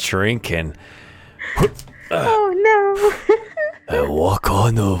his drink, and Oh no. I walk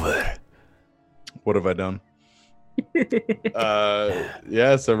on over. What have I done?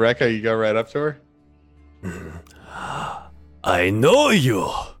 Yeah, so Rekka, you go right up to her? I know you.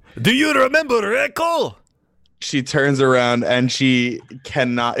 Do you remember Rekko? She turns around and she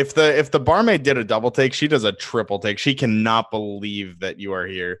cannot, if the barmaid did a double take, she does a triple take. She cannot believe that you are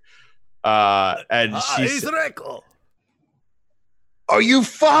here. And He's Rekko. Are you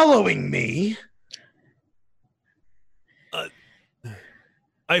following me?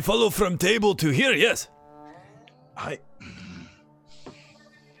 I follow from table to here, yes.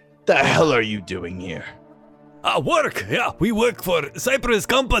 The hell are you doing here? Work, yeah. We work for Cypress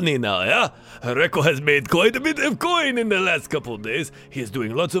Company now, yeah. Rekko has made quite a bit of coin in the last couple of days. He is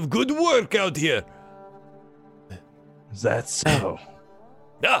doing lots of good work out here. Is that so?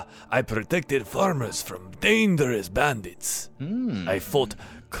 Yeah, I protected farmers from dangerous bandits. I fought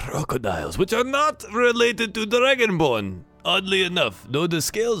crocodiles, which are not related to Dragonborn. Oddly enough, though the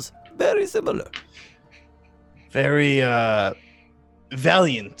scales very similar. Very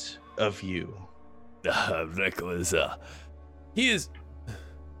valiant of you. Rekko is he is.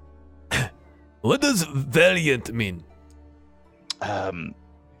 What does valiant mean?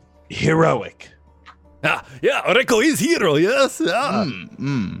 Heroic. Yeah, Rekko is hero, yes.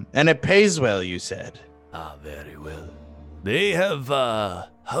 And it pays well, you said. Very well. They have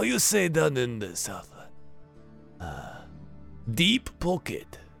how you say down in the south? Deep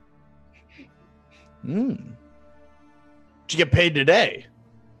pocket. Did you get paid today?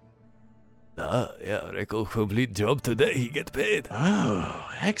 Yeah, Rekko complete job today. He get paid. Oh,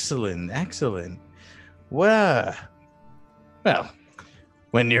 excellent. Well,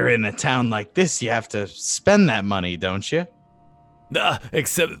 when you're in a town like this, you have to spend that money, don't you?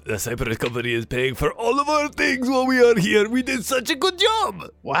 Except the Cypress Company is paying for all of our things while we are here. We did such a good job.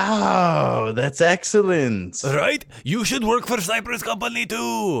 Wow, that's excellent. Right? You should work for Cypress Company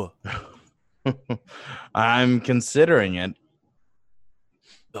too. I'm considering it.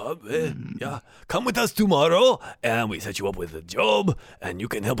 Yeah. Come with us tomorrow, and we set you up with a job, and you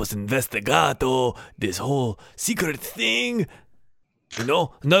can help us investigate this whole secret thing. You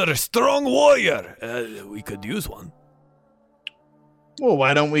know, another strong warrior. We could use one. Well,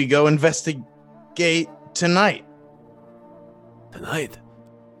 why don't we go investigate tonight? Tonight?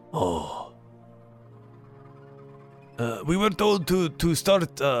 Oh. We were told to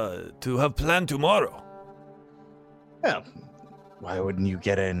start to have plan tomorrow. Well, why wouldn't you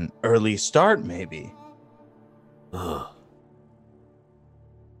get an early start, maybe?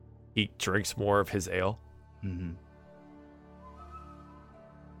 He drinks more of his ale. Mm-hmm.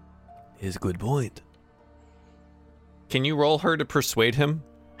 Is a good point. Can you roll her to persuade him?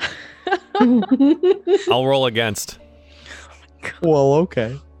 I'll roll against. Well,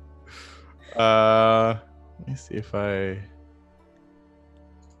 okay. Let me see if I.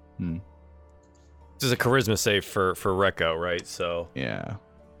 This is a charisma save for Rekko, right? So Yeah.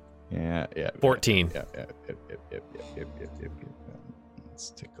 14. Yeah. Let's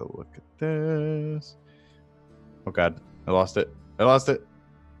take a look at this. Oh God, I lost it.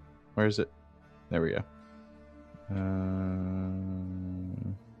 Where is it? There we go.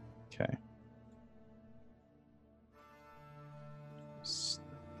 Okay.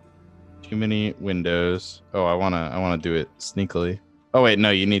 Too many windows. Oh, I wanna do it sneakily. Oh wait, no,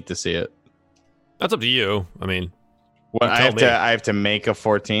 you need to see it. That's up to you. I mean, What you I tell have me. to I have to make a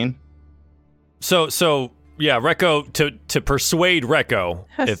 14. So yeah, Rekko to persuade Rekko,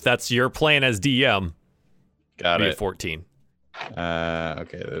 Has- if that's your plan as DM, Got be it. at 14.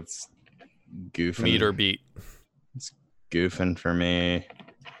 Okay, that's goofing. Meet or beat. It's goofing for me.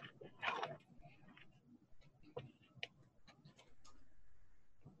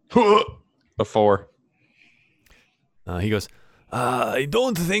 A 4. He goes, I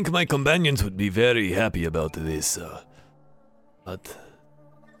don't think my companions would be very happy about this. But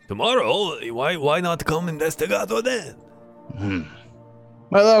tomorrow, why not come investigate then?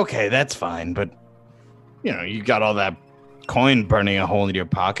 Well, okay, that's fine, but you got all that coin burning a hole in your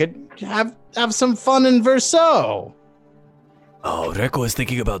pocket. Have some fun in Verso. Oh, Rekko is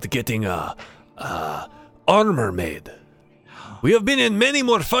thinking about getting armor made. We have been in many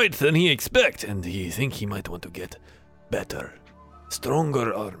more fights than he expect, and he think he might want to get better,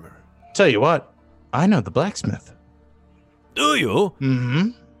 stronger armor. Tell you what, I know the blacksmith. Do you?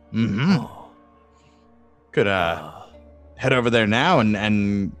 Oh. Could head over there now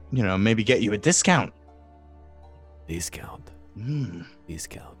and maybe get you a discount. Discount.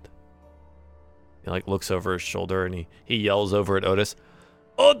 Discount. He looks over his shoulder and he yells over at Otis.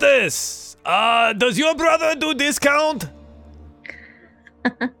 Otis! Does your brother do discount?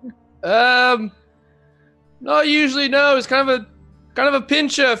 Not usually. No, it's kind of a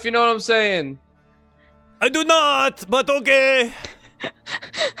pincher, if you know what I'm saying. I do not, but okay.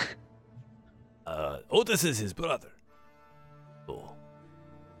 Otis is his brother.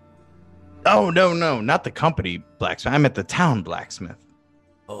 Oh, no, not the company blacksmith. I'm at the town blacksmith.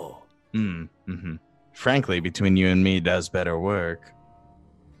 Oh. Frankly, between you and me, does better work.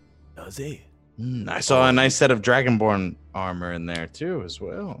 Does he? I saw a nice set of Dragonborn armor in there too, as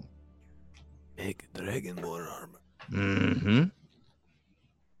well. Big Dragonborn armor.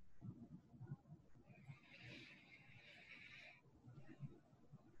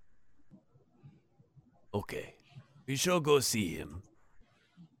 Okay, we shall go see him.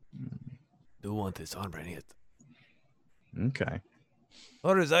 Do want this armor yet? Okay. As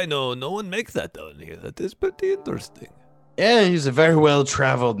far as I know, no one makes that down here. That is pretty interesting. Yeah, he's a very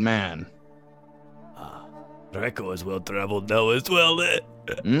well-traveled man. Rekko is well-traveled now as well.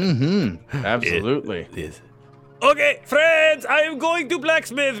 Absolutely. Yes. Okay, friends, I am going to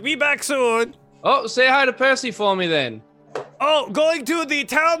blacksmith. Be back soon. Oh, say hi to Percy for me then. Oh, going to the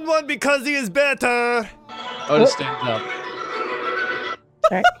town one because he is better. Otis stands up.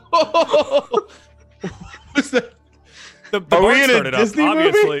 Sorry. What's that? The Are bard we in a started Disney up, movie?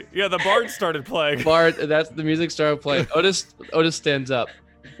 obviously. Yeah, the bard started playing. Bart, that's the music started playing. Otis stands up.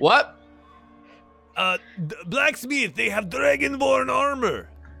 What? Blacksmith, they have Dragonborn armor.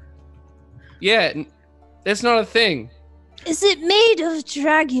 Yeah, that's not a thing. Is it made of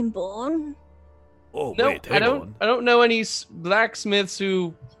dragonborn? Oh, No, wait, I hang don't. on. I don't know any blacksmiths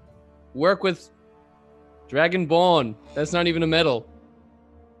who work with Dragonborn. That's not even a metal.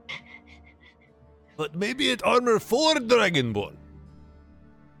 But maybe it's armor for Dragonborn.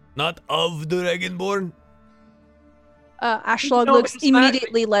 Not of Dragonborn. Ashlog No, looks it's not-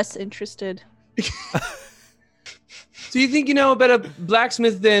 immediately less interested. Do you think you know a better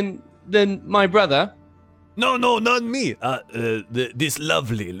blacksmith than my brother? No, not me. This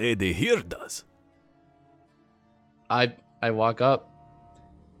lovely lady here does. I walk up.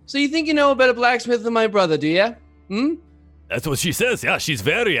 So you think you know a better blacksmith than my brother, do you? Hmm? That's what she says. Yeah, she's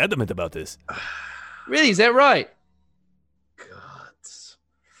very adamant about this. Really? Is that right? Gods.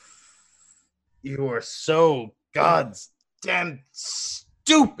 You are so gods damn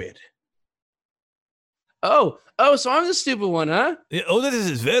stupid. Oh, so I'm the stupid one, huh? Yeah, Otis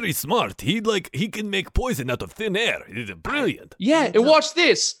is very smart. He can make poison out of thin air. He's brilliant. Yeah, and watch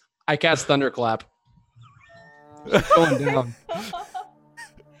this. I cast Thunderclap. Going down.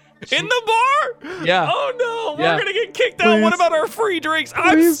 In the bar? Yeah. Oh no, Yeah. we're gonna get kicked out. What Please. about our free drinks?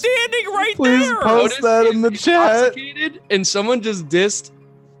 I'm Please. standing right Please there. post Otis that in the is chat. intoxicated, and someone just dissed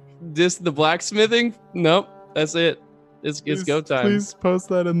the blacksmithing. Nope, that's it. It's go time. Please post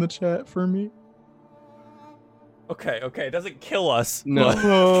that in the chat for me. Okay, it doesn't kill us. No. but-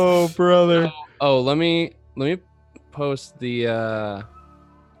 Oh, brother. Oh, let me post the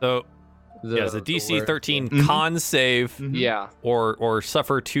So yeah, it's a DC word. 13 Mhm. con save Yeah. or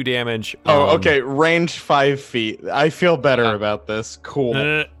suffer 2 damage. Oh, okay. Range 5 feet. I feel better Yeah. about this. Cool.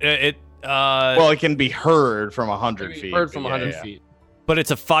 Well, it can be heard from 100 feet. Heard from but 100 yeah. feet. but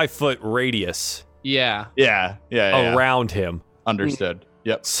it's a 5-foot radius Yeah. Yeah. around him. Understood.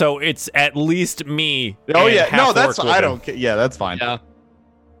 Yep. So it's at least me. Oh and yeah. No, half that's orc with I him. don't care. Yeah, that's fine. Yeah.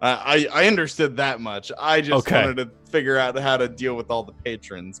 I understood that much. I just Okay. wanted to figure out how to deal with all the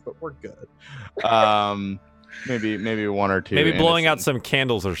patrons, but we're good. Maybe one or two. Maybe blowing out innocent- some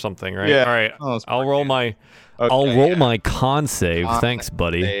candles or something, right? Yeah. All right. Oh, it's I'll roll my okay, yeah. con save. Con Thanks,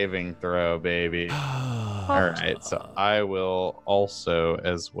 buddy. saving throw, baby. All right, so I will also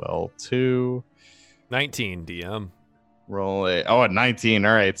as well too 19 DM. roll a 19.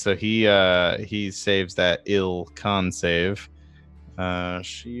 All right, so he saves that ill con save.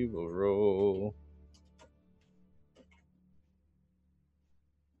 She will roll.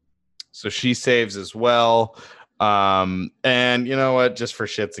 So she saves as well. And you know what? Just for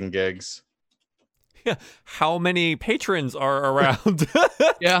shits and gigs. How many patrons are around?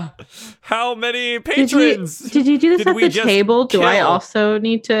 Yeah. How many Did you, patrons? did you do this Did at we the just table? Do I kill? also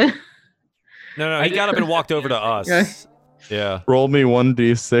need to? No, I he got did- up and walked over to us. Okay. Yeah. Roll me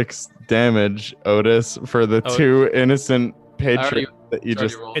 1d6 damage, Otis, for the Oh. 2 innocent already- patrons that you Already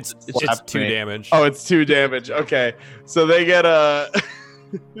just. rolled. It's slapped 2 me. damage. Oh, it's 2 damage. Okay, so they get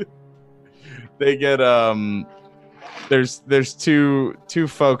they get There's two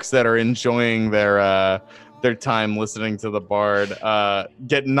folks that are enjoying their time listening to the bard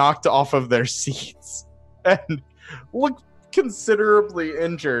get knocked off of their seats and look considerably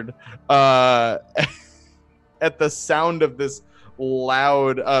injured at the sound of this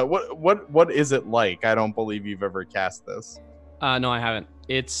loud. What is it like? I don't believe you've ever cast this. No, I haven't.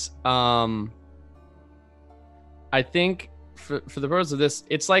 It's I think for the purpose of this,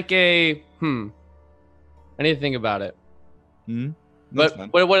 it's like a I need to think about it. That's But fine.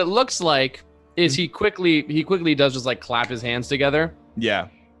 what it looks like is he quickly does just like clap his hands together, Yeah,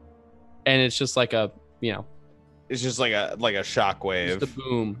 and it's just like a it's just like a shockwave. just a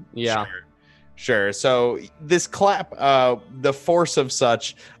boom. Yeah. Sure. So this clap, the force of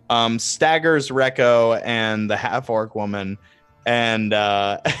such, staggers Rekko and the half orc woman, and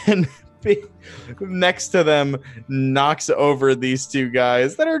next to them knocks over these two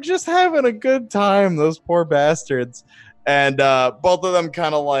guys that are just having a good time. Those poor bastards. And both of them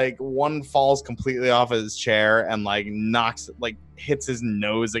kind of like, one falls completely off his chair and like hits his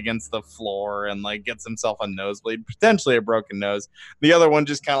nose against the floor and like gets himself a nosebleed, potentially a broken nose. The other one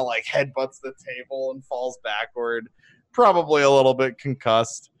just kind of like headbutts the table and falls backward, probably a little bit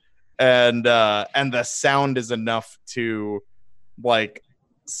concussed. And the sound is enough to like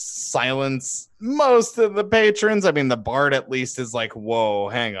silence most of the patrons. I mean, the bard at least is like, whoa,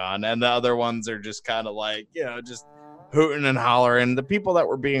 hang on. And the other ones are just kind of like, just hooting and hollering. The people that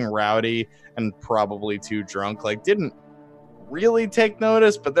were being rowdy and probably too drunk, like, didn't really take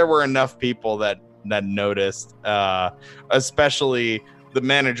notice, but there were enough people that noticed, especially the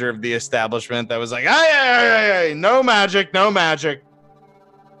manager of the establishment that was like, hey, no magic. Who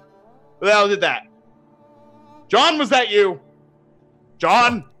the hell did that? John, was that you?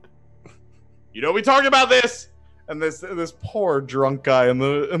 John, you know we talked about this. And this poor drunk guy in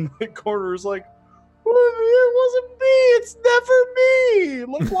the corner is like, it wasn't me. It's never me.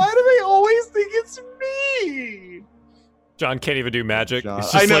 Like, why do they always think it's me? John can't even do magic. John.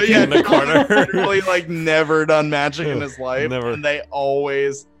 He's just like yeah, in the corner. literally like never done magic in his life, Never. and they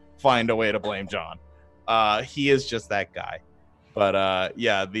always find a way to blame John. He is just that guy. But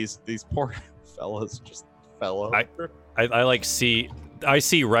yeah, these poor fellas just fell over. I see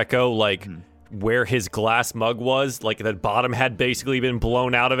Rekko like where his glass mug was, like the bottom had basically been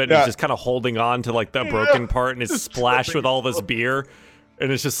blown out of it. And Yeah. he's just kind of holding on to like the broken part and is Just splashed with tripping all this beer.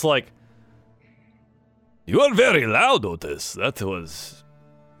 and it's just like, You are very loud, Otis. That was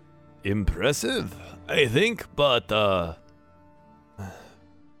impressive, I think, but I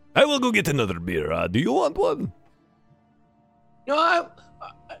will go get another beer. Do you want one? No, I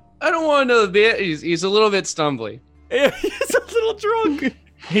don't want another beer. He's a little bit stumbly. he's a little drunk.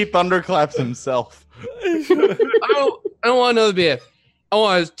 He thunderclaps himself. I don't want another beer. I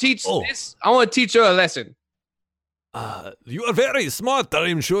want to teach this. I want to teach her a lesson. You are very smart. I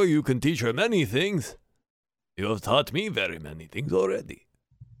am sure you can teach her many things. You have taught me very many things already.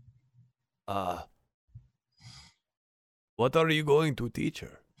 What are you going to teach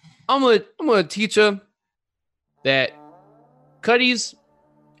her? I'm gonna teach her that Cuddies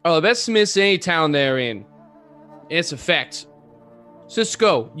are the best smiths in any town they're in. It's a fact.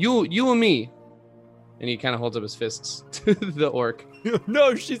 Cisco, you and me. And he kind of holds up his fists to the orc.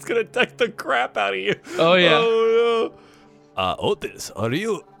 No, she's gonna take the crap out of you. Oh yeah. Oh no. Otis, are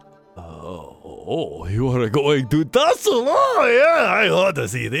you? You are going to tussle? Oh, yeah, I want to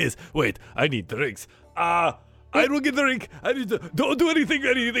see this. Wait, I need drinks. I will get the drink. I need to. Don't do anything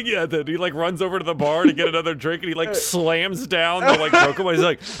yet. And he like runs over to the bar to get another drink, and he like slams down the like broken one. He's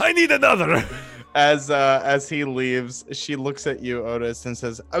like, I need another. As he leaves, she looks at you, Otis, and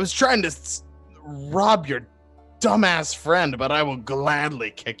says, "I was trying to rob your dumbass friend, but I will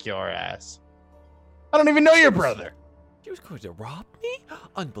gladly kick your ass. I don't even know your brother." He was going to rob me?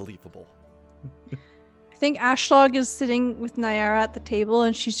 Unbelievable. I think Ashdog is sitting with Nyara at the table,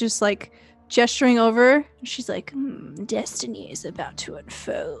 and she's just like gesturing over. She's like, Destiny is about to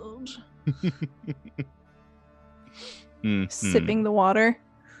unfold. sipping the water.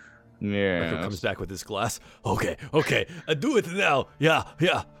 Yeah. Marco comes back with his glass. Okay, do it now. Yeah.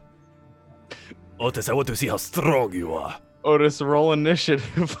 Otis, I want to see how strong you are. Otis, roll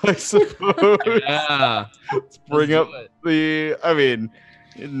initiative, I suppose. Yeah. Let's bring Let's up do it. I mean,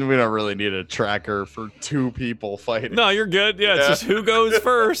 we don't really need a tracker for two people fighting. No, you're good. Yeah, it's just who goes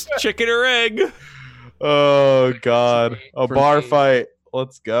first, chicken or egg. Oh, God. A For bar me. fight.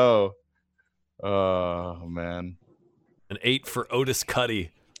 Let's go. Oh, man. An 8 for Otis Cuddy,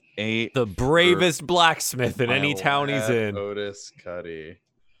 8. the bravest blacksmith in any my town he's lad, in. Otis Cuddy.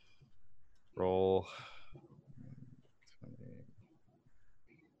 Roll.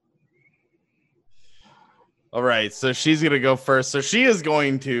 All right, so she's gonna go first. So she is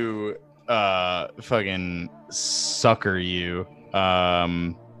going to fucking sucker you.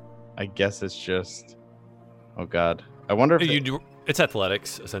 I guess it's just. Oh God, I wonder if It's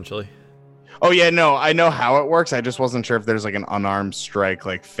athletics, essentially. Oh yeah, no, I know how it works. I just wasn't sure if there's like an unarmed strike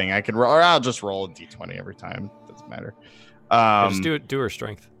like thing I could roll, or I'll just roll a d20 every time. Doesn't matter. Yeah, just do her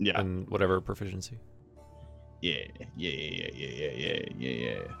strength. yeah. And whatever proficiency. Yeah.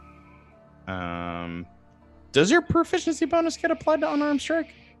 Does your proficiency bonus get applied to unarmed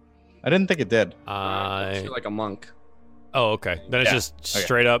strike? I didn't think it did. You're like a monk. Oh, okay. Then it's Yeah, just okay.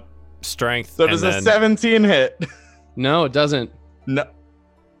 straight up strength. So and does a then 17 hit? No, it doesn't. No.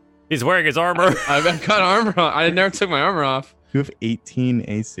 he's wearing his armor. I've got armor on. I never took my armor off. You have 18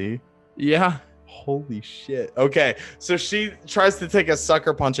 AC. Yeah. Holy shit. Okay, so she tries to take a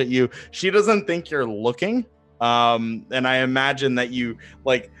sucker punch at you. She doesn't think you're looking. And I imagine that you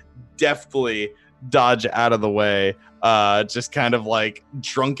like deftly dodge out of the way. Just kind of like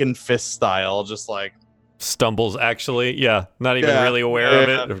drunken fist style, just like Stumbles, actually. Yeah, not even Yeah, really aware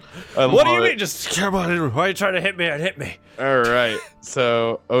yeah. of it. I What do love you it. mean? Just come on. Why are you trying to hit me? Hit me. All right.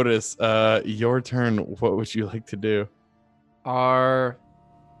 So Otis, your turn. What would you like to do? Are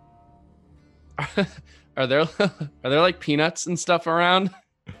there like peanuts and stuff around?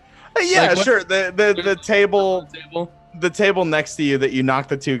 Yeah, Like, what- sure. The table Table? the table next to you that you knocked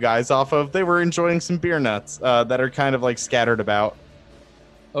the two guys off of, they were enjoying some beer nuts that are kind of like scattered about.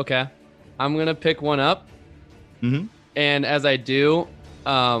 Okay. I'm gonna pick one up. Mhm. And as I do,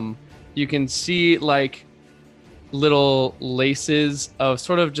 you can see like little laces of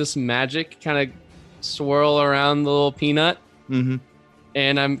sort of just magic kind of swirl around the little peanut. Mm-hmm.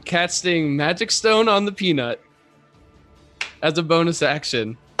 And I'm casting Magic Stone on the peanut as a bonus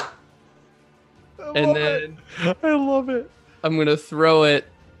action. And then I love it. I'm gonna throw it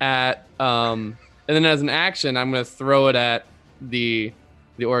at and then as an action, I'm gonna throw it at the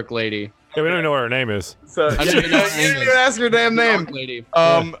orc lady. Yeah, we don't even know what her name is. So I you don't even know her name didn't even ask her damn The name. orc lady.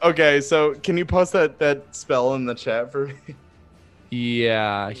 Okay, so can you post that spell in the chat for me?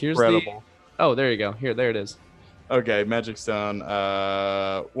 Yeah. Here's Incredible. the. Oh, there you go. There it is. Okay, Magic Stone.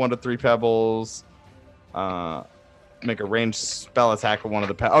 1 to 3 pebbles. Make a ranged spell attack with one of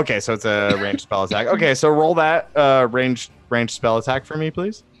the pebbles. Okay, so it's a ranged spell attack. Okay, so roll that ranged spell attack for me,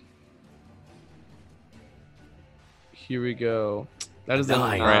 please. Here we go. That is a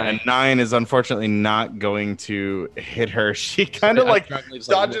Nine. 9. All right, and 9 is unfortunately not going to hit her. She kind of like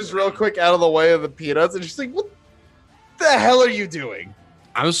dodges real quick out of the way of the peanuts, and she's like, "What the hell are you doing?"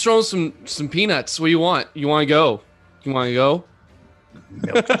 I was throwing some peanuts. What do you want? You want to go? You want to go?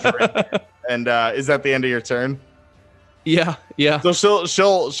 And is that the end of your turn? Yeah. So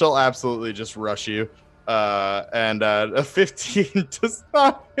she'll absolutely just rush you. And a 15 does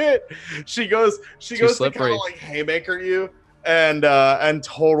not hit. She goes to kind slippery. of like haymaker you, and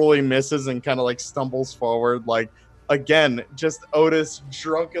totally misses and kind of like stumbles forward. Like again, just Otis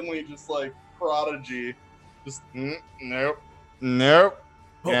drunkenly just like prodigy, just nope,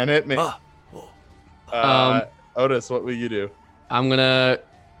 can't hit me. Otis, what will you do? I'm gonna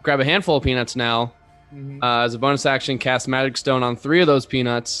grab a handful of peanuts now. As a bonus action, cast Magic Stone on 3 of those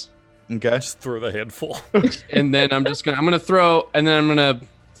peanuts, Okay. Just throw the handful. and then I'm gonna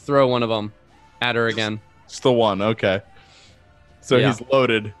throw one of them at her again. It's the one. Okay. So Yeah. he's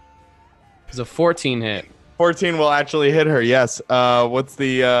loaded. It's a 14 hit. 14 will actually hit her. Yes. What's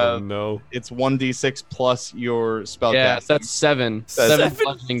the? Oh, no. It's 1d6 plus your spell. Yeah, cast. that's 7. Seven. 7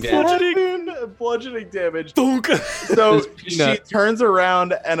 bludgeoning damage. 7 bludgeoning damage. Dunk. So This she peanut. turns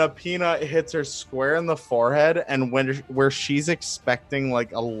around and a peanut hits her square in the forehead, and where she's expecting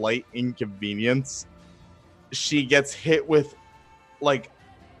like a light inconvenience, she gets hit with like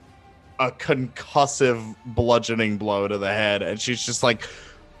a concussive bludgeoning blow to the head, and she's just like,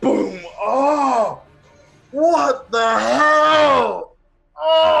 boom! Oh, what the hell?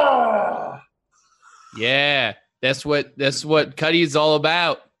 Oh! Yeah, that's what Cuddy's all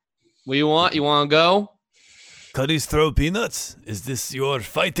about. What do you want? You want to go? Cuddies throw peanuts? Is this your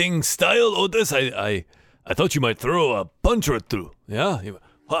fighting style, Otis? I thought you might throw a punch or two. Yeah?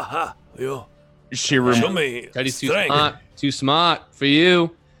 Ha ha. You She show removes. me Cuddy's too strength. smart. Too smart for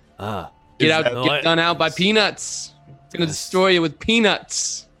you. Ah. Get Is out. Get done out by peanuts. It's gonna Yes. destroy you with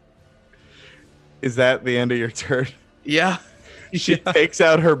peanuts. Is that the end of your turn? Yeah. She takes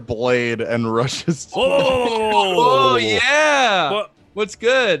out her blade and rushes. Oh yeah. What? What's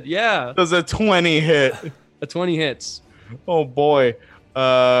good? Yeah. Does a 20 hit? A 20 hits. Oh boy.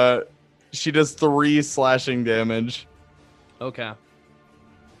 She does 3 slashing damage. Okay.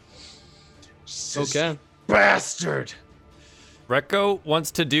 Okay. Bastard. Rekko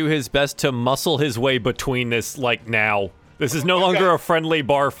wants to do his best to muscle his way between this, like, now. This is no longer a friendly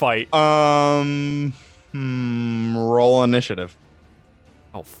bar fight. Roll initiative.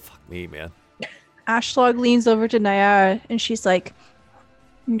 Oh, fuck me, man. Ashlog leans over to Nyara and she's like,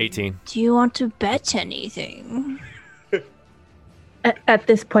 18. Do you want to bet anything? At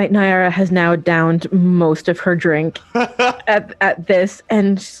this point, Nyara has now downed most of her drink at this,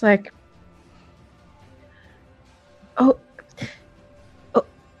 and she's like, "Oh,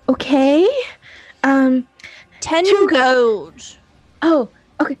 okay, 10 gold. oh,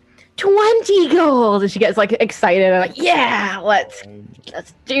 okay, 20 gold." And she gets like excited and like, "Yeah, let's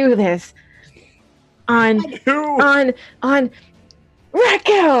do this." On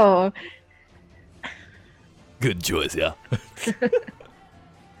Rekko. Good choice, yeah.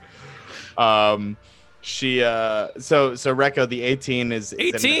 She so Rekko, the 18 is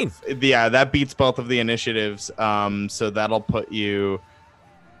 18. Yeah, that beats both of the initiatives. So that'll put you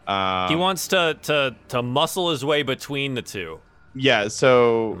He wants to muscle his way between the two. yeah,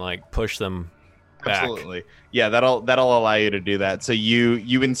 so And, like, push them back. absolutely. Yeah, that'll allow you to do that. So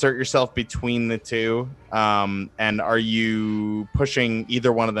you insert yourself between the two. And are you pushing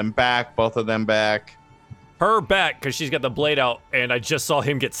either one of them back, both of them back? Her back, because she's got the blade out, and I just saw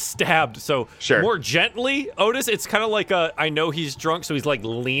him get stabbed. So Sure. more gently, Otis, it's kind of like I know he's drunk, so he's like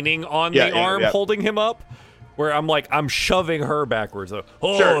leaning on Yeah, the yeah, arm, yeah. holding him up, where I'm shoving her backwards. So,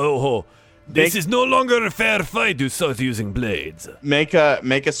 Oh, Sure. oh. This Make- is no longer a fair fight to start using blades. Make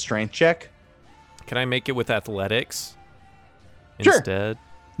a strength check. can I make it with athletics Sure. instead?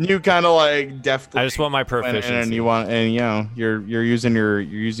 You kind of like deftly I just want my proficiency. and you want, and you know, you're using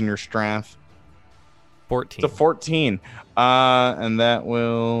your strength. 14. It's a 14. And that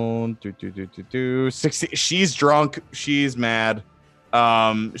will do 60. She's drunk. She's mad.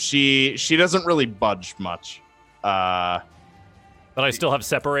 She doesn't really budge much. But I still have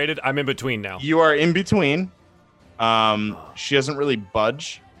separated. I'm in between now. You are in between. She doesn't really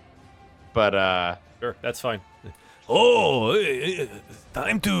budge. But Sure, that's fine. Oh,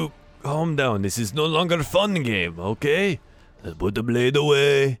 time to calm down. This is no longer a fun game, okay? Let's put the blade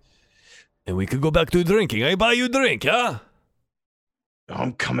away. And we could go back to drinking. I buy you a drink, yeah?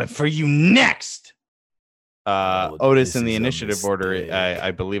 I'm coming for you next. Oh, Otis, this in the is a initiative order, mistake. I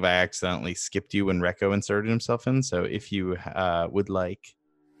believe I accidentally skipped you when Rekko inserted himself in. So if you would like,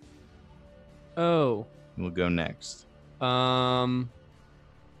 Oh. we'll go next. Um.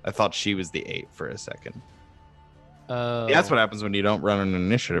 I thought she was the 8 for a second. Oh. Yeah, that's what happens when you don't run an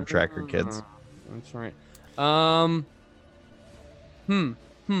initiative tracker, kids. That's right. What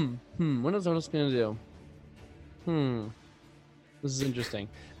is Otis gonna do? This is interesting.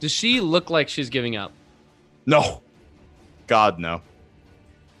 Does she look like she's giving up? No. God, no.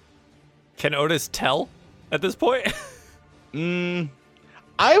 Can Otis tell at this point?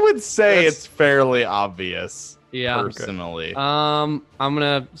 I would say it's fairly obvious. Yeah. Personally. I'm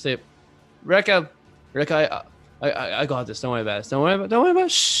gonna say, Rekka, I got this. Don't worry about it. Don't worry about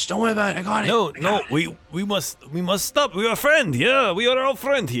it. Shh, don't worry about it. I got it. No, we must stop. We are friend. Yeah, we are all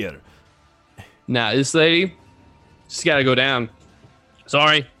friend here. Nah, this lady, she's gotta go down.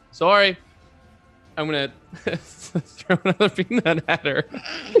 Sorry. I'm gonna throw another peanut at her.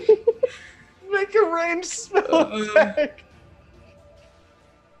 Make a range spell attack.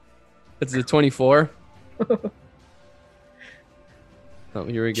 It's a 24. Oh,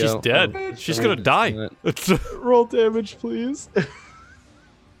 here we go. She's dead. Oh, She's gonna die. Roll damage, please.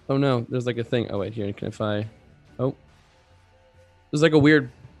 Oh no, there's like a thing. Oh wait, here, oh. There's like a weird,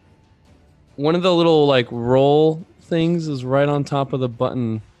 one of the little like roll things is right on top of the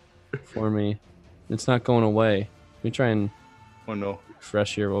button for me. It's not going away. Let me try and Oh no.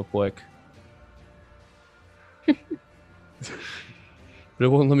 refresh here real quick. But it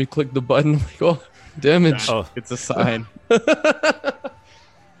won't let me click the button. Like, oh, damage. Oh, It's a sign. It's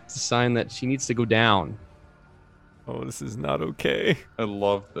a sign that she needs to go down. oh, this is not okay. I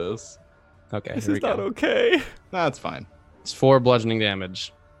love this. Okay, This here we is not go. okay. That's fine. It's 4 bludgeoning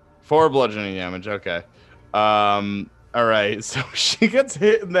damage. 4 bludgeoning damage. Okay. All right. So she gets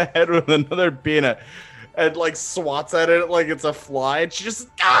hit in the head with another peanut, and like swats at it like it's a fly. And she just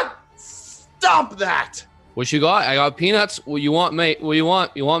stop that. What you got? I got peanuts. What you want, mate? What you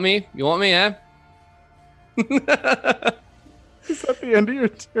want? You want me? You want me, eh? Is that the end of your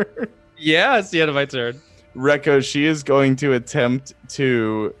turn? Yeah, it's the end of my turn. Rekko, she is going to attempt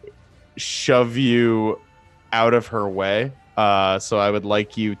to shove you out of her way. So I would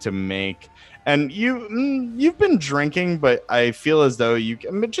like you to make, and you've been drinking, but I feel as though you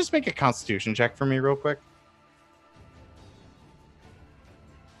can just make a Constitution check for me real quick.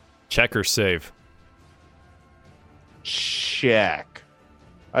 Check or save. Check.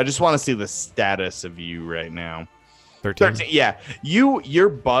 I just want to see the status of you right now. 13. 13. Yeah, you're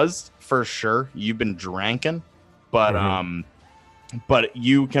buzzed for sure. You've been drinking, but but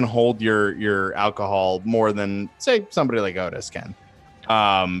you can hold your alcohol more than say somebody like Otis can.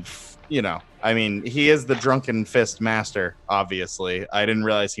 You know, I mean, he is the drunken fist master. Obviously, I didn't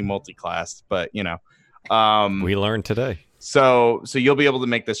realize he multi-classed, but you know, We learned today. So you'll be able to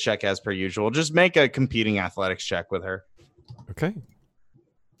make this check as per usual. Just make a competing athletics check with her. Okay.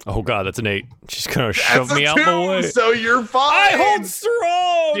 Oh god, that's an 8. She's gonna shove me out the 2, way. So you're fine. I hold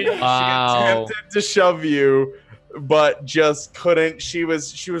strong. Wow. She attempted to shove you, but just couldn't. She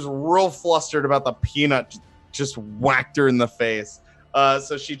was real flustered about the peanut. Just whacked her in the face.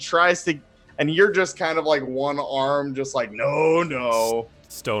 So she tries to, and you're just kind of like one arm, just like no.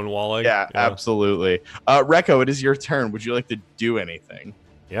 Stonewalling. Yeah, absolutely. Rekko, it is your turn. Would you like to do anything?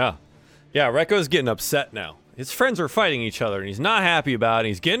 Yeah. Rekko's getting upset now. His friends are fighting each other, and he's not happy about it. And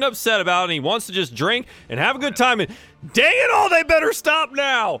he's getting upset about it, and he wants to just drink and have a good time. And dang it all, they better stop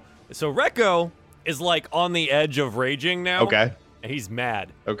now. So Rekko is like on the edge of raging now. Okay. And he's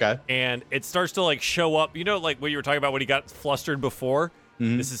mad. Okay. And it starts to like show up. You know, like what you were talking about when he got flustered before?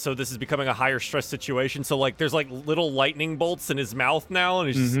 This is becoming a higher stress situation. So like there's like little lightning bolts in his mouth now,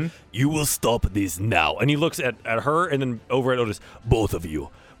 and he's just, You will stop this now. and he looks at her and then over at Otis. Both of you.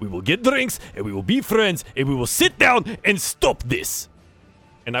 We will get drinks and we will be friends and we will sit down and stop this.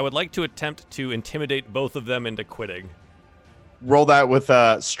 And I would like to attempt to intimidate both of them into quitting. Roll that with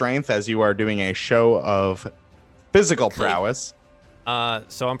strength as you are doing a show of physical prowess.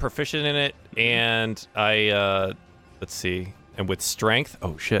 So I'm proficient in it, and I let's see, and with strength.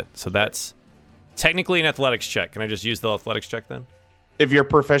 Oh shit! So that's technically an athletics check. Can I just use the athletics check then? If you're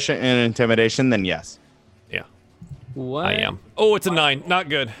proficient in intimidation, then yes. Yeah, What? I am. Oh, it's a 9. Not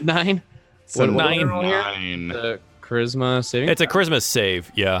good. 9. So What 9? 9. The charisma saving. It's a charisma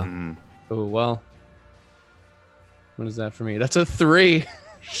save. Yeah. Oh well. What is that for me? That's a 3.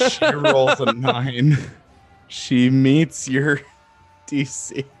 She rolls a 9. She meets your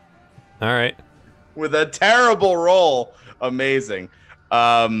DC All right. with a terrible roll. Amazing.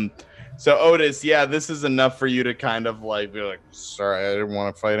 So Otis, yeah, this is enough for you to kind of like be like, sorry, I didn't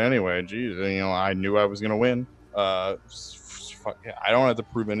want to fight anyway. Jeez, you know, I knew I was gonna win. Fuck yeah, I don't have to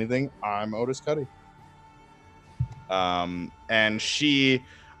prove anything. I'm Otis Cuddy. And she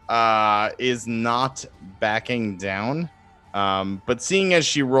is not backing down. But seeing as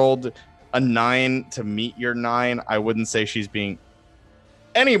she rolled a 9 to meet your 9, I wouldn't say she's being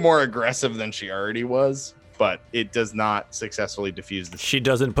any more aggressive than she already was, but it does not successfully diffuse the... She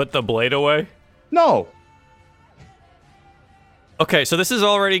doesn't put the blade away? No. Okay, so this has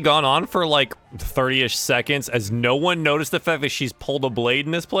already gone on for like 30-ish seconds. Has no one noticed the fact that she's pulled a blade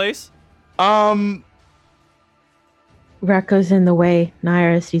in this place? Rekko's in the way.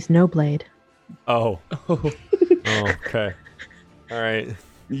 Naira sees no blade. Oh. Oh, okay. All right.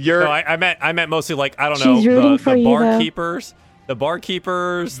 You're... No, I meant mostly like, I don't She's know, rooting the for you, though. barkeepers. The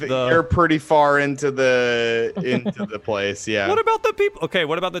barkeepers, You're pretty far into the place, yeah. What about the people? Okay,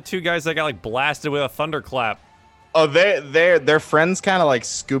 what about the two guys that got like blasted with a thunderclap? Oh, their friends kind of like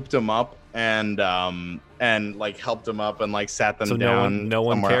scooped them up and like helped them up and like sat them So down. no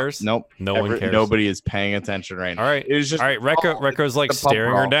one somewhere cares? else. Nope. No one cares. Nobody is paying attention right now. All right. It was just all right, Rekko's like the pub staring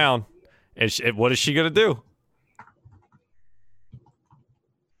her brawl. down. What is she gonna do?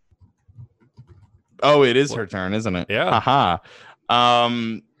 Oh, it is her turn, isn't it? Yeah.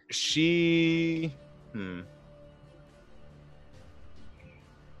 Haha. She.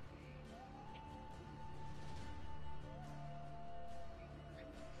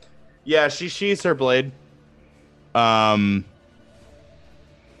 Yeah, she sheathes her blade. And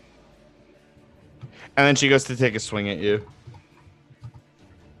then she goes to take a swing at you.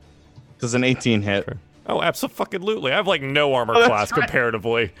 Does an 18 hit? Oh, absolutely. I have like no armor that's class right.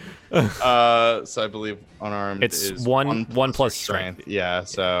 comparatively. So I believe unarmed It's is one plus plus her strength. Yeah,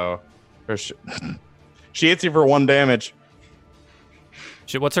 so she hits you for 1 damage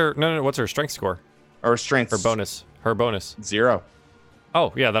What's her strength score? or strength. Her bonus. 0.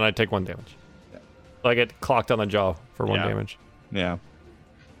 Oh, yeah, then I'd take 1 damage. Yeah. I get clocked on the jaw for 1 Yeah. damage. Yeah.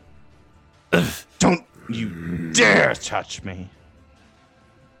 Don't you dare touch me.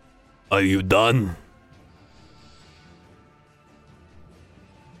 Are you done?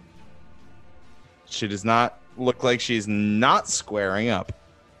 She does not look like she's not squaring up.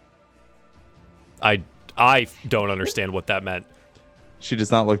 I don't understand what that meant. She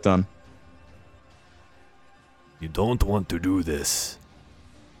does not look done. You don't want to do this.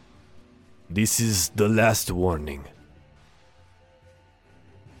 This is the last warning.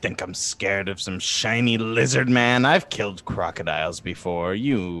 Think I'm scared of some shiny lizard man? I've killed crocodiles before.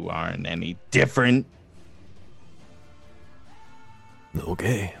 You aren't any different.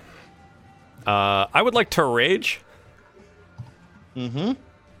 Okay. I would like to rage. Mm-hmm.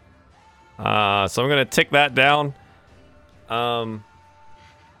 So I'm gonna tick that down. And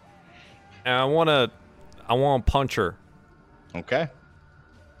I wanna punch her. Okay.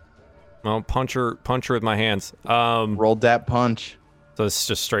 I'll punch her with my hands. Rolled that punch. So it's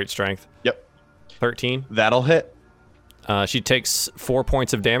just straight strength. Yep. 13. That'll hit. She takes 4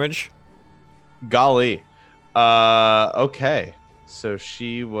 points of damage. Golly. Okay. So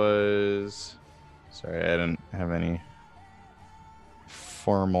she was... Sorry, I didn't have any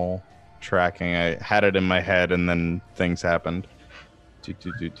formal tracking. I had it in my head and then things happened.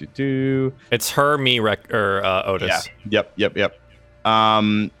 It's her, me, Otis. Yeah. Yep.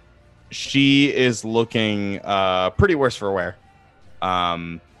 She is looking pretty worse for wear.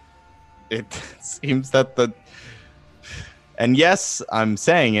 It seems that and yes, I'm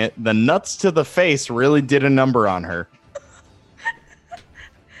saying it, the nuts to the face really did a number on her.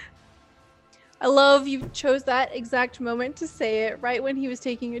 I love you chose that exact moment to say it right when he was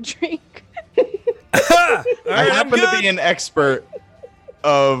taking a drink. I happen to be an expert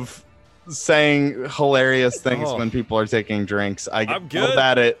of saying hilarious things Oh. when people are taking drinks. I I'm get good. yelled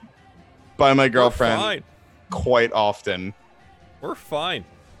at it by my We're girlfriend fine. quite often. We're fine.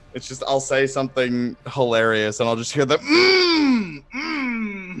 It's just I'll say something hilarious and I'll just hear the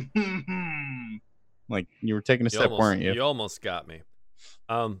like you were taking a step, weren't you? You almost got me.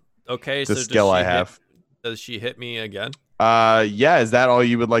 Okay, It's so a skill I have. Does she hit me again? Yeah, is that all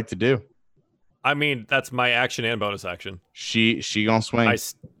you would like to do? I mean, that's my action and bonus action. She gonna swing.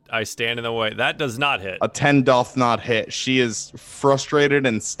 I stand in the way. That does not hit. A 10 doth not hit. She is frustrated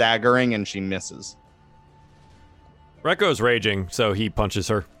and staggering and she misses. Rekko's raging, so he punches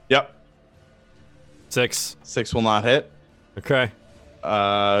her. Yep. 6. 6 will not hit. Okay.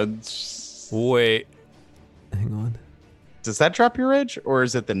 Wait. Hang on. Does that drop your rage or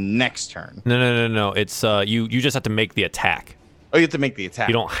is it the next turn? No. It's you just have to make the attack. Oh, you have to make the attack.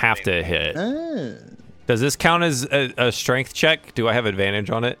 You don't have to hit it. Ah. Does this count as a strength check? Do I have advantage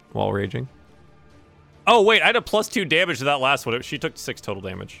on it while raging? Oh, wait, I had a +2 damage to that last one. She took 6 total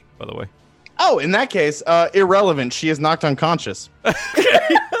damage, by the way. Oh, in that case, irrelevant. She is knocked unconscious.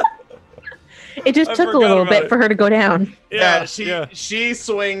 It just I took a forgot little about bit it. for her to go down. Yeah, she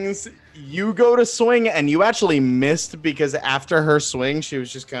swings. You go to swing, and you actually missed because after her swing, she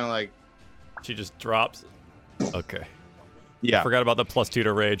was just kind of like, She just drops. Okay. yeah. Forgot about the +2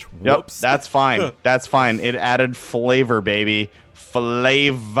 to rage. Yep, Whoops. that's fine. That's fine. It added flavor, baby.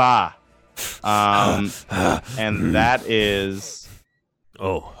 Flavor. And that is.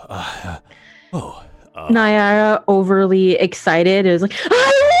 Nyara, overly excited, is like,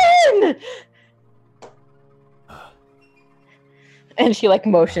 I win! And she like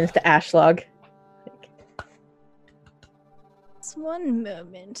motions to Ashlog. It's one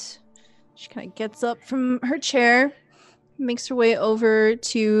moment. She kind of gets up from her chair, makes her way over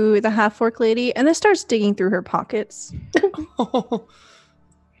to the half-orc lady, and then starts digging through her pockets.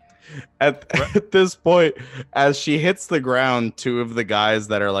 At this point, as she hits the ground, two of the guys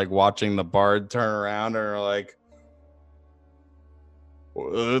that are like watching the bard turn around and are like,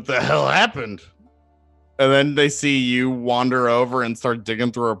 what the hell happened? And then they see you wander over and start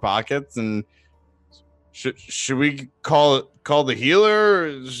digging through her pockets. And should we call the healer?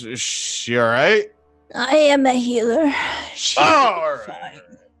 Is she all right? I am a healer. She all right. fine.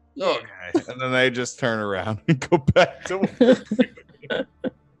 Okay. And then they just turn around and go back to work.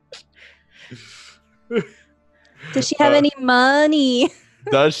 Does she have any money?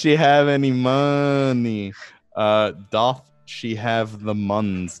 Does she have any money? Doth she have the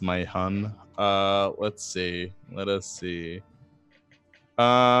muns, my hun? Let's see. Let us see.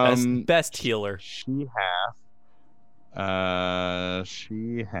 Best healer. She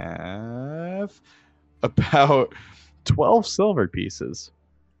have about 12 silver pieces.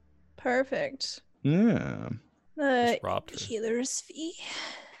 Perfect. Yeah. Just robbed her. Healer's fee.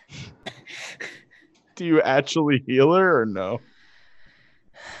 Do you actually heal her or no?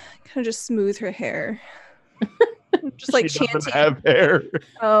 Kind of just smooth her hair. Just like She doesn't chanting. have hair.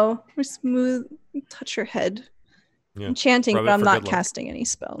 Oh, we smooth, touch her head. Yeah. I'm chanting, Rub but it I'm for not good luck. casting any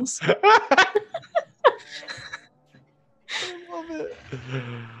spells. I love it.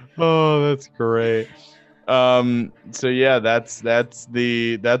 Oh, that's great. So yeah, that's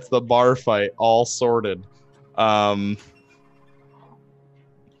the bar fight all sorted. My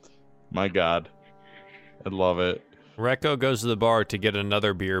God, I love it. Rekko goes to the bar to get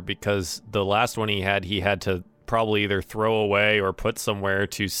another beer because the last one he had to probably either throw away or put somewhere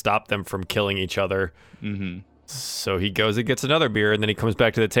to stop them from killing each other. Mm-hmm. So he goes and gets another beer, and then he comes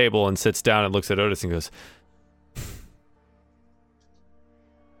back to the table and sits down and looks at Otis and goes,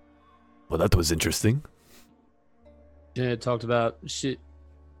 Well, that was interesting. She didn't talk about shit.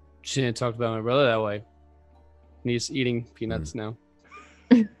 She didn't talk about my brother that way. And he's eating peanuts now.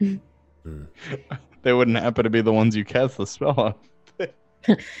 They wouldn't happen to be the ones you cast the spell on.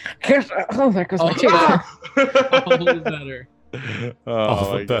 Oh, there goes my tooth. All better.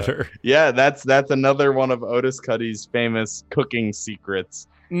 all my the God. better. Yeah, that's another one of Otis Cuddy's famous cooking secrets.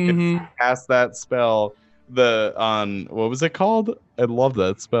 Mm-hmm. Cast that spell on what was it called? I love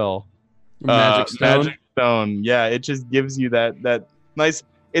that spell. Magic stone. Magic stone. Yeah, it just gives you that nice.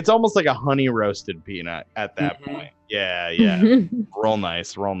 It's almost like a honey roasted peanut at that Mhm. point. Yeah. Real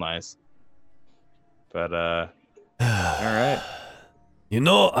nice. But all right. You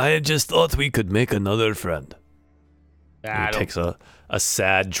know, I just thought we could make another friend. He takes a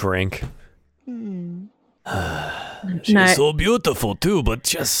sad drink. She's Ni- so beautiful too, but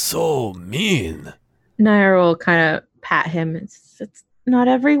just so mean. Naira will kind of pat him. It's not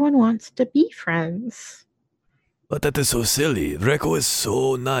everyone wants to be friends. But that is so silly. Rekko is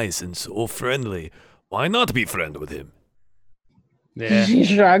so nice and so friendly. Why not be friend with him? Yeah. She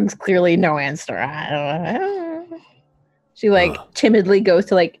shrugs, clearly no answer. I don't know. She like timidly goes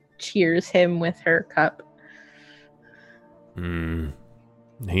to like cheers him with her cup.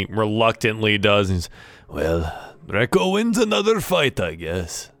 He reluctantly does. He's, Well, Rekko wins another fight, I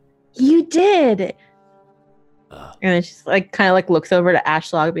guess. You did. And then she's like kind of like looks over to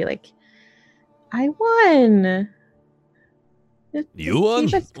Ashlog and be like, I won. You won?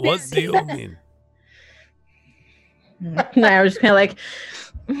 She just What do you missed mean? And I was just kind of like,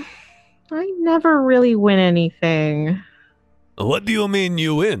 I never really win anything. What do you mean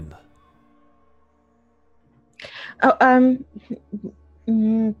you win? Oh,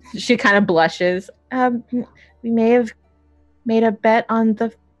 she kind of blushes. We may have made a bet on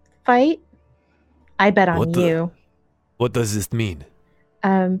the fight. I bet on What the- you. What does this mean?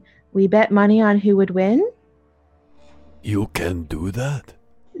 We bet money on who would win. You can do that?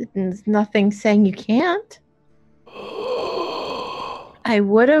 There's nothing saying you can't. I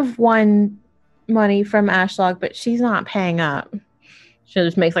would have won money from Ashlog, but she's not paying up. She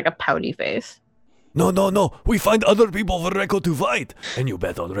just makes like a pouty face. No. We find other people for Rekko to fight. And you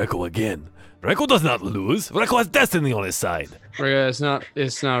bet on Rekko again. Rekko does not lose. Rekko has destiny on his side. It's not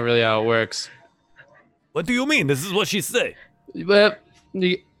really how it works. What do you mean? This is what she say. But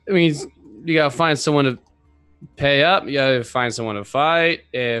you gotta find someone to pay up. You gotta find someone to fight.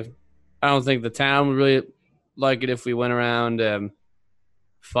 I don't think the town would really like it if we went around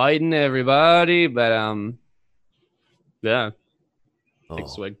fighting everybody. But yeah, take a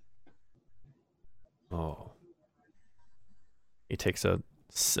swig. Oh. He takes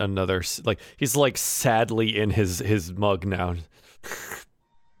another, like, he's like sadly in his mug now.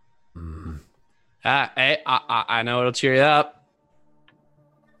 I know it'll cheer you up.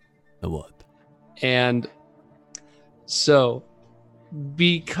 What? And so,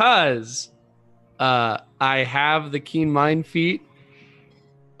 because I have the keen mind feat,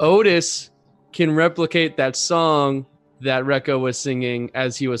 Otis can replicate that song that Rekko was singing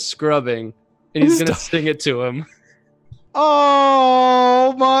as he was scrubbing, and he's gonna sing it to him.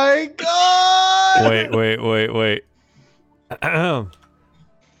 Oh my god! Wait.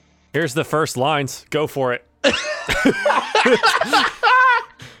 Here's the first lines. Go for it.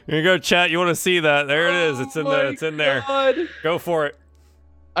 Here you go, chat. You want to see that? There it is. It's in there. Go for it.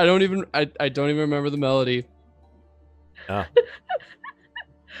 I don't even remember the melody. Oh.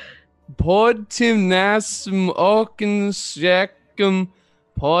 Podtimnasum okenskekkum.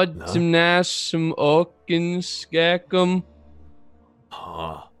 Podtimnasum okenskekkum.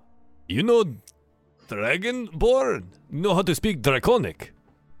 You know Dragonborn? You know how to speak Draconic?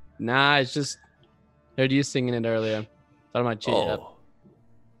 Nah, it's just heard you singing it earlier. Thought I might cheer you up.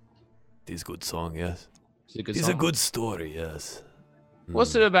 It is a good song, yes. It's a good story, yes.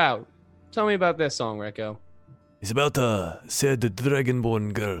 What's it about? Tell me about this song, Rekko. It's about a sad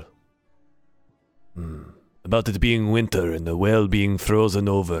Dragonborn girl. About it being winter and the well being frozen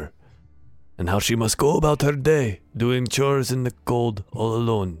over. And how she must go about her day, doing chores in the cold, all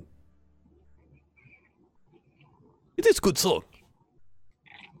alone. It is a good song.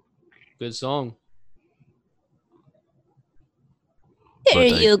 Good song. Here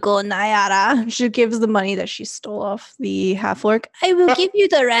you go, Nayara. She gives the money that she stole off the half orc. I will give you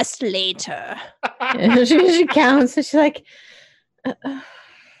the rest later. she counts and she's like,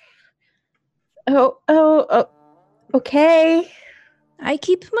 okay. I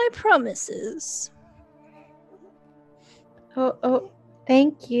keep my promises.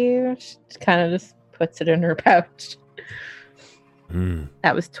 Thank you. She kind of just puts it in her pouch.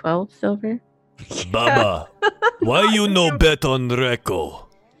 That was 12 silver. Baba, why you no bet on Rekko?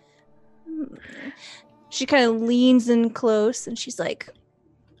 She kind of leans in close and she's like,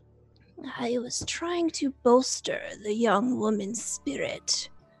 I was trying to bolster the young woman's spirit.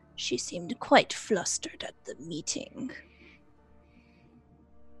 She seemed quite flustered at the meeting.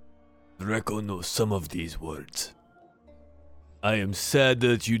 Rekko knows some of these words. I am sad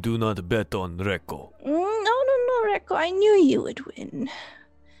that you do not bet on Rekko. No, Rekko. I knew you would win.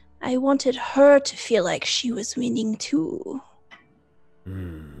 I wanted her to feel like she was winning too.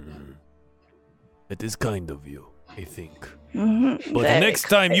 It is kind of you, I think. Mm-hmm. But the next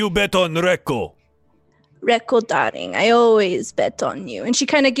time you bet on Rekko. Rekko, darling, I always bet on you. And she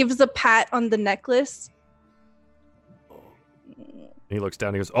kind of gives a pat on the necklace. He looks down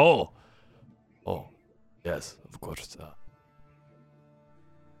and he goes, oh, yes, of course.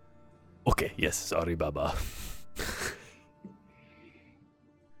 Okay, yes, sorry, Baba.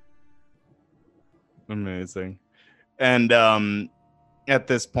 Amazing. And at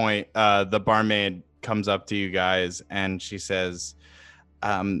this point, the barmaid comes up to you guys and she says,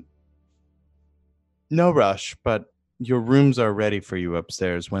 no rush, but your rooms are ready for you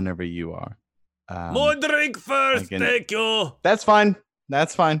upstairs whenever you are. More drink first, thank you. That's fine.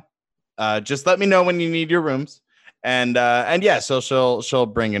 Just let me know when you need your rooms. And yeah, so she'll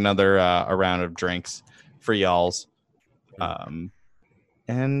bring another a round of drinks for y'all's.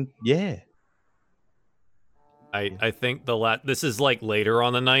 And yeah. I think this is like later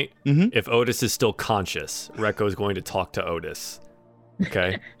on the night. Mm-hmm. If Otis is still conscious, Rekko is going to talk to Otis.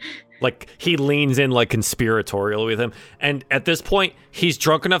 Okay? Like, he leans in like conspiratorial with him. And at this point, he's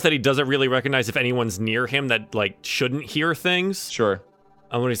drunk enough that he doesn't really recognize if anyone's near him that like shouldn't hear things. Sure.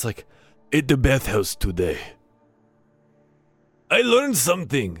 And when he's like, at the bathhouse today, I learned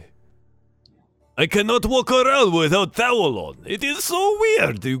something. I cannot walk around without towel on. It is so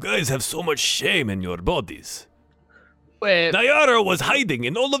weird. You guys have so much shame in your bodies. Wait. Nayara was hiding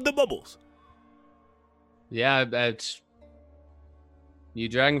in all of the bubbles. Yeah, that's... You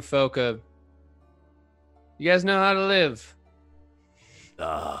dragon folk, you guys know how to live.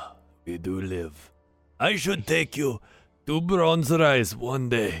 We do live. I should take you to Bronze Rise one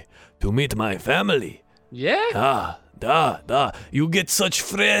day to meet my family. Yeah? You get such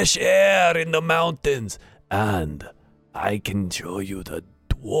fresh air in the mountains. And I can show you the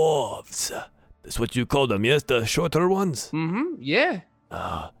dwarves. That's what you call them, yes? The shorter ones? Mm-hmm. Yeah.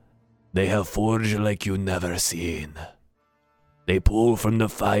 They have forge like you never seen. They pull from the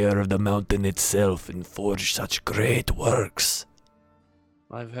fire of the mountain itself and forge such great works.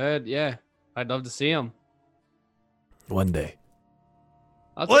 I've heard. Yeah. I'd love to see them. One day.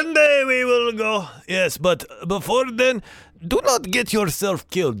 I'll One day we will go. Yes, but before then, do not get yourself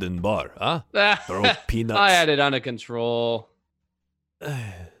killed in bar, huh? Throw peanuts. I had it under control.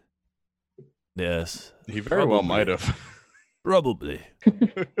 Yes. He very well Probably. might have. Probably.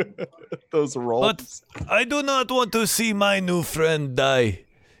 Those rolls. But I do not want to see my new friend die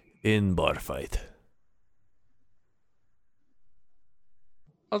in bar fight.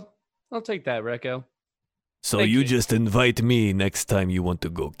 I'll take that, Recco. So Thank you you. just invite me next time you want to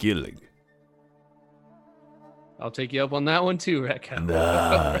go killing. I'll take you up on that one too, Recco.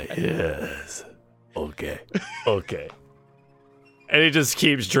 Yes. Okay. Okay. And he just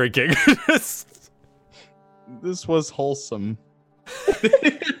keeps drinking. This was wholesome.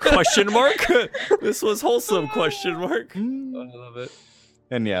 Question mark? This was wholesome, question mark. I love it.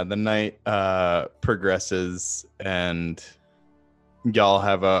 And yeah, the night progresses, and y'all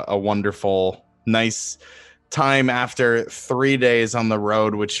have a wonderful, nice time after 3 days on the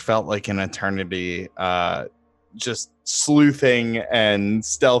road, which felt like an eternity. Just sleuthing and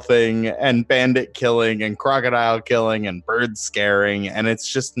stealthing and bandit killing and crocodile killing and bird scaring. And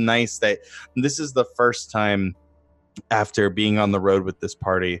it's just nice that this is the first time after being on the road with this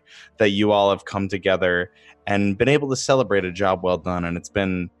party that you all have come together and been able to celebrate a job well done. And it's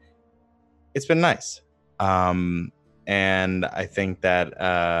been nice. And I think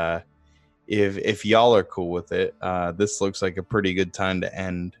that if y'all are cool with it, this looks like a pretty good time to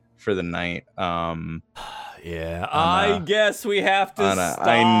end for the night. Yeah, I guess we have to stop.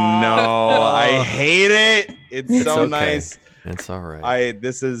 I know. I hate it. It's so okay. nice. It's all right.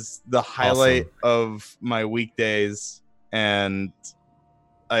 This is the highlight of my weekdays, and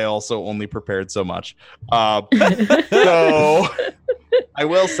I also only prepared so much. So I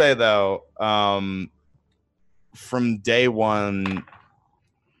will say though, from day one,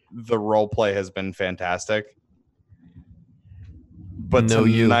 the role play has been fantastic. But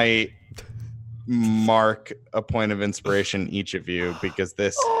tonight mark a point of inspiration, each of you, because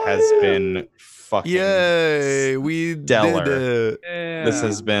this has been fucking Yay! We stellar. did it. Yeah. This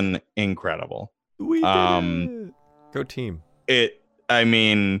has been incredible. We did it. Go team. I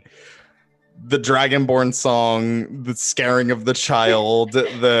mean, the Dragonborn song, the scaring of the child,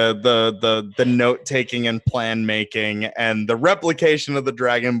 the note taking and plan making, and the replication of the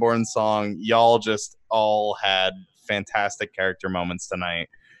Dragonborn song. Y'all just all had fantastic character moments tonight.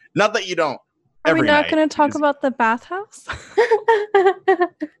 Not that you don't. Are we every not night going to talk is- about the bathhouse?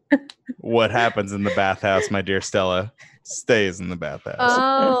 what happens in the bathhouse, my dear Stella, stays in the bathhouse.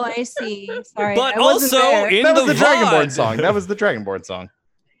 Oh, I see. Sorry. But I wasn't also there. in that was the the Dragonborn VOD. song. That was the Dragonborn song.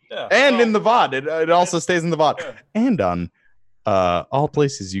 Yeah. And in the VOD. It also stays in the VOD. And on all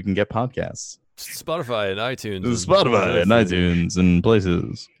places you can get podcasts. Spotify and iTunes. Spotify and iTunes and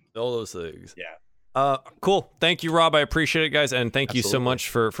places. All those things. Yeah. Cool. Thank you, Rob. I appreciate it, guys, and thank you so Absolutely. much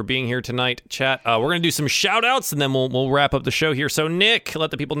for being here tonight, chat. We're gonna do some shout outs and then we'll wrap up the show here. So Nick, let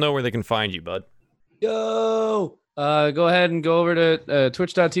the people know where they can find you, bud. Yo! Go ahead and go over to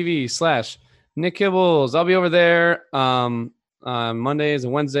twitch.tv/Nick Kibbles. I'll be over there on Mondays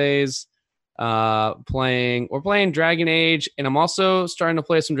and Wednesdays we're playing Dragon Age, and I'm also starting to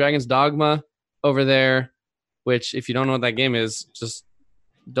play some Dragon's Dogma over there, which if you don't know what that game is, just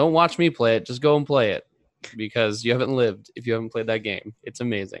don't watch me play it. Just go and play it because you haven't lived if you haven't played that game. It's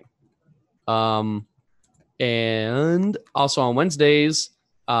amazing. And also on Wednesdays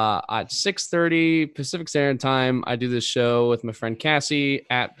at 6:30 Pacific Standard Time, I do this show with my friend Cassie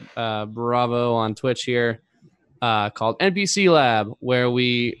at Bravo on Twitch here called NPC Lab, where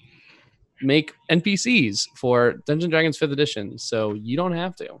we make NPCs for Dungeons & Dragons 5th edition, so you don't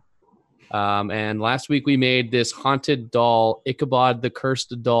have to. And last week we made this haunted doll, Ichabod the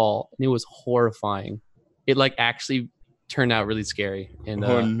Cursed Doll, and it was horrifying. It actually turned out really scary. And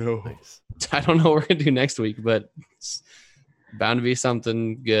no. I don't know what we're gonna do next week, but it's bound to be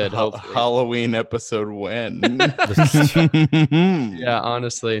something good. Hopefully. Halloween episode when? Yeah,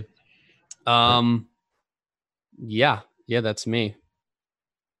 honestly. Yeah, that's me.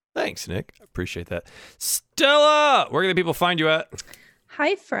 Thanks, Nick. I appreciate that. Stella, where can the people find you at?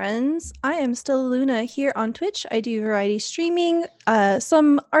 Hi, friends. I am Stella Luna here on Twitch. I do variety streaming,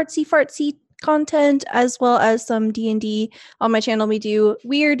 some artsy-fartsy content, as well as some D&D. On my channel, we do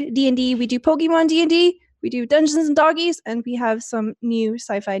weird D&D. We do Pokemon D&D. We do Dungeons and Doggies, and we have some new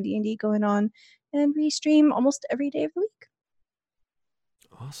sci-fi D&D going on, and we stream almost every day of the week.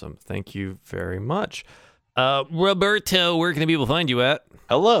 Awesome. Thank you very much. Roberto, where can people find you at?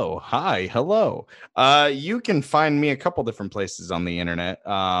 Hello. Hi. Hello. You can find me a couple different places on the internet.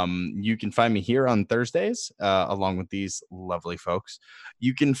 You can find me here on Thursdays, along with these lovely folks.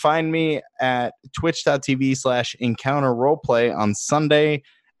 You can find me at twitch.tv/encounter roleplay on Sunday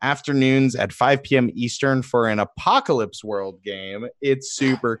afternoons at 5 p.m. Eastern for an Apocalypse World game. It's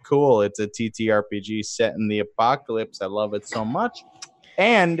super cool. It's a TTRPG set in the apocalypse. I love it so much.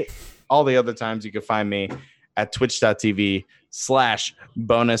 And all the other times you can find me at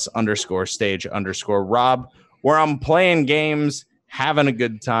twitch.tv/bonus_stage_Rob, where I'm playing games, having a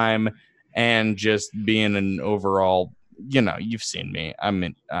good time, and just being an overall, you've seen me. I'm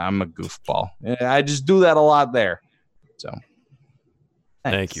a goofball. I just do that a lot there. So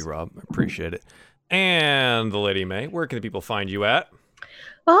thank you, Rob. I appreciate it. And the Lady May, where can the people find you at?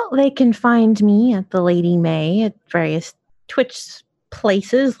 Well, they can find me at the Lady May at various Twitch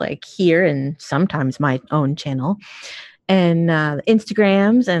places like here and sometimes my own channel, and the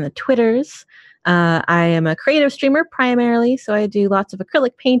Instagrams and the Twitters. I am a creative streamer primarily, so I do lots of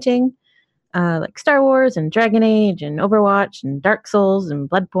acrylic painting, like Star Wars and Dragon Age and Overwatch and Dark Souls and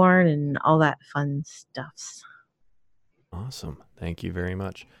Bloodborne and all that fun stuff. Awesome. Thank you very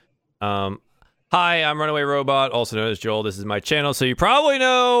much. Hi, I'm Runaway Robot, also known as Joel. This is my channel, so you probably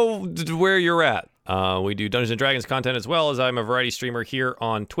know where you're at. We do Dungeons & Dragons content as well, as I'm a variety streamer here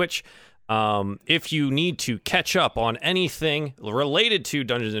on Twitch. If you need to catch up on anything related to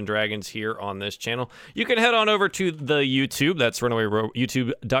Dungeons & Dragons here on this channel, you can head on over to the YouTube. That's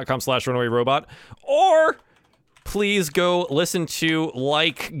youtube.com/runawayrobot. Or please go listen to,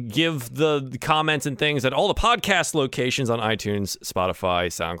 give the comments and things at all the podcast locations on iTunes, Spotify,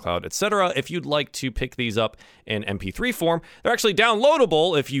 SoundCloud, etc. If you'd like to pick these up in MP3 form, they're actually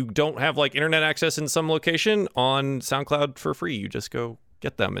downloadable if you don't have internet access in some location on SoundCloud for free. You just go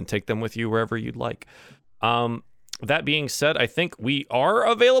get them and take them with you wherever you'd like. That being said, I think we are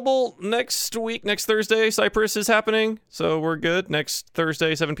available next week. Next Thursday, Cyprus is happening, so we're good. Next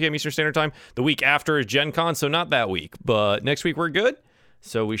Thursday, 7 p.m. Eastern Standard Time. The week after is Gen Con, so not that week, but next week we're good.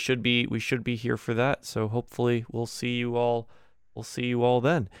 So we should be here for that. So hopefully we'll see you all. We'll see you all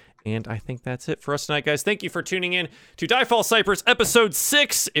then. And I think that's it for us tonight, guys. Thank you for tuning in to Diefall Cyprus episode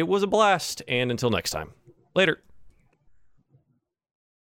 6. It was a blast, and until next time, later.